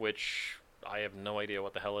 which I have no idea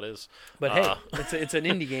what the hell it is. But hey, it's an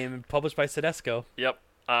indie game published by Sedesco. Yep.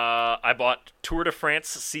 I bought Tour de France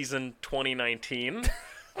Season 2019,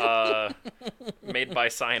 made by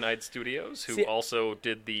Cyanide Studios, who See- also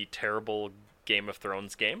did the terrible Game of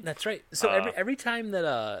Thrones game. That's right. So every time that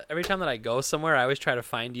I go somewhere, I always try to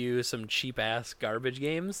find you some cheap ass garbage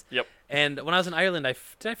games. Yep. And when I was in Ireland,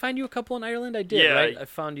 did I find you a couple in Ireland? I did. Yeah. Right? I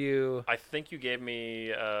found you. I think you gave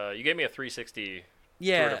me a 360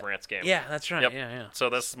 Yeah. Tour de France game. Yeah, that's right. Yep. Yeah. So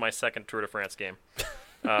this is my second Tour de France game.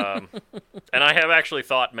 And I have actually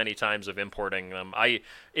thought many times of importing them.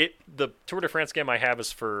 The Tour de France game I have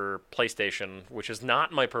is for PlayStation, which is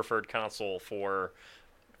not my preferred console for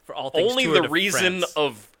For all things only Tour the de reason France.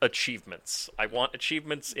 of achievements. I want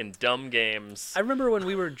achievements in dumb games. I remember when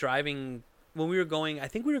we were driving, when we were going. I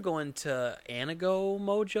think we were going to Anago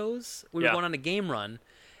Mojo's. We were Yeah. going on a game run.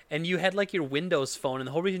 And you had like your Windows phone, and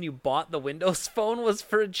the whole reason you bought the Windows phone was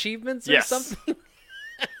for achievements or Yes. something.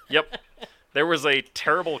 Yep. There was a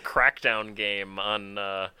terrible Crackdown game on.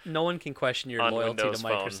 No one can question your On loyalty Windows to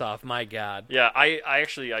Phone. Microsoft. My God. Yeah, I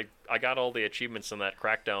actually got all the achievements in that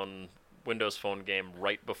Crackdown Windows Phone game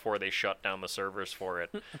right before they shut down the servers for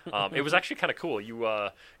it. It was actually kind of cool.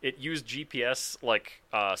 It used GPS like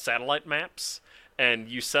satellite maps, and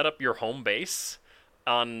you set up your home base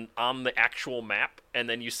on the actual map, and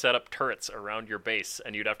then you set up turrets around your base,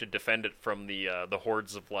 and you'd have to defend it from the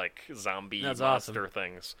hordes of like zombie That's monster awesome.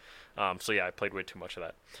 things. So yeah, I played way too much of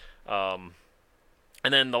that.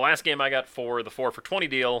 And then the last game I got for the 4 for $20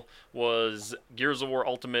 deal was Gears of War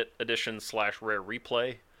Ultimate Edition / Rare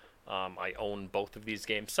Replay. I own both of these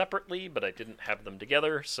games separately, but I didn't have them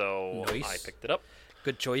together, so Nice. I picked it up.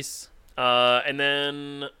 Good choice. And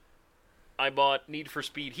then I bought Need for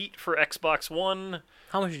Speed Heat for Xbox One,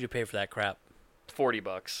 How much did you pay for that crap?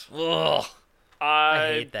 $40. Ugh, I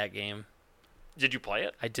hate that game. Did you play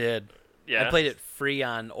it? I did. Yeah. I played it free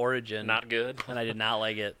on Origin. Not good. And I did not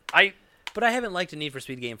like it. But I haven't liked a Need for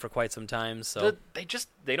Speed game for quite some time, so...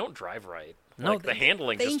 they don't drive right. No, Like, the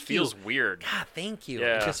handling just thank feels you. weird. God, thank you.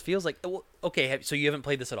 Yeah. It just feels like... well, okay, so you haven't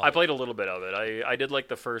played this at all? I played a little bit of it. I did like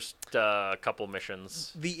the first couple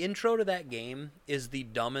missions. The intro to that game is the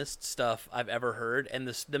dumbest stuff I've ever heard, and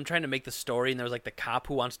them trying to make the story, and there's like the cop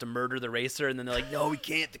who wants to murder the racer, and then they're like, no, we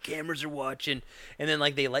can't, the cameras are watching, and then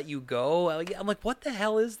like they let you go. I'm like, what the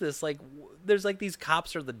hell is this? Like, there's like these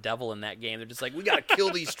cops are the devil in that game. They're just like, we gotta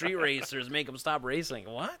kill these street racers, make them stop racing.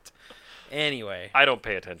 What? Anyway. I don't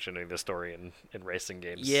pay attention to the story in racing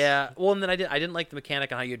games. Yeah, well, and then I didn't like the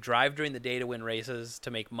mechanic on how you drive during the day to win races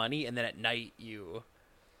to make money, and then at night you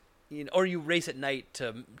know, or you race at night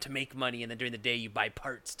to make money, and then during the day you buy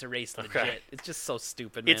parts to race legit. Okay. It's just so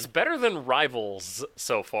stupid, man. It's better than Rivals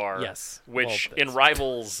so far. Yes. Which, Well, in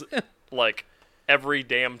Rivals, like, every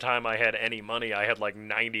damn time I had any money, I had like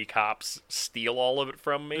 90 cops steal all of it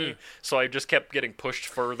from me. So I just kept getting pushed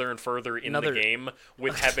further and further in the game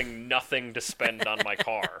with having nothing to spend on my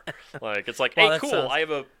car. Like, it's like, Well, hey, that cool, sounds-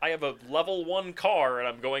 I have a level 1 car and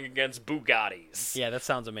I'm going against Bugattis. Yeah, that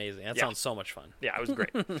sounds amazing. That Yeah. sounds so much fun. Yeah, it was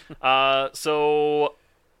great. So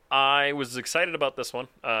I was excited about this one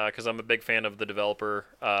because I'm a big fan of the developer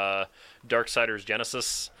Darksiders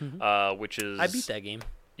Genesis, which is... I beat that game.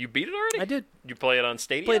 You beat it already? I did. You play it on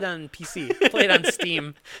Stadia? Played on PC. Played on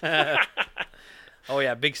Steam. Oh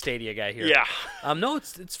yeah, big Stadia guy here. Yeah. No,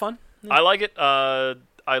 it's fun. I like it. I'm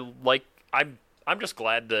just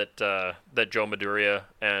glad that that Joe Maduria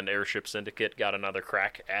and Airship Syndicate got another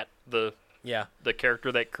crack at the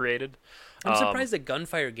character they created. I'm surprised that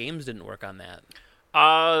Gunfire Games didn't work on that.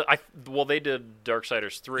 Well, they did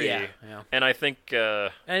Darksiders 3. Yeah. And I think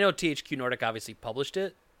And I know THQ Nordic obviously published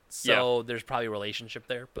it, so there's probably a relationship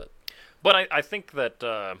there, but I think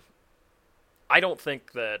that I don't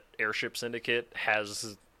think that Airship Syndicate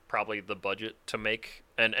has probably the budget to make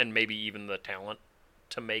and maybe even the talent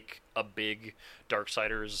to make a big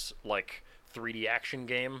Darksiders like 3D action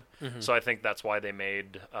game. So I think that's why they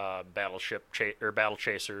made Battle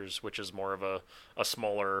Chasers, which is more of a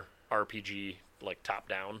smaller RPG like top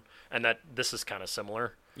down, and that this is kind of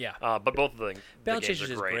similar. yeah. But both of the Battle games Chasers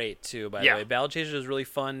are is great. great too, by Yeah. the way. Battle Chasers is really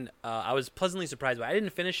fun. I was pleasantly surprised by it. I didn't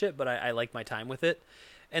finish it, but I liked my time with it.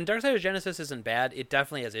 And Darksiders Genesis isn't bad. It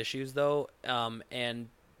definitely has issues, though. And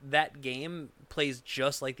that game plays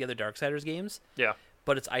just like the other Darksiders games, Yeah.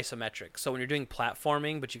 but it's isometric. So when you're doing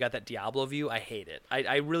platforming, but you got that Diablo view, I hate it.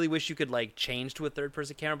 I really wish you could like change to a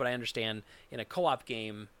third-person camera, but I understand in a co-op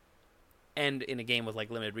game and in a game with like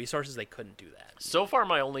limited resources, they couldn't do that. So far,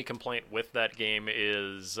 my only complaint with that game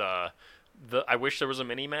is I wish there was a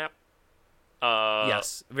mini map.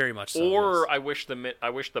 Yes, very much so. Or yes. I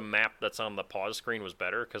wish the map that's on the pause screen was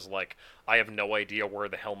better because like I have no idea where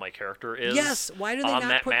the hell my character is. Yes, why do they on not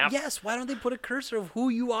that put? map. Yes, why don't they put a cursor of who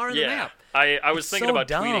you are on the map? I was It's thinking so about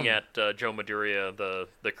dumb. tweeting at Joe Maduria,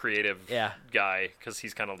 the creative guy, because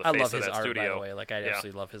he's kind of the I face love of his that art, studio. by the way. Like, I Yeah.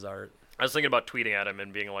 absolutely love his art. I was thinking about tweeting at him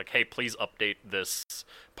and being like, "Hey, please update this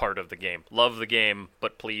part of the game. Love the game,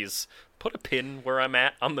 but please put a pin where I'm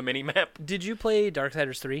at on the mini map." Did you play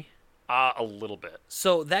Darksiders 3? A little bit.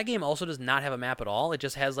 So that game also does not have a map at all. It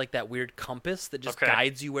just has like that weird compass that just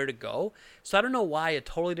guides you where to go. So I don't know why a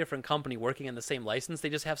totally different company working on the same license, they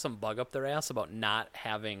just have some bug up their ass about not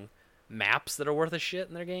having maps that are worth a shit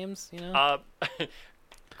in their games, you know?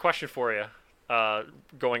 Question for you.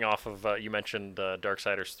 Going off of you mentioned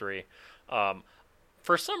Darksiders 3.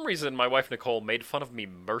 For some reason, my wife Nicole made fun of me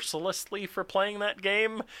mercilessly for playing that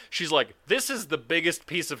game. She's like, "This is the biggest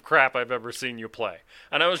piece of crap I've ever seen you play,"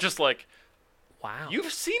 and I was just like, Wow.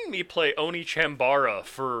 "You've seen me play Oni Chambara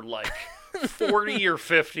for like 40 or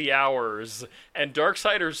 50 hours, and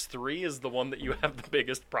Darksiders 3 is the one that you have the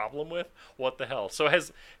biggest problem with? What the hell?" So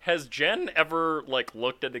has Jen ever like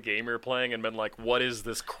looked at the game you're playing and been like, "What is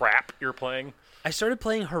this crap you're playing?" I started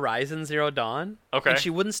playing Horizon Zero Dawn. Okay. And she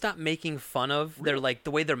wouldn't stop making fun of their like the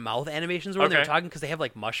way their mouth animations were when they were Okay. talking, because they have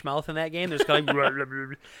like mush mouth in that game. They're just going blah, blah, blah,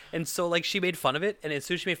 blah. And so like she made fun of it, and as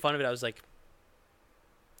soon as she made fun of it, I was like,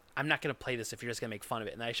 I'm not going to play this if you're just going to make fun of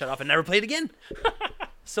it. And I shut off and never played again.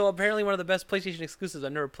 So apparently one of the best PlayStation exclusives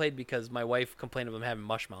I've never played because my wife complained of him having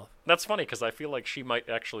mush mouth. That's funny because I feel like she might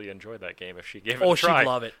actually enjoy that game if she gave it Oh, a try. she'd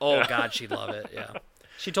love it. Oh, God, she'd love it. Yeah.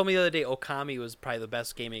 She told me the other day Okami was probably the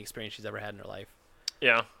best gaming experience she's ever had in her life.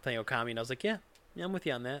 Yeah. Playing Okami, and I was like, yeah, I'm with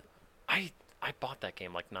you on that. I bought that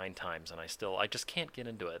game like 9 times, and I just can't get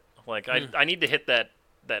into it. Like, I need to hit that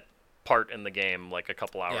part in the game like a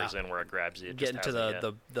couple hours in where it grabs you. It Get into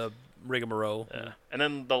the rigmarole. Yeah. And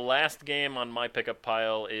then the last game on my pickup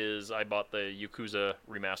pile is I bought the Yakuza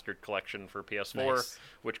Remastered Collection for PS4,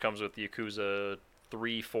 which comes with Yakuza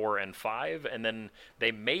 3, 4, and 5, and then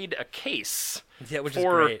they made a case which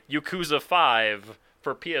for is great. Yakuza 5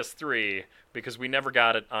 for PS3 because we never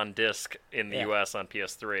got it on disc in the US on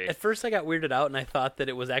PS3. At first I got weirded out and I thought that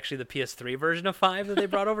it was actually the PS3 version of 5 that they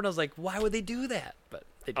brought over, and I was like, why would they do that? But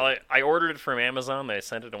they did. I ordered it from Amazon. They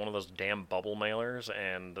sent it in one of those damn bubble mailers,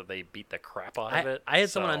 and they beat the crap out of it. I had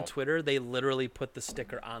someone on Twitter, they literally put the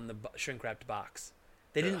sticker on the shrink-wrapped box.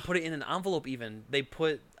 They didn't put it in an envelope even. They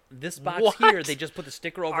put this box here, they just put the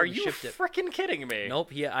sticker over and shipped it. Are you freaking kidding me? Nope.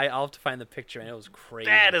 Yeah, I'll have to find the picture, and it was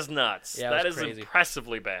crazy. That is nuts. Yeah, that is crazy.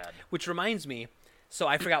 Impressively bad. Which reminds me, so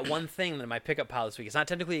I forgot one thing in my pickup pile this week. It's not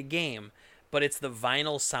technically a game, but it's the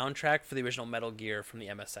vinyl soundtrack for the original Metal Gear from the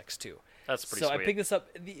MSX2. That's pretty sweet. So I picked this up.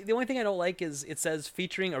 The only thing I don't like is it says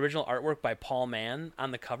featuring original artwork by Paul Mann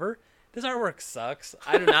on the cover. This artwork sucks.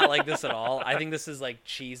 I do not like this at all. I think this is like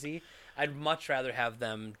cheesy. I'd much rather have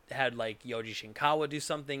them had like Yoji Shinkawa do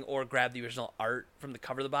something or grab the original art from the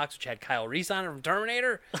cover of the box, which had Kyle Reese on it from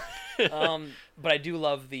Terminator. But I do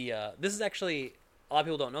love the. This is actually a lot of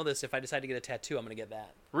people don't know this. If I decide to get a tattoo, I'm gonna get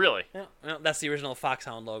that. Really? Yeah, that's the original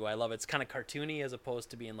Foxhound logo. I love it. It's kind of cartoony as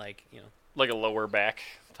opposed to being like like a lower back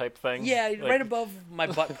type thing. Yeah, like, right above my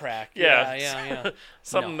butt crack. Yeah, yeah.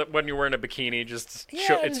 Something that when you're wearing a bikini,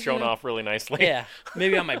 it's shown off really nicely. Yeah,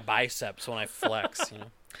 maybe on my biceps when I flex.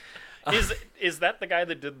 Is that the guy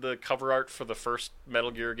that did the cover art for the first Metal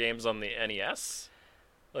Gear games on the NES?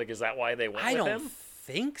 Like, is that why they went with him? I don't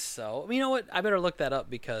think so. You know what? I better look that up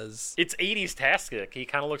because it's 80s Tastic. He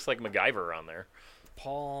kind of looks like MacGyver on there.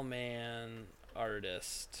 Paul Mann,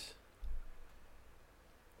 artist.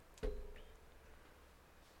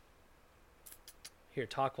 Here,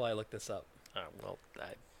 talk while I look this up. Well,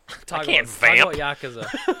 I can't vamp. Talk about Yakuza.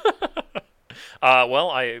 Well,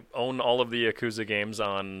 I own all of the Yakuza games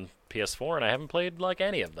on PS4, and I haven't played like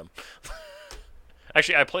any of them.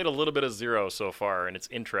 Actually, I played a little bit of Zero so far, and it's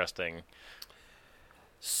interesting.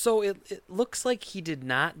 So it looks like he did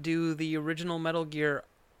not do the original Metal Gear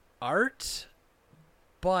art,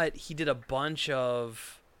 but he did a bunch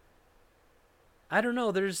of... I don't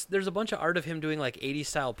know. There's a bunch of art of him doing like 80s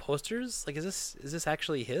style posters. Like, is this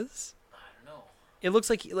actually his? I don't know. It looks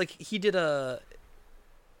like he did a...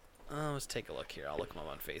 let's take a look here. I'll look him up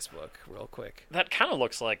on Facebook real quick. That kind of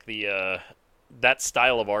looks like the that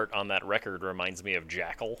style of art on that record reminds me of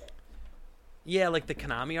Jackal. Yeah, like the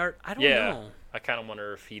Konami art. I don't know. I kind of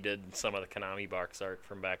wonder if he did some of the Konami box art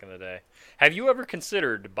from back in the day. Have you ever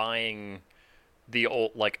considered buying the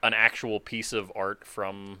old, like an actual piece of art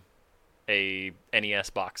from a NES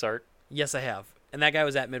box art? Yes, I have. And that guy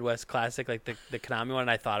was at Midwest Classic, like the Konami one,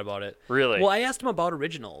 and I thought about it. Really? Well, I asked him about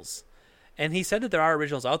originals. And he said that there are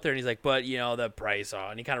originals out there, and he's like, but, the price,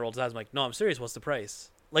 and he kind of rolled his eyes. I'm like, no, I'm serious, what's the price?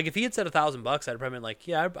 Like, if he had said $1,000, I'd probably been like,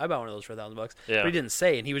 yeah, I bought one of those for $1,000. Yeah. But he didn't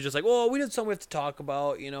say, and he was just like, oh, we did something we have to talk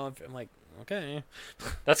about, I'm like, okay.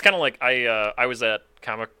 That's kind of like, I was at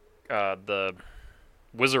the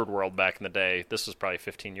Wizard World back in the day. This was probably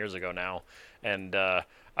 15 years ago now. And I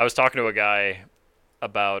was talking to a guy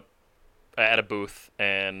about, at a booth,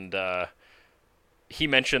 and he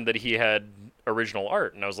mentioned that he had original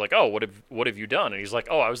art, and I was like, oh, what have you done? And he's like,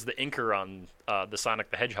 oh, I was the inker on the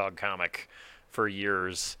Sonic the Hedgehog comic for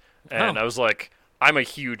years. And I was like, I'm a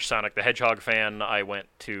huge Sonic the Hedgehog fan. I went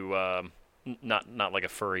to not like a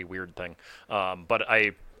furry weird thing, but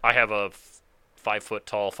I have a 5-foot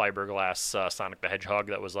tall fiberglass Sonic the Hedgehog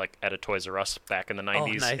that was like at a Toys R Us back in the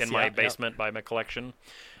 90s in my basement by my collection.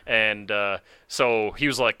 And so he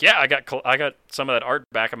was like, yeah, I got some of that art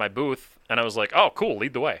back at my booth. And I was like, oh, cool,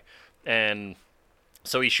 lead the way. And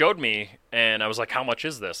so he showed me, and I was like, how much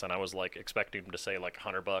is this? And I was like expecting him to say like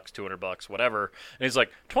 $100, $200, whatever. And he's like,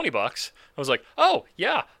 $20. I was like, oh,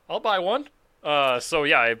 yeah, I'll buy one. So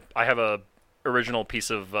yeah, I have a original piece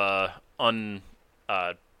of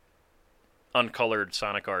uncolored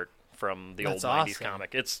Sonic art from the old 90s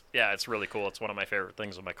comic. It's really cool. It's one of my favorite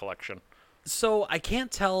things in my collection. So I can't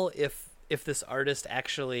tell if this artist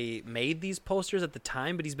actually made these posters at the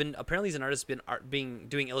time, but he's an artist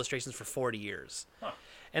doing illustrations for 40 years. Huh.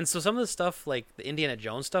 And so some of the stuff, like the Indiana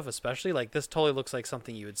Jones stuff especially, like this totally looks like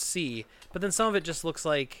something you would see, but then some of it just looks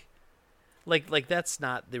like that's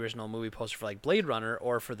not the original movie poster for like Blade Runner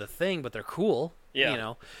or for The Thing, but they're cool. Yeah. You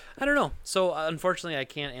know, I don't know. So unfortunately, I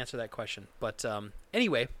can't answer that question. But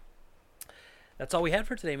anyway, that's all we had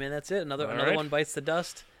for today, man. That's it. Another right. one bites the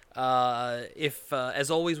dust. If as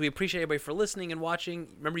always, we appreciate everybody for listening and watching.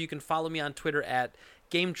 Remember, you can follow me on Twitter at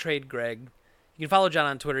GameTradeGreg. You can follow John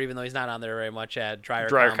on Twitter, even though he's not on there very much, at Dryer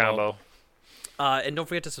Combo. And don't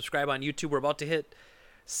forget to subscribe on YouTube. We're about to hit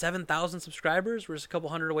 7,000 subscribers. We're just a couple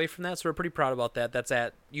hundred away from that, so we're pretty proud about that. That's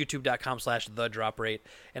at youtube.com/thedroprate.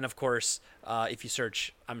 And of course, if you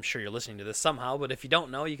search, I'm sure you're listening to this somehow, but if you don't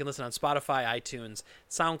know, you can listen on Spotify, iTunes,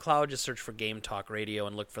 SoundCloud. Just search for Game Talk Radio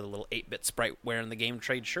and look for the little 8-bit sprite wearing the Game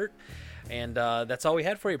Trade shirt. And that's all we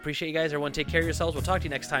had for you. Appreciate you guys. Everyone take care of yourselves. We'll talk to you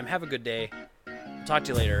next time. Have a good day. Talk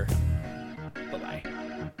to you later. Bye-bye.